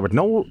calendar with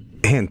no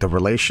hint of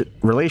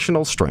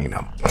relational strain.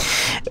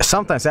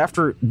 Sometimes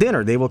after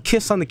dinner, they will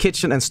kiss on the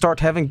kitchen and start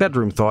having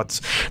bedroom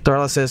thoughts,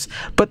 Darla says,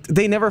 but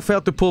they never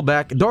fail to pull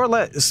back.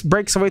 Darla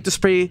breaks away to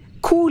spray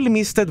cool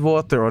misted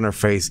water on her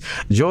face.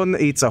 John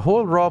eats a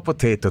whole raw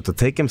potato to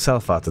take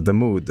himself out of the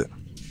mood.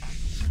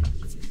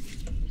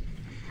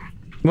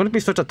 Wouldn't it be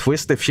such a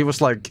twist if she was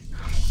like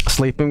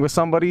sleeping with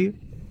somebody?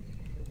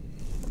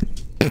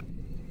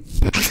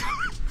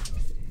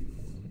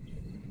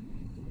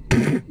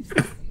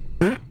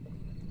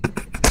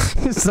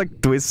 It's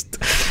like twist.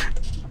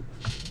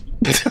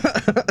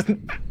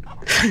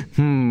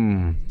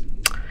 You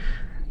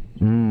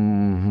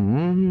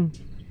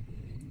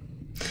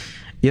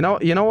know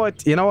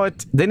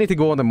what? They need to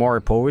go on the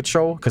Maury Povich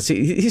show, because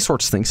he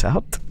sorts things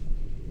out.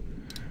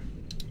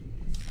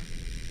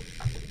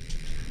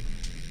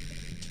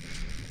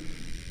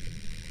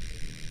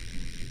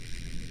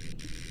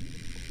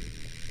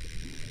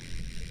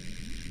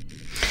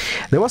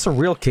 There was a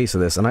real case of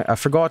this, and I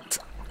forgot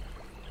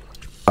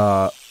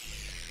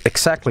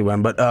exactly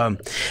when, but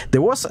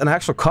there was an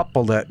actual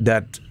couple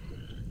that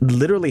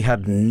literally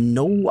had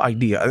no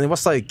idea. And it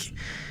was like,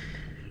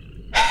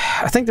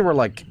 I think they were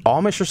like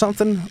Amish or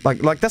something.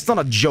 Like that's not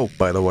a joke,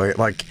 by the way.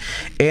 Like,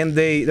 and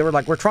they were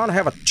like, we're trying to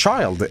have a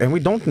child, and we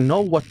don't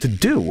know what to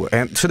do.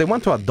 And so they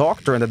went to a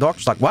doctor, and the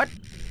doctor's like, what?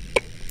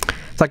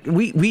 It's like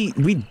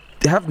we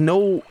have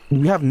no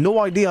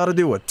idea how to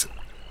do it.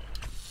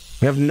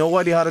 We have no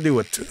idea how to do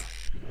it.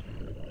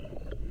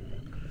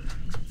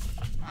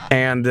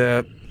 And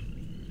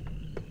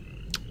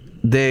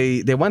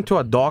they went to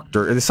a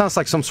doctor. It sounds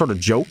like some sort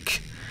of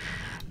joke,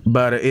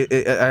 but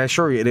I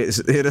assure you, it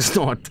is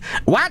not.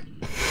 What?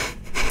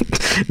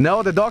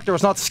 No, the doctor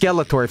was not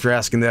Skeletor, if you're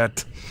asking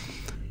that.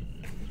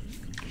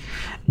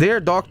 Dear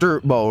Dr.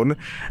 Bone,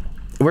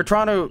 we're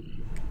trying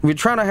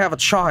to have a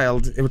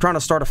child, and we're trying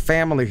to start a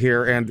family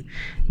here, and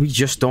we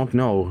just don't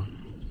know.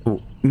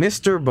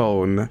 Mr.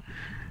 Bone,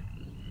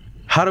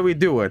 how do we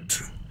do it?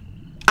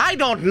 I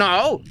don't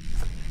know!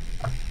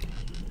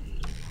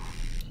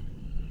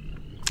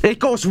 It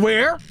goes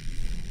where?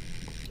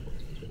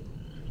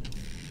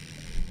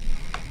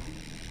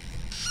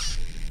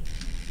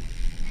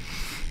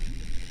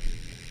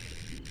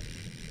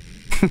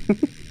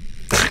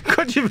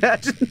 Could you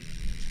imagine?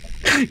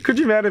 Could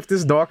you imagine if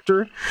this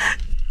doctor...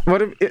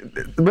 What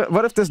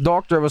if this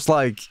doctor was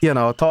like, you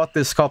know, taught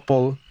this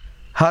couple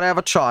how to have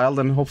a child,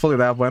 and hopefully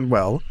that went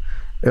well.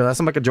 Yeah, let's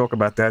not make a joke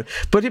about that.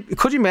 But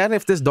could you imagine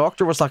if this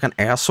doctor was like an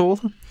asshole?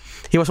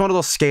 He was one of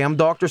those scam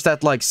doctors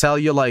that like sell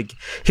you like,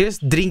 here's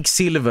drink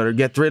silver,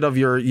 get rid of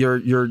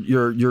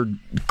your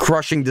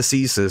crushing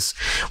diseases.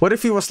 What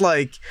if he was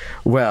like,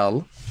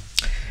 well,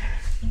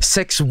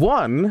 Sex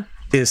 1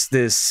 is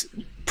this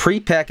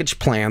pre-packaged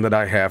plan that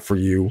I have for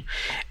you,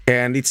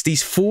 and it's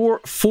these four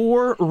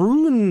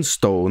rune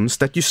stones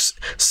that you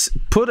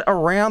put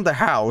around the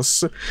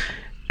house,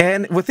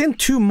 and within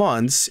 2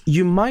 months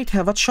you might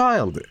have a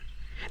child.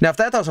 Now, if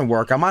that doesn't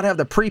work, I might have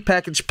the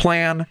pre-packaged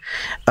plan.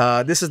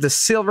 This is the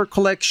silver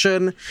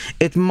collection.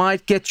 It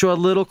might get you a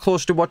little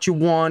close to what you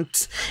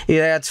want. It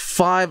adds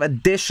 5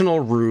 additional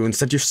runes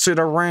that you sit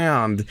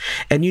around,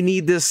 and you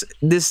need this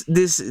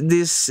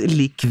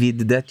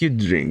liquid that you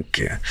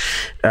drink.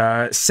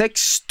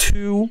 Sex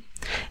 2,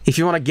 if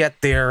you want to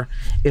get there,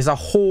 is a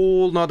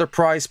whole nother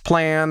price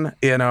plan.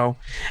 You know,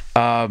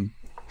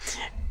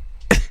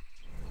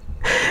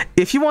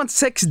 if you want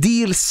Sex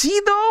DLC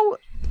though,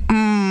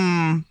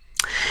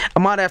 I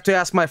might have to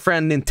ask my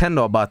friend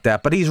Nintendo about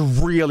that, but he's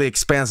really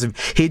expensive.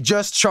 He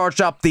just charged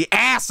up the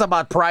ass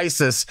about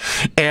prices,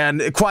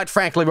 and quite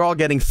frankly, we're all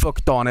getting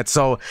fucked on it,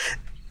 so...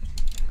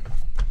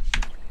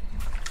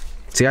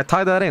 See, I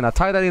tied that in. I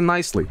tied that in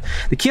nicely.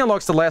 The key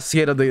unlocks the last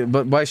gate of the...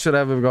 But why should I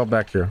ever go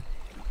back here?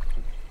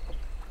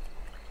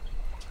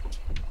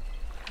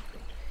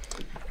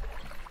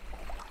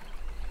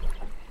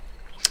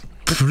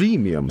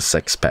 Premium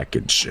sex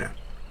package.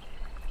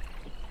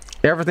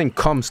 Everything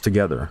comes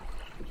together.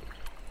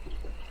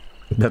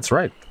 That's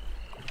right.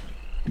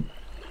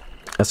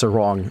 That's a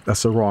wrong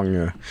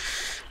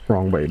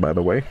way, by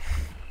the way.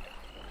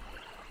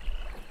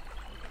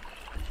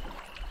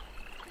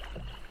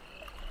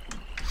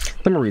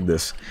 Let me read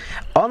this.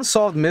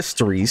 Unsolved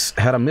Mysteries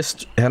had an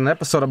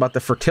episode about the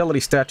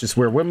fertility statues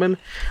where women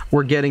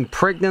were getting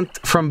pregnant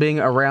from being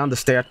around the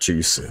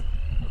statues.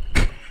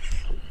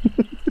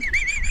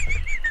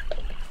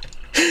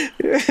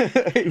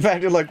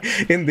 Imagine, like,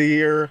 in the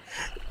year...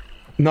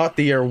 Not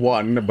the year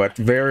 1, but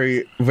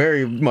very,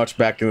 very much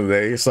back in the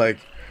day. It's like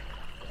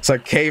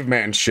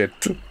caveman shit.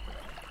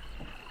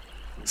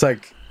 It's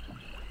like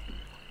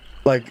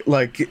what's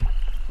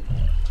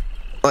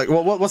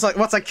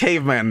a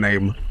caveman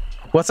name?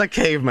 What's a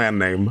caveman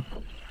name?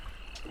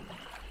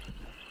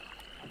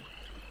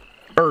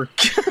 Irk.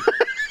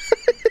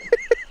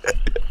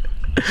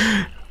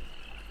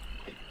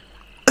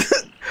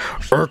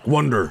 Irk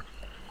wonder,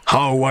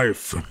 how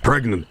wife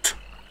pregnant?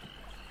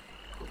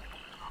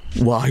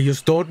 Well, I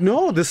just don't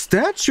know. The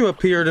statue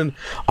appeared and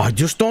I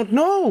just don't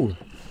know.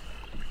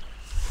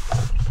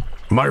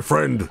 My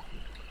friend,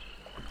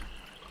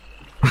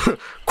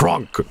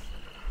 Kronk,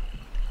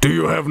 do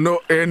you have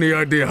any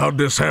idea how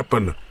this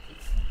happened?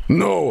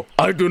 No,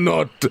 I do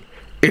not.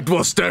 It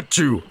was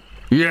statue.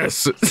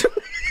 Yes.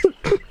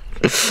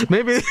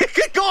 Maybe they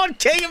could go on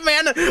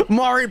Caveman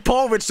Maury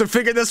Povich to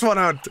figure this one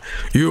out.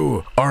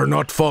 You are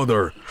not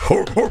father.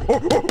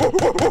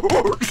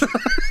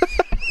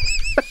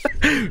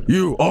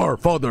 You are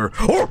father.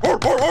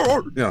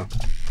 Yeah.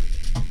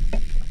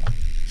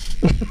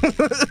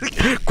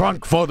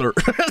 Kronk father.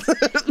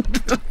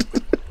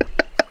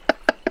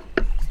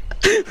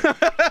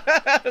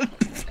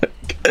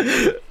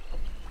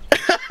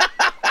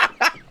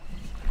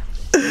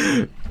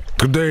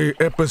 today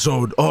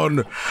episode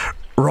on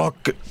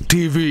Rock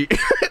TV.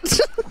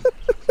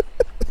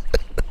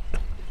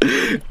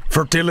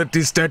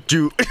 Fertility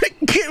statue.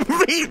 Give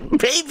me,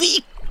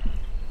 baby.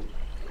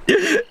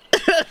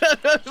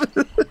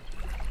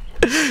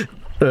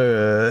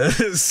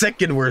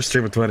 Second worst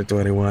stream of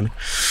 2021.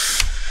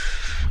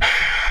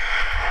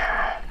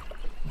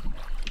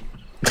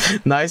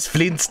 Nice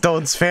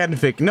Flintstones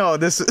fanfic. No,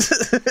 this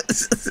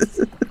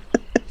is...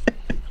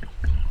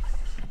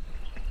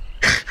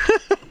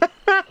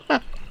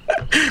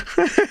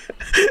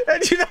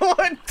 And you know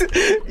what?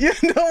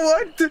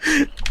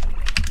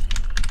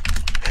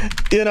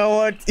 You know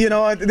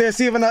what?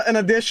 There's even an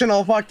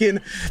additional fucking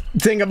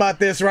thing about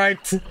this, right?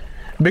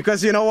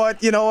 Because you know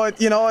what? In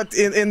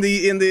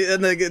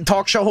the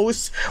talk show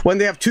hosts, when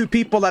they have two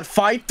people that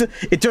fight,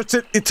 it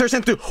turns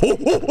into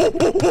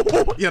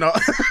you know.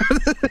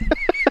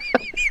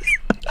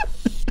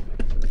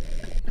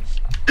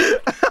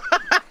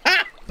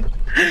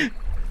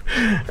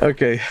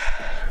 Okay.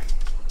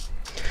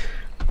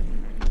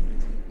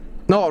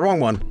 No, wrong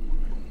one.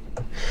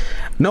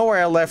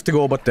 Nowhere left to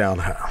go but down.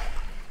 What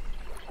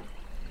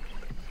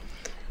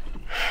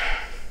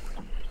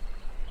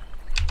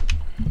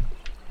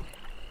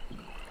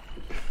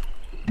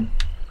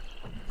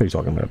are you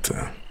talking about?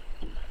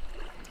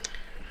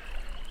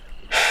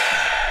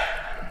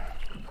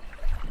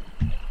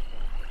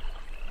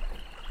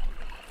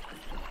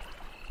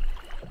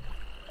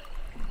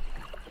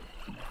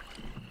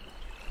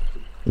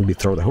 Maybe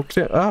throw the hook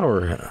out,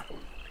 or...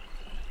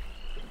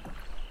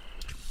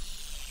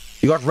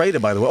 You got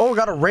raided, by the way. Oh,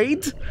 got a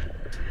raid?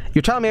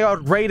 You're telling me I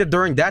got raided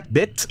during that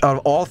bit of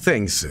all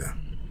things?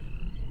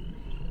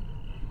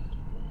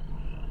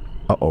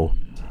 Uh-oh.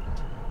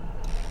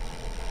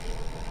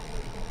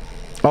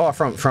 Oh,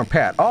 from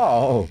Pat.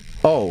 Oh.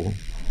 Well,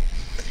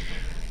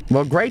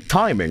 great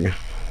timing.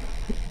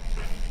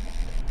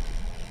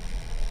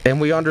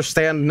 And we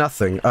understand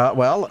nothing.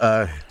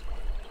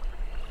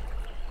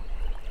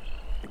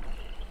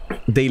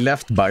 They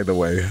left, by the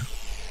way.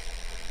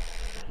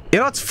 You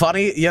know what's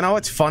funny? You know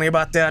what's funny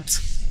about that?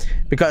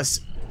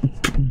 Because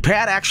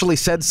Pat actually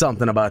said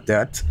something about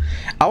that.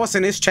 I was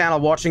in his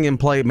channel watching him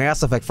play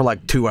Mass Effect for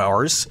like 2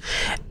 hours,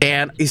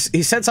 and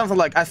he said something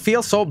like, I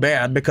feel so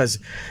bad because,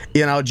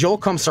 you know, Joe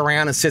comes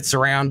around and sits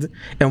around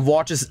and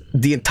watches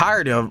the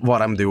entirety of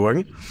what I'm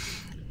doing,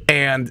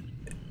 and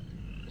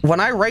when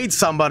I raid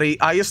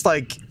somebody, I just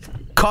like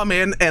come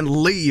in and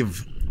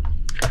leave.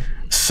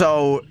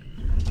 So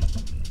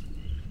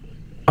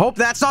I hope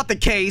that's not the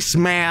case,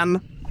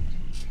 man.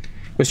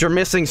 Because you're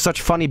missing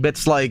such funny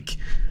bits like,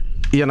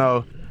 you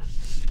know,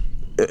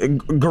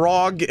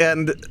 Grog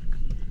and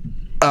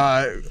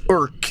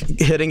Urk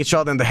hitting each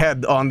other in the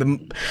head on the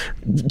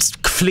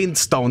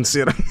Flintstones,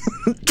 you know.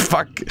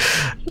 Fuck.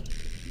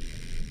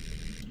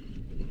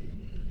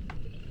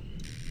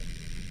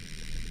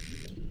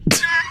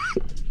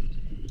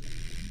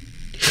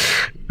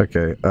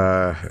 Okay,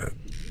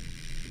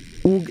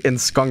 Oog and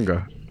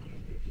Skunga.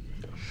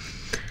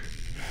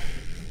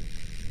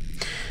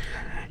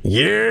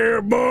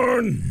 Yeah,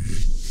 born.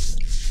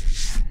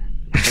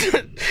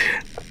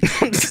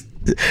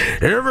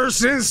 Ever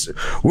since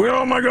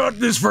I got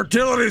this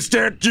fertility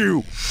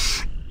statue,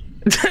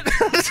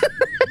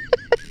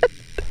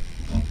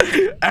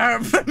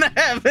 I've been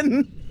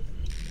having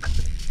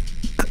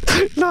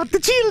not the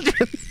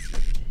children.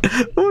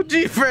 Oh,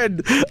 gee,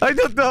 friend, I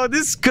don't know how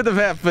this could have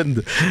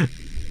happened.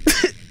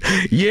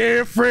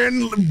 Yeah,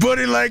 friend,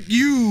 buddy like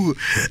you,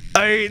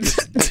 I...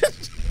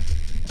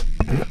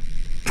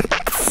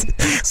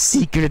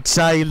 Secret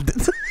child.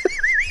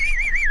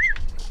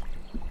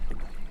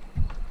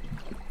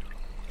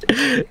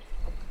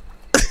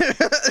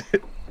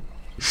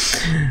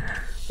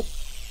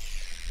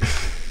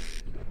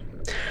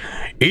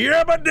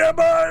 Yabba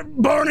dabba,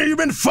 Barney, you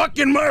been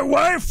fucking my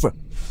wife?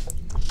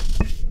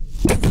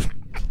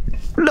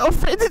 No,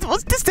 friend, it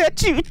was the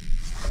statue.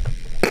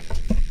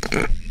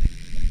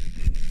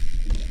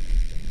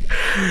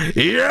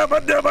 Yabba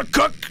dabba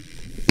cook.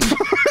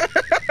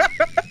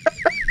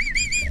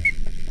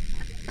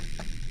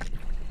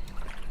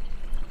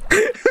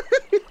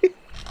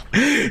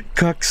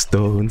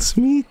 Cockstones,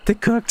 meet the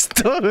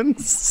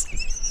Cockstones.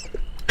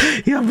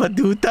 Yabba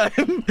do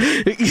time.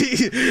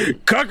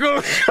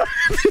 Cuckle.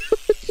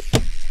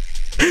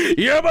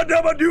 Yabba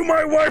dabba do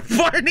my wife,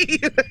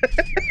 Barney.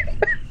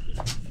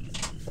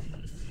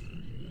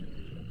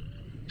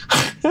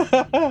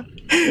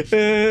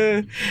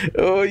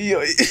 Oh,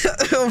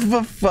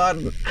 for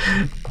fun.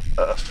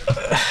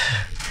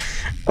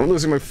 I'm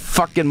losing my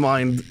fucking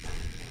mind.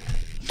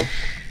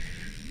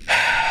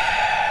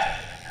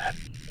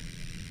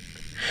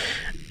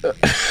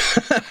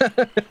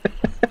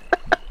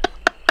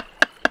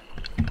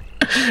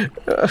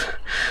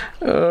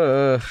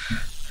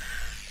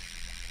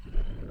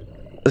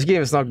 This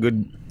game is not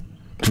good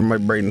for my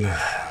brain.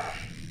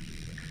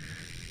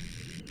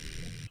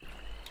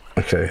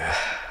 Okay.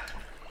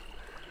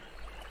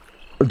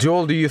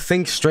 Joel, do you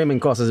think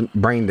streaming causes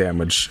brain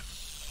damage?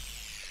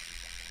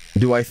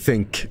 Do I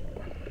think?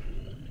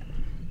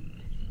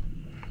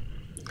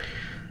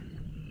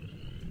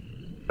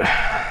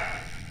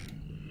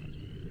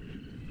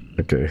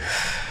 Okay.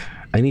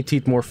 I need to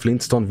eat more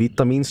Flintstone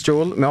vitamins,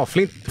 Joel. No,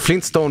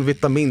 Flintstone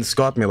vitamins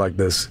got me like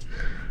this.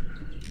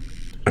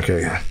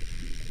 Okay.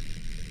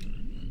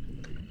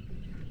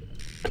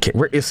 Okay,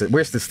 where is it?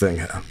 Where's this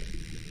thing?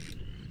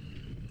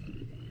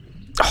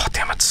 Oh,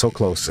 damn it, so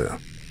close.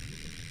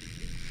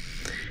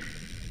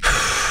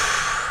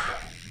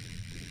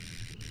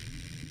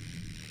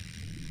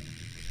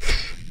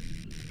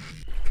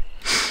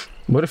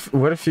 What if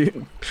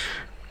you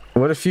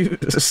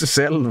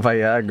sell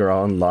Viagra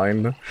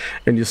online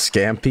and you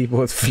scam people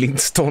with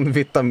Flintstone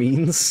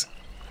vitamins?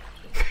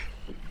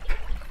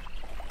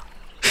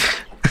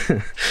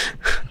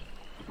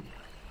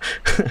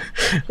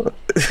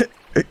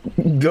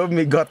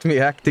 got me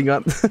acting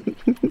on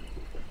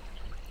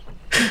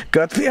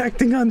got me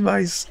acting on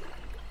Vice.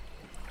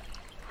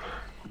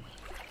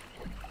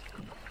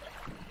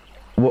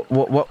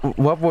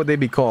 What would they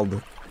be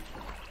called?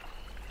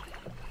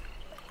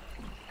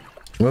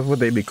 What would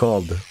they be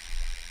called?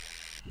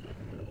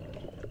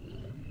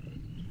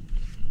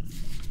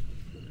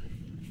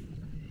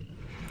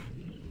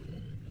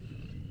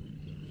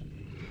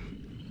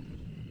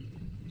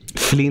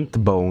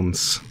 Flint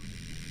bones.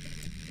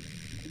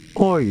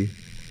 Oi.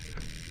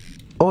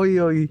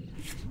 Oi, oi.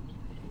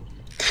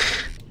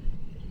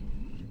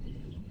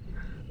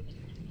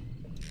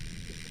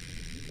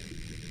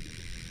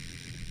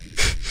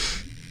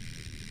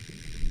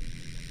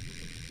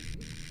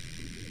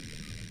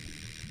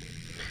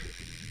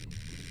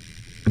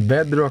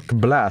 Bedrock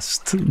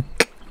blast.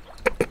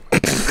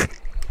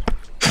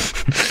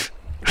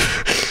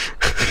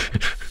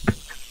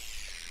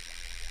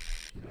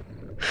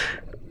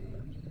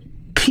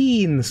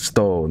 Peen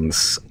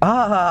stones.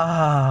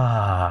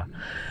 Ah.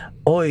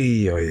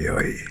 Oi, oi,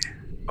 oi.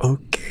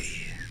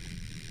 Okay.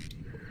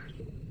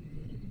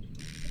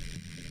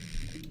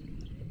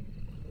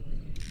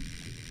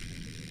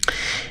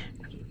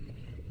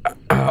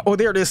 Oh,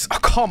 there it is. Oh,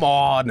 come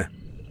on.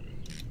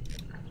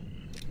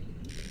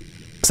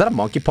 Is that a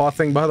monkey paw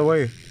thing, by the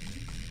way?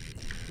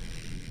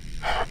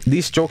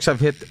 These jokes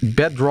have hit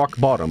bedrock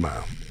bottom.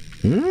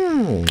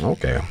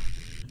 Okay.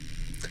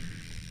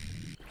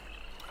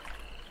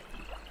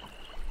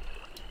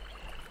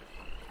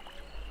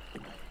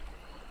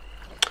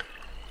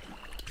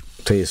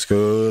 Tastes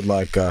good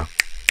like a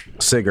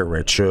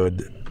cigarette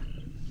should.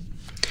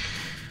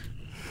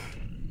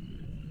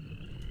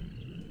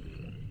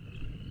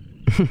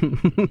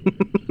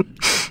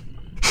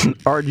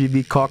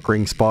 RGB cock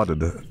ring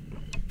spotted.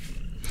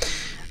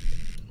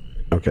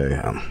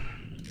 Okay,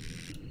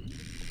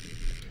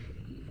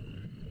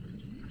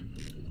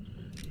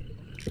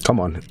 come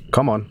on,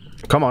 come on,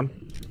 come on.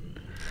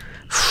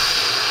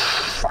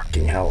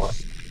 Fucking hell.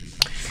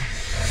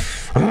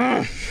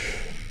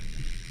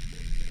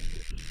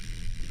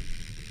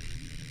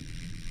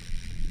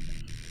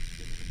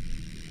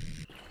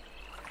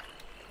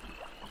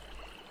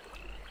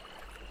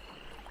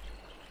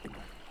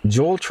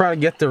 Joel trying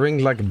to get the ring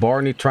like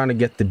Barney trying to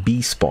get the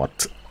B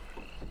spot.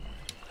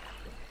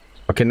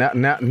 Okay, now,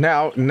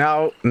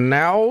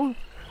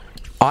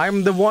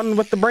 I'm the one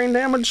with the brain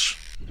damage?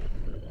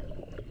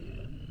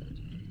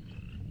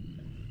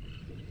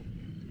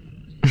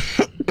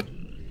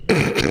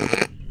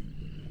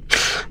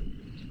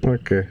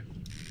 Okay.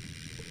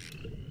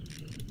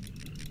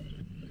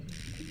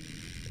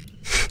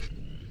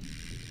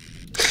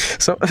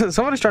 So,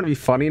 somebody's trying to be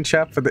funny in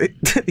chat, but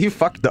you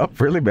fucked up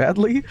really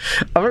badly.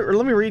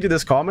 Let me read you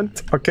this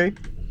comment, okay?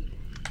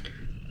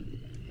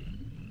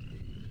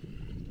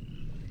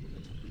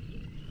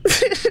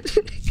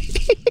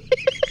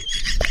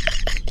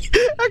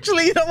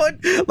 Actually, you know what?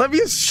 Let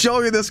me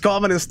show you this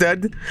comment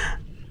instead.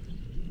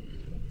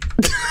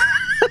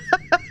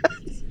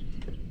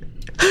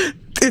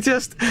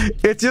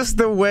 It's just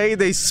the way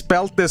they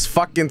spelt this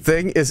fucking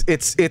thing is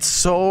it's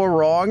so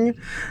wrong.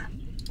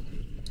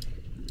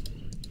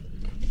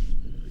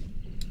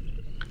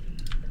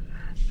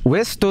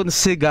 Weston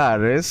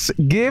cigars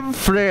give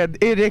Fred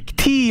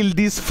erectile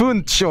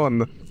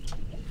dysfunction.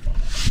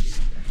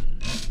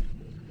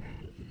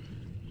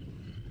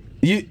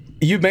 You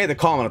made the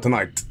comment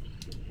tonight.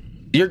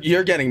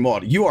 You're getting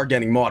mod. You are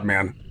getting mod,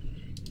 man.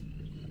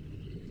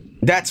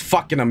 That's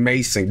fucking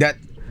amazing. That's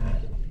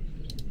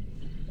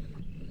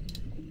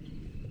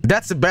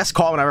the best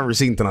comment I've ever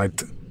seen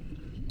tonight.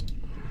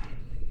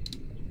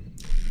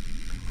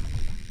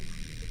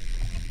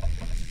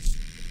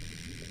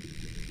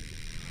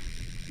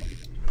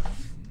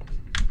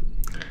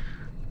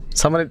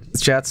 Somebody in the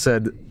chat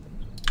said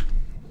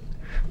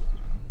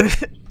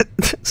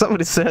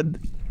somebody said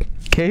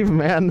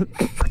caveman.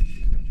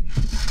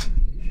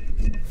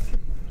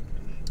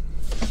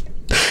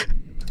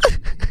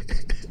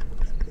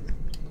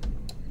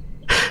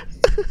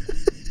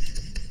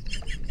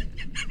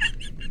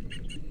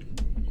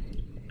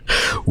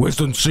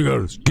 Western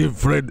cigars give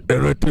Fred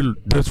erectile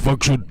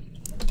dysfunction.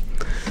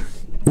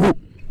 Woo.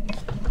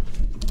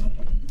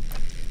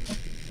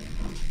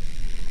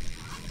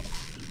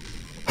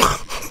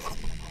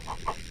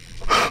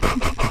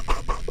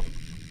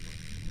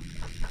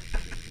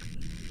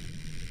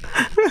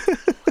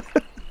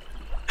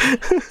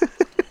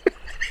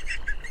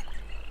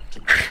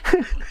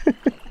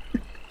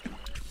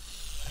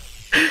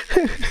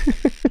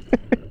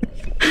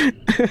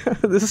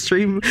 This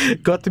stream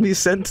got to be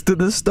sent to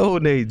the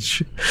Stone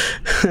Age.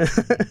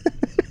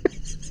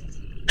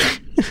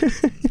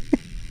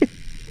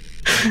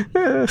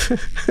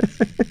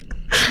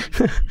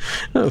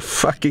 Oh,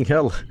 fucking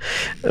hell.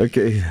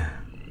 Okay.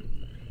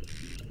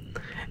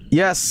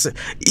 Yes!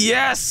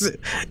 Yes!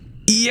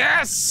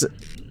 Yes!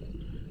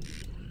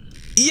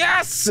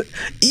 Yes!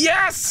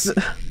 Yes!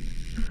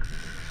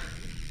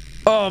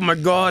 Oh my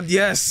god,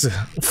 yes!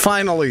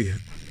 Finally!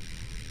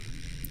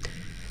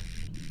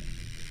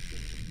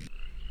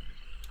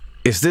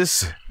 Is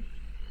this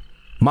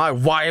my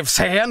wife's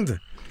hand?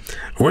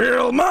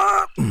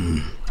 Wilma!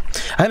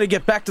 I need to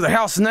get back to the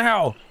house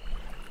now!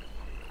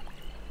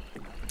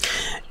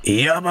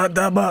 Yabba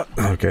dabba.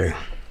 Okay.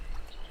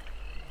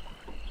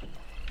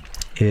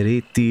 Är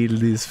det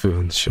Tildis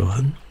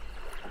function?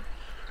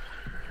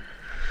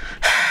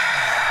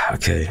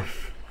 Okay.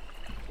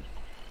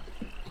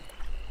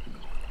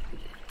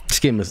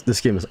 This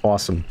game is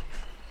awesome.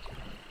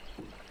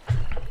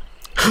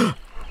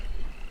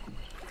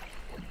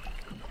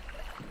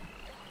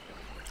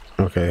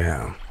 Okay,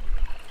 yeah.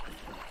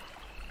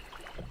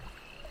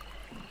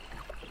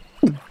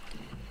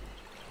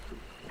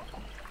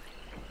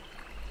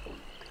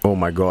 Oh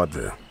my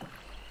god.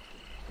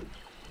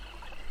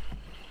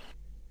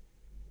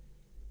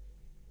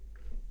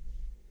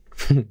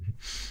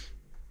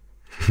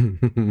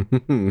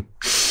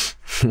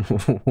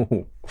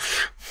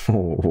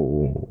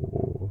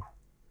 Oh.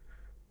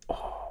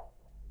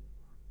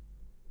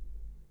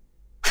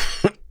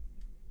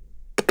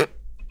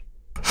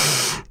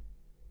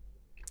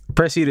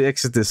 Press you to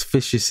exit this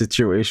fishy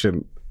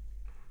situation.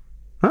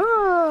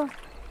 Ah,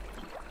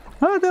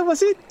 that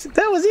was it.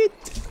 That was it.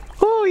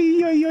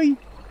 Oi, oi, oi.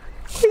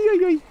 Oi,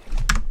 oi, oi.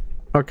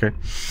 Okay.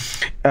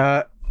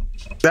 That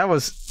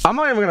was. I'm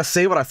not even gonna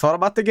say what I thought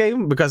about the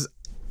game because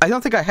I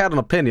don't think I had an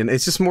opinion.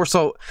 It's just more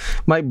so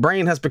my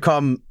brain has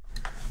become,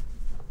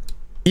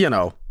 you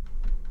know.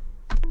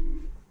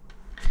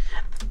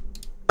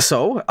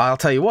 So I'll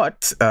tell you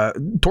what.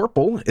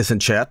 Torpal is in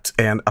chat,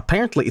 and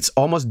apparently it's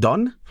almost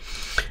done.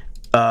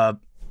 I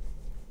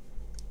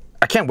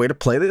can't wait to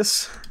play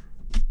this.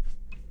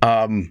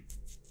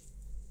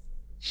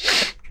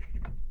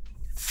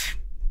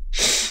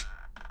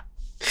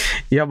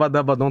 Yeah, but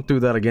don't do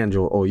that again,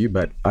 Joel. Oh, you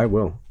bet. I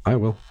will. I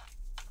will.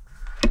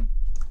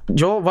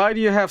 Joel, why do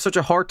you have such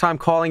a hard time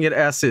calling it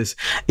as is?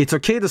 It's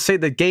okay to say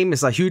the game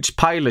is a huge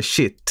pile of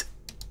shit.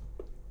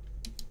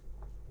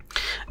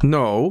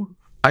 No,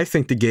 I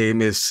think the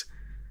game is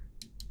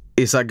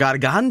a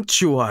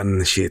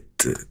gargantuan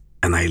shit,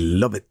 and I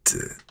love it.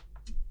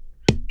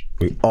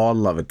 We all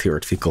love it here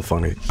at Fecal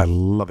Funny. I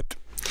love it.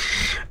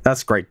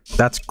 That's great.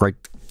 That's great.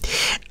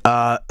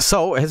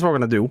 So here's what we're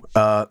gonna do.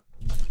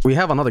 We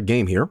have another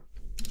game here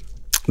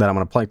that I'm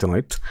gonna play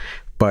tonight,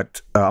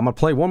 but I'm gonna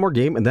play one more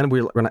game, and then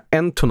we're gonna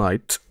end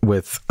tonight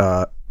with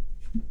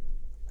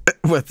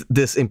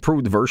this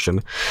improved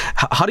version.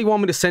 How do you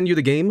want me to send you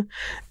the game?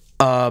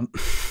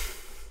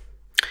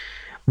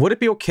 Would it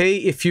be okay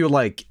if you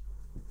like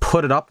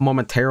put it up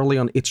momentarily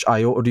on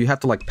itch.io, or do you have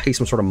to like pay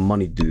some sort of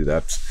money to do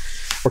that?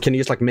 Or can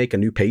you just like make a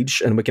new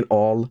page and we can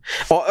all...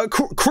 Oh,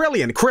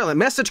 Corellian,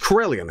 message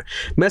Corellian.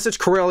 Message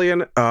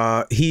Corellian,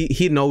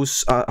 he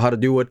knows how to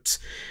do it,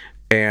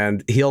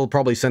 and he'll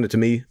probably send it to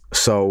me,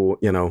 so,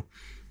 you know,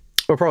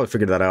 we'll probably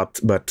figure that out.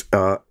 But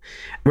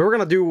we were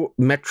gonna do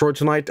Metroid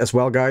tonight as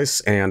well,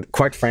 guys, and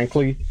quite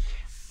frankly,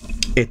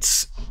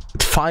 it's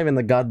 5 in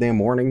the goddamn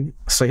morning,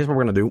 so here's what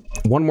we're gonna do.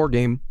 One more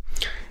game,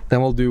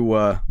 then we'll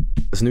do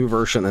this new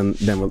version, and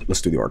then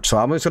let's do the art. So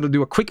I'm just gonna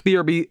do a quick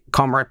BRB,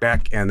 come right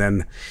back, and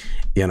then,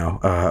 you know,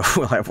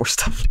 we'll have more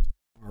stuff.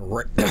 All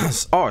right.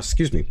 Oh,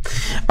 excuse me.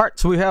 All right,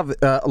 so we have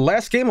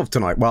last game of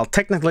tonight. Well,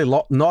 technically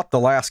not the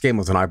last game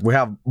of tonight. We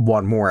have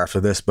one more after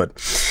this, but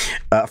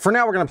for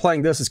now we're gonna be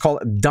playing this. It's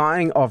called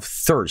Dying of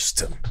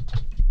Thirst.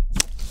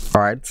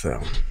 All right,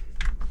 so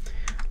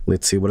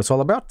let's see what it's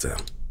all about.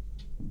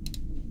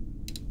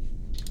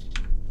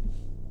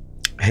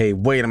 Hey,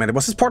 wait a minute.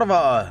 Was this part of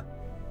a...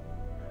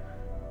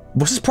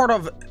 Was this part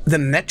of the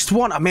next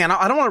one? Oh, man,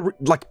 I don't want to,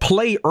 like,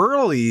 play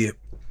early.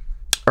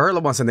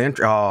 Early ones in the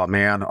intro. Oh,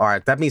 man. All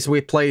right, that means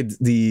we played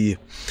the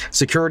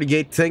security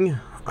gate thing.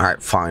 All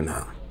right, fine.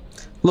 A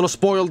little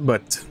spoiled,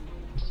 but,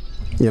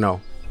 you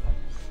know,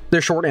 they're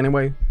short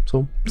anyway,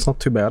 so it's not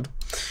too bad.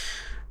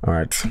 All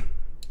right.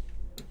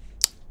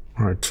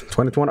 All right,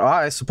 2020. Oh,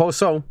 I suppose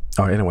so.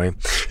 All right, anyway.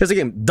 Here's the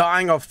game.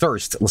 Dying of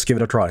Thirst. Let's give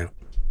it a try.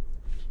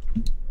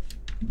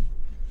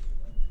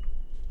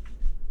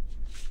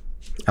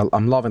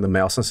 I'm loving the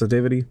mouse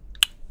sensitivity.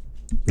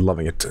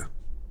 Loving it too.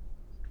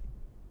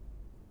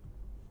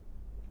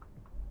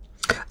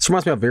 This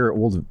reminds me of a very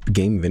old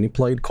game Vinny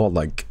played called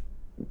like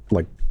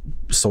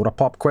Soda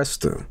Pop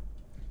Quest. And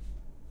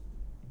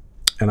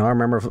I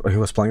remember he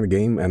was playing the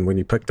game, and when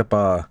you picked up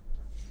a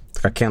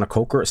can of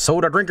Coke or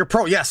Soda Drinker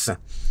Pro, yes,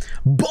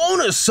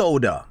 bonus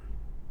soda,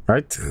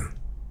 right?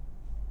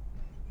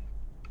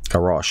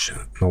 Garage,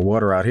 no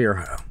water out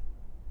here.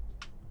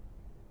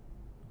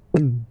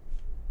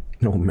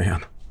 Oh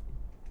man.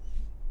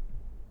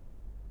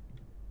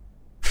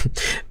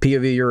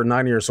 POV, you're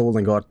 9 years old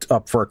and got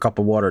up for a cup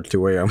of water at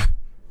 2 a.m.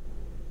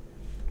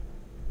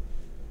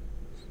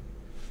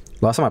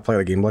 Last time I played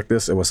a game like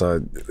this, it was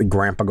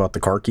Grandpa got the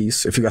car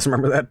keys, if you guys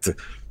remember that.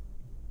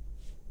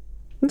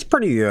 It's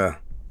pretty, There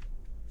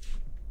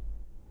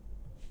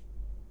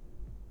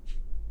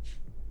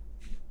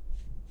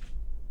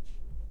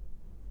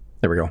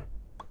we go.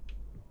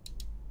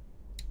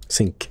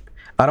 Sink.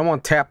 I don't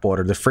want tap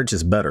water, the fridge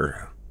is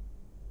better.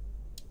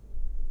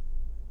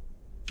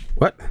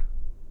 What?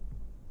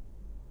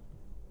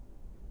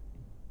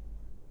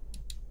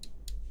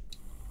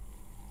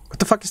 What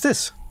the fuck is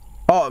this?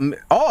 Oh,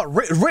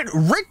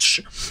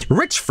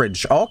 rich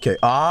fridge. Okay.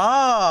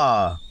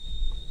 Ah.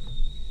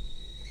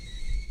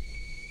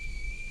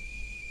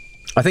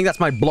 I think that's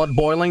my blood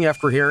boiling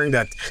after hearing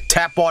that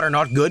tap water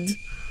not good.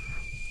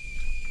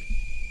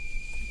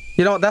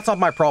 You know, that's not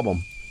my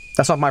problem.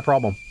 That's not my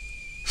problem.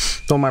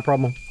 It's not my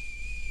problem.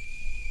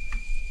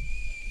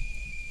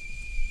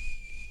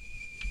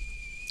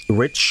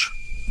 Rich.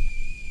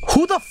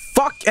 Who the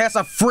fuck has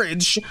a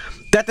fridge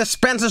that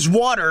dispenses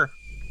water?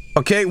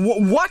 Okay,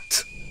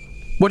 what?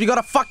 What, you got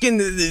a fucking,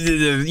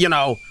 you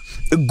know,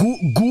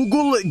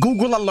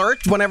 Google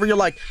alert whenever you're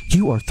like,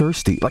 you are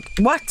thirsty. Like,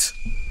 what?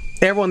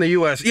 Everyone in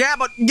the US, yeah,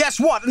 but guess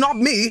what? Not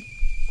me.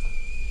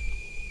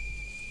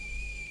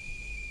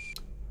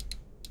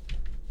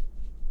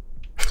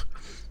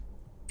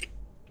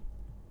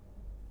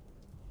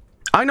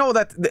 I know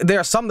that there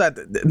are some that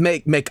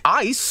make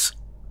ice,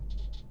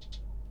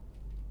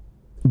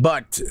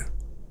 but...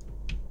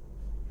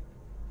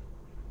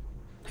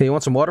 Hey, you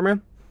want some water,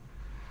 man?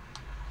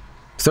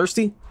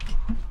 Thirsty?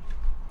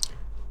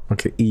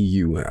 Okay,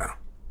 EU.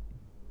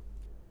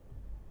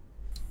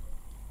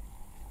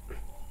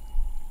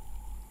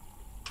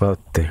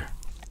 Out there.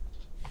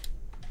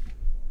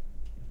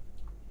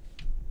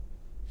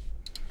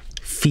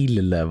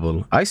 Feel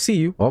level. I see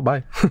you. Oh,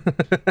 bye.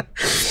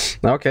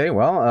 Okay,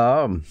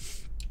 well,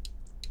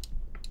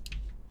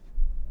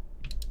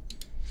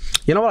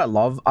 you know what I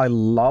love? I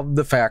love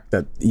the fact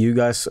that you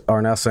guys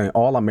are now saying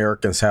all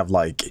Americans have,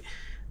 like,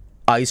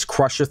 ice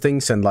crusher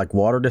things and like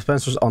water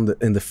dispensers on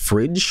in the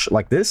fridge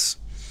like this,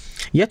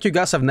 yet you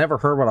guys have never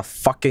heard what a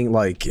fucking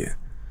like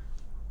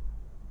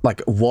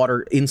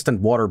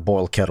instant water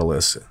boil kettle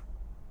is.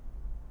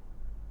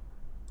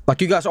 Like,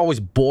 you guys always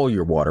boil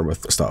your water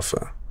with stuff.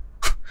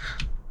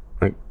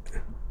 Like,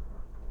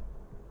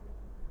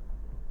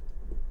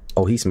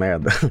 oh, he's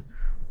mad.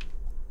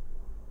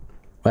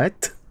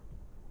 What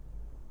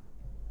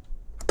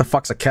the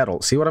fuck's a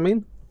kettle? See what I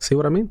mean? See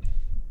what I mean?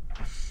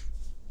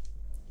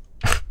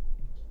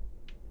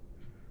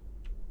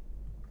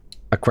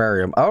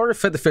 Aquarium. I already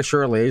fed the fish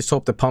early. I just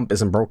hope the pump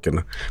isn't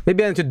broken.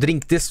 Maybe I need to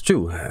drink this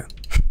too.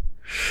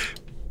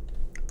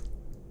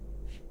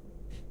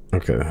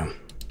 Okay.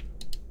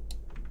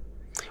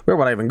 Where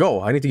would I even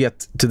go? I need to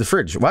get to the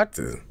fridge. What?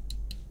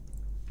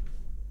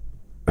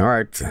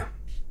 Alright.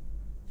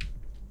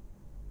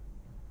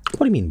 What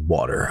do you mean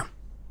water?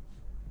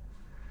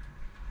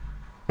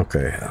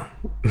 Okay.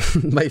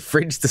 My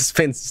fridge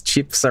dispenses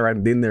chips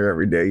around dinner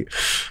every day.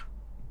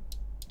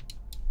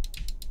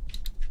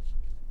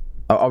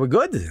 Are we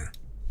good?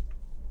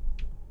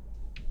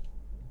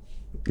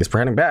 Guess we're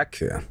heading back.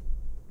 Yeah.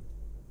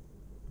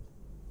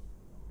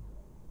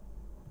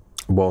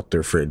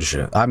 Water fridge.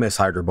 I miss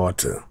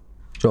Hyderbot.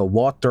 So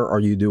what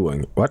are you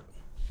doing? What?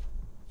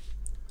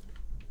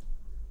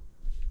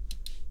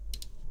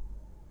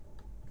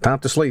 Time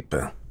to sleep.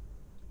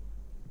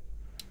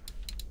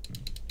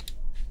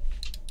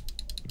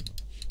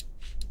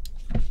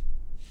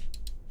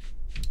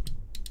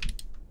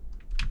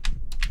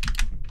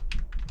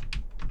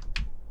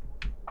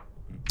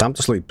 Time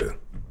to sleep.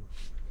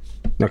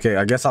 Okay,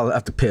 I guess I'll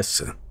have to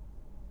piss.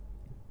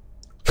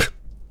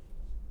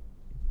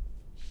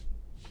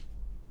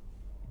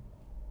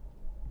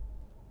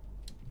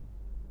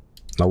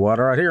 No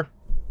water out here.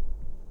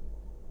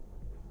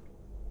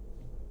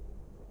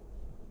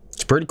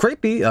 It's pretty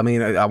creepy. I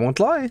mean, I won't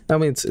lie. I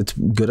mean, it's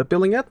good at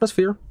building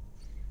atmosphere.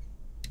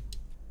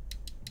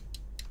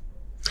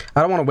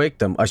 I don't want to wake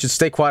them. I should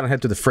stay quiet and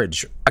head to the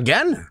fridge.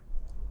 Again?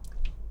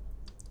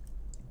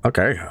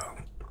 Okay.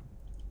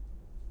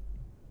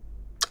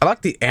 I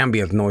like the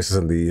ambient noises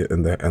in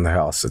the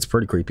house. It's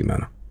pretty creepy,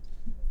 man.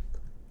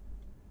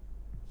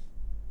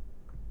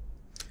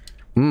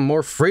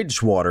 More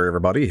fridge water,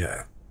 everybody.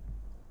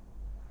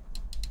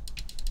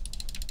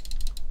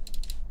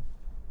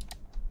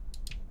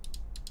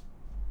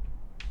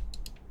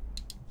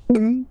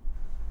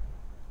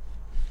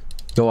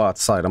 Go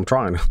outside. I'm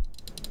trying.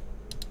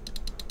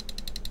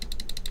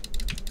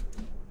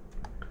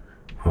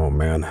 Oh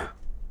man.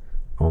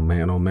 Oh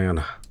man. Oh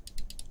man.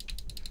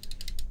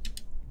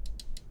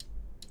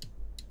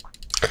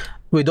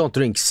 We don't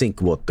drink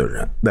sink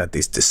water. That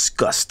is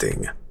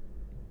disgusting.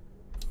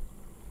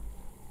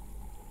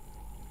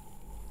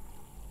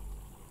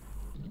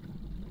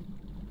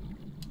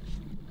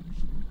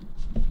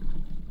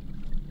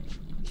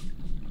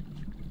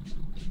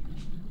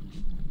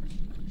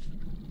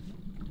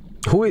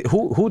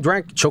 Who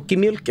drank choky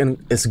milk and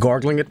is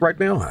gargling it right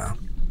now?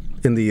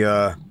 in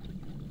the,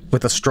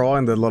 with the straw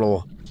and the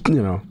little,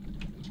 you know.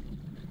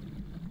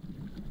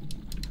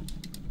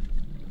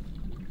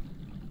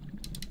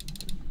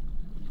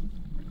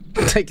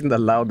 Taking the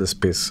loudest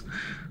piss.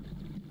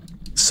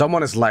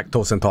 Someone is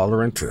lactose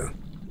intolerant.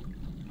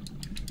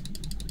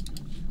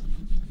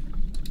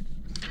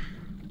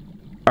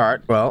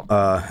 Alright, well,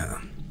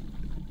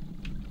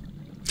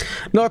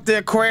 not the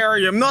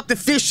aquarium, not the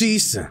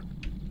fishies!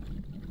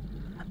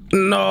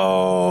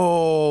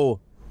 No!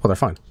 Oh, they're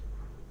fine.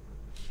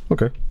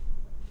 Okay.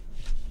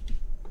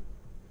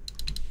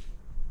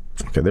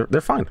 Okay,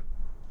 they're fine.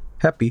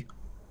 Happy.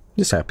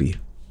 Just happy.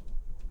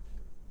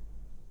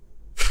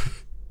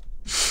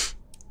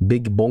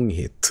 Big bong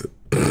hit.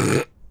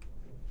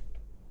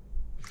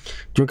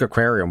 Drink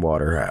aquarium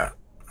water.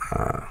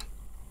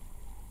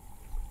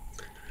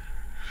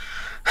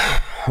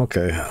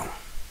 Okay.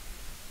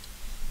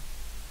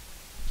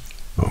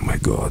 Oh my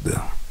god.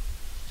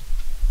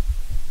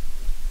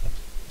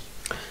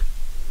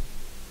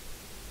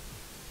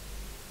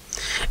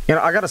 You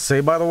know, I gotta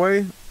say, by the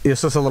way,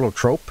 it's just a little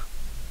trope.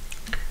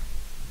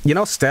 You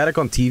know, static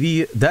on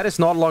TV, that is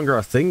no longer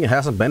a thing. It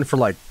hasn't been for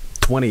like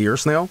 20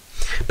 years now.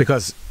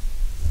 Because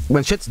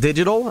when shit's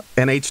digital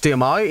and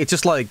HDMI, it's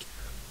just like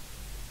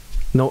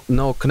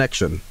no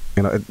connection.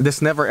 You know,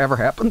 this never ever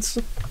happens.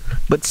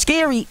 But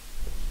scary.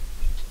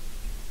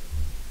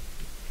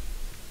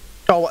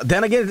 Oh,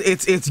 then again,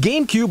 it's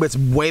GameCube. It's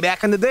way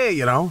back in the day,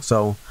 you know.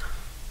 So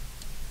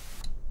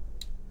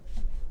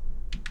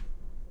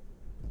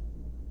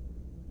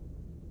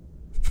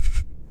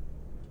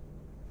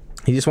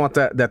you just want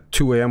that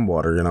 2 a.m.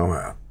 water, you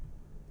know.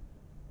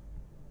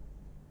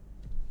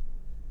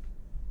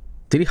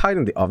 Did he hide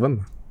in the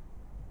oven?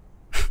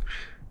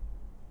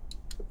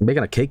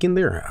 Making a cake in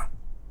there?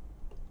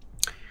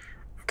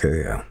 Okay,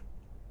 yeah.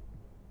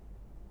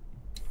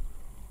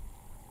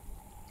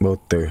 Both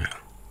there.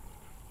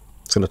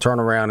 It's gonna turn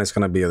around, it's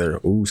gonna be there.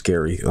 Ooh,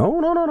 scary. Oh,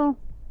 no, no, no.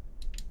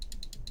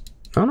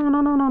 No, no,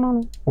 no, no, no,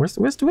 no. We're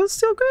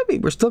still gravy.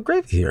 We're still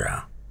gravy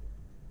here.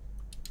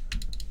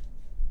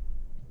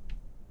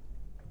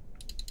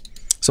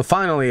 So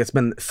finally, it's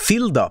been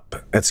filled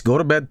up. Let's go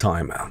to bed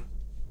time.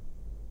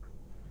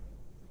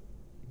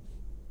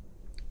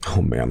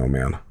 Oh man, oh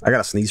man. I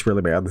gotta sneeze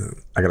really bad.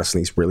 I gotta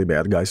sneeze really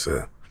bad, guys.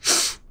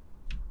 If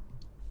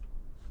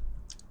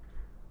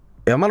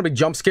I'm gonna be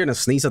jump scared and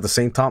sneeze at the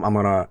same time, I'm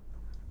gonna...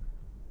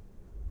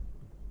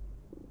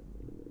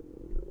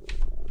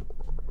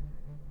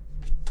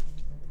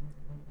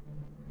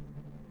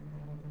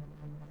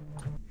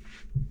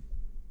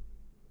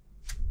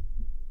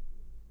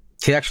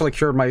 He actually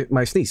cured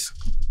my sneeze.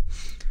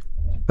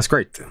 That's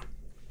great.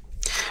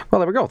 Well,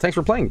 there we go. Thanks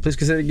for playing. Please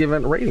consider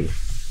giving it a rating.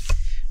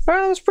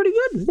 Well, that was pretty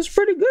good. It was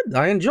pretty good.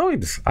 I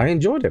enjoyed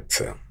it.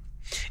 It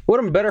would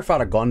have been better if I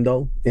had a gun,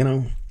 though, you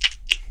know.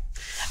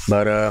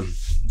 But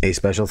a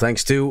special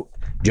thanks to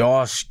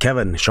Josh,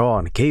 Kevin,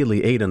 Sean,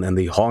 Kaylee, Aiden, and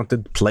the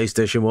Haunted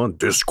PlayStation 1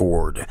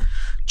 Discord.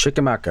 Check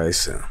them out,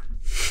 guys.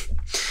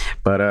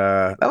 But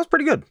that was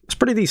pretty good. It's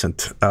pretty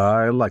decent.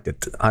 I liked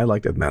it. I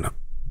liked it, man.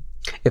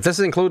 If this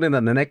is included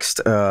in the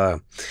next,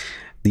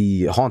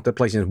 the Haunted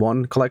PlayStation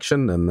 1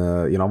 collection, then,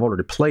 you know, I've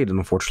already played it,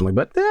 unfortunately,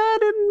 but I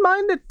didn't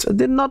mind it. I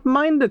did not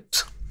mind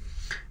it.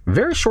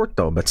 Very short,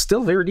 though, but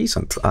still very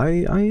decent. I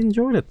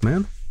enjoyed it,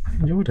 man. I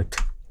enjoyed it.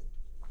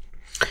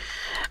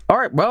 All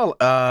right, well,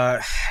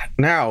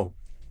 now,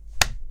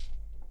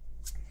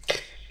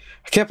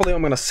 I can't believe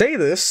I'm going to say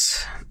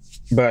this,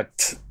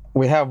 but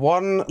we have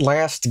one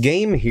last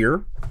game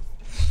here,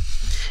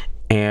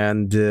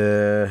 and,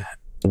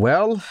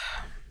 well...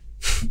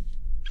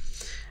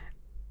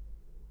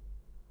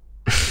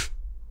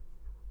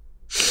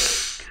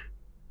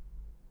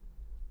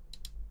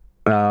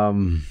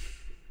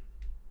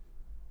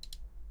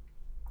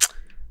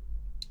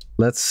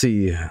 let's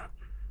see. I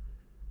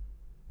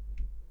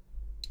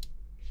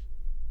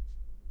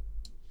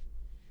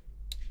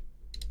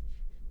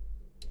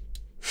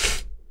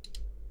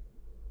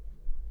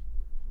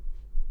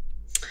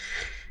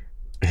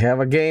have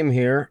a game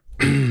here,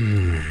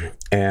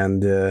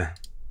 and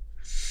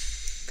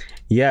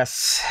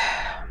yes.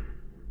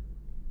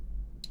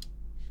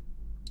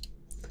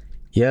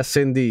 Yes,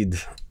 indeed,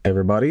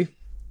 everybody.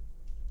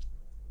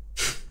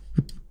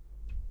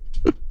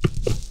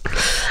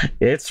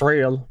 It's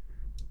real.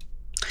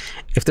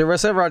 If there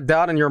was ever a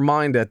doubt in your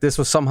mind that this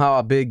was somehow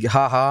a big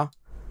haha,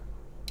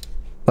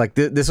 like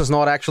this was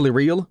not actually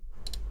real,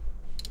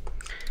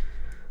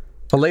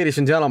 but ladies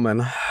and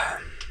gentlemen,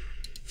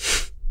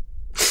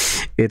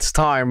 it's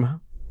time.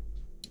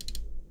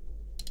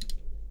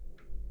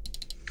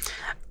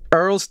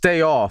 Earl's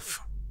Day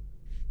Off,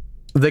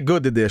 the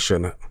good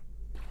edition.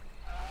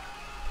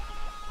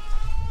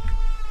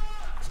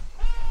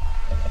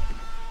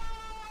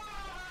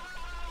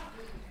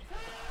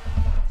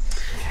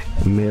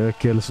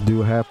 Miracles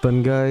do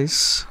happen,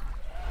 guys.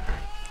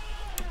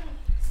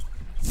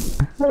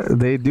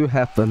 They do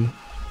happen.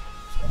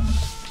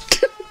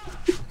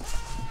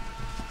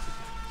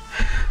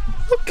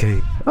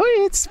 Okay. Oh,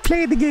 let's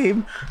play the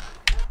game.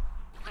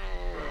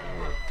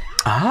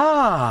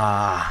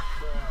 Ah.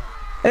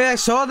 I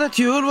saw that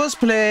Yul was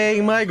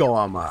playing my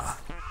Goma.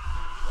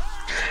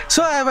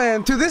 So I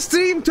went to the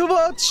stream to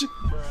watch.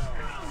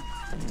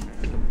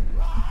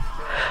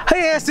 I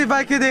asked if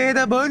I could add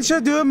a bunch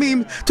of do a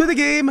meme to the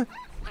game.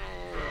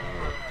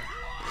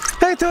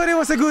 I thought it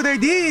was a good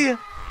idea.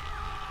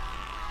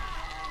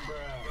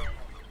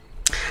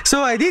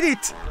 So I did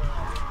it.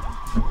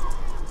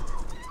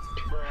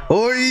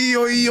 Oi,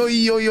 oi,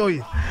 oi, oi,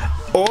 oi.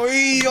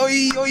 Oi,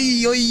 oi,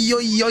 oi, oi,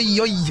 oi, oi,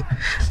 oi.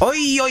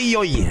 Oi, oi,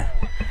 oi.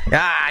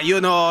 Yeah,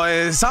 you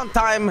know,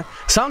 sometime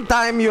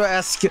you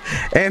ask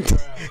and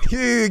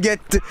you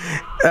get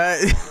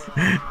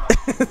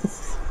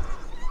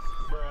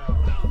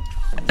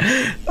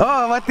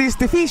oh, what is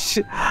the fish?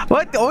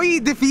 What? Oi,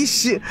 the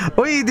fish.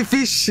 Oi, the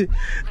fish.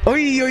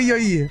 Oi, oi,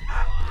 oi.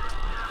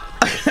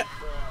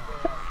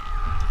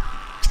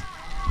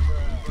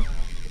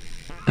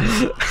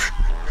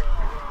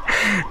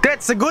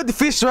 That's a good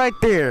fish right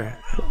there.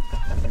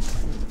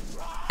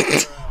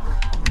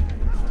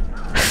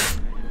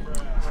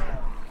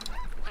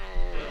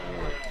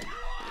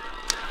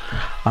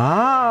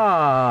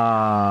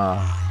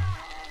 Ah.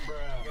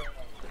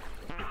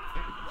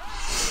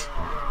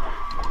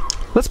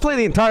 Let's play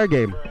the entire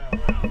game.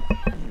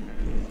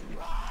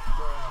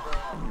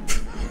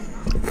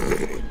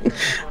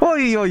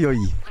 Oi, oi, oi.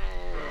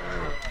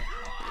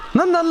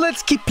 No,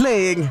 let's keep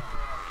playing.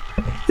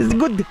 It's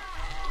good.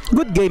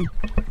 Good game.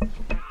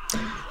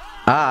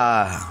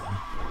 Ah.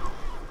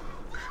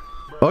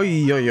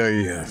 Oi, oi,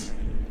 oi.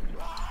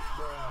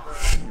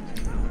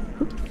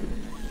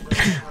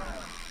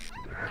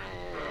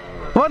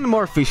 One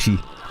more fishy.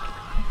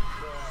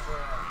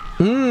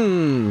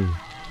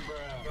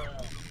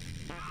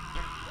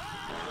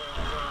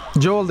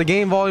 Joel, the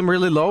game volume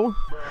really low?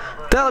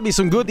 That'll be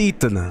some good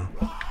eating.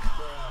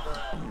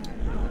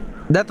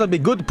 That'll be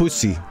good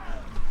pussy.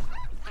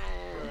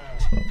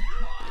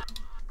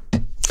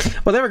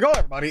 Well, there we go,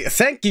 everybody.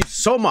 Thank you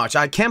so much.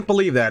 I can't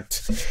believe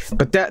that.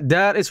 But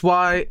that is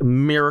why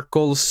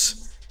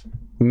miracles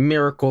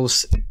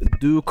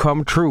do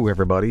come true,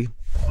 everybody.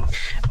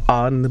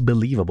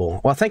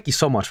 Unbelievable. Well, thank you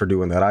so much for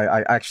doing that.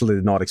 I actually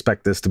did not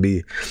expect this to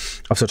be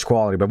of such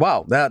quality. But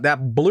wow,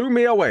 that blew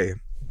me away.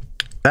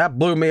 That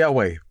blew me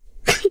away.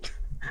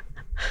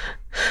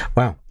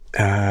 Wow.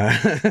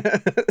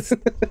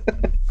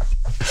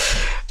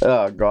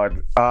 Oh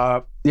god.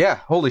 Yeah,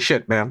 holy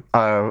shit, man.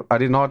 I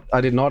did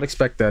not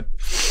expect that.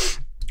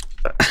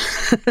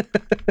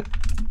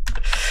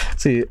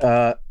 See,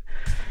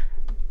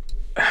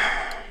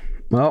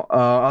 well,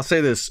 I'll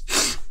say this,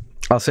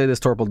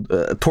 Torpel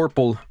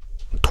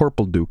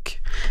Duke.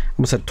 I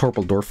almost said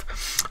Torpeldorf.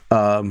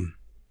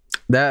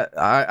 That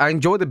I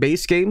enjoy the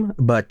base game,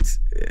 but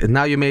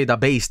now you made a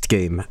based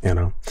game, you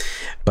know.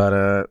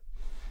 But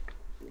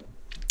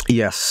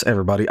yes,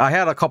 everybody. I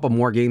had a couple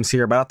more games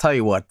here, but I'll tell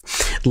you what.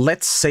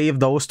 Let's save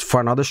those for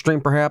another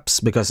stream, perhaps,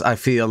 because I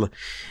feel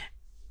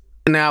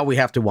now we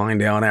have to wind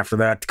down after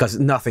that, because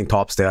nothing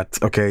tops that,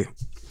 okay?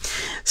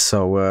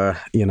 So,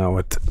 you know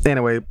what.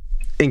 Anyway,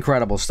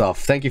 incredible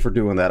stuff. Thank you for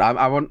doing that.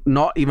 I was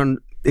not even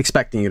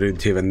expecting you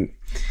to even,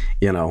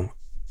 you know,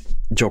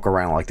 joke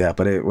around like that,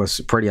 but it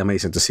was pretty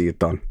amazing to see it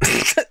done.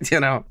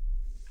 You know?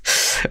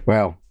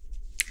 Well,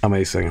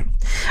 amazing.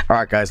 All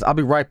right, guys, I'll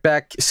be right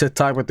back. Sit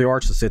tight with the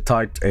arch, sit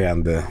tight,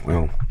 and,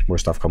 well, more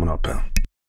stuff coming up.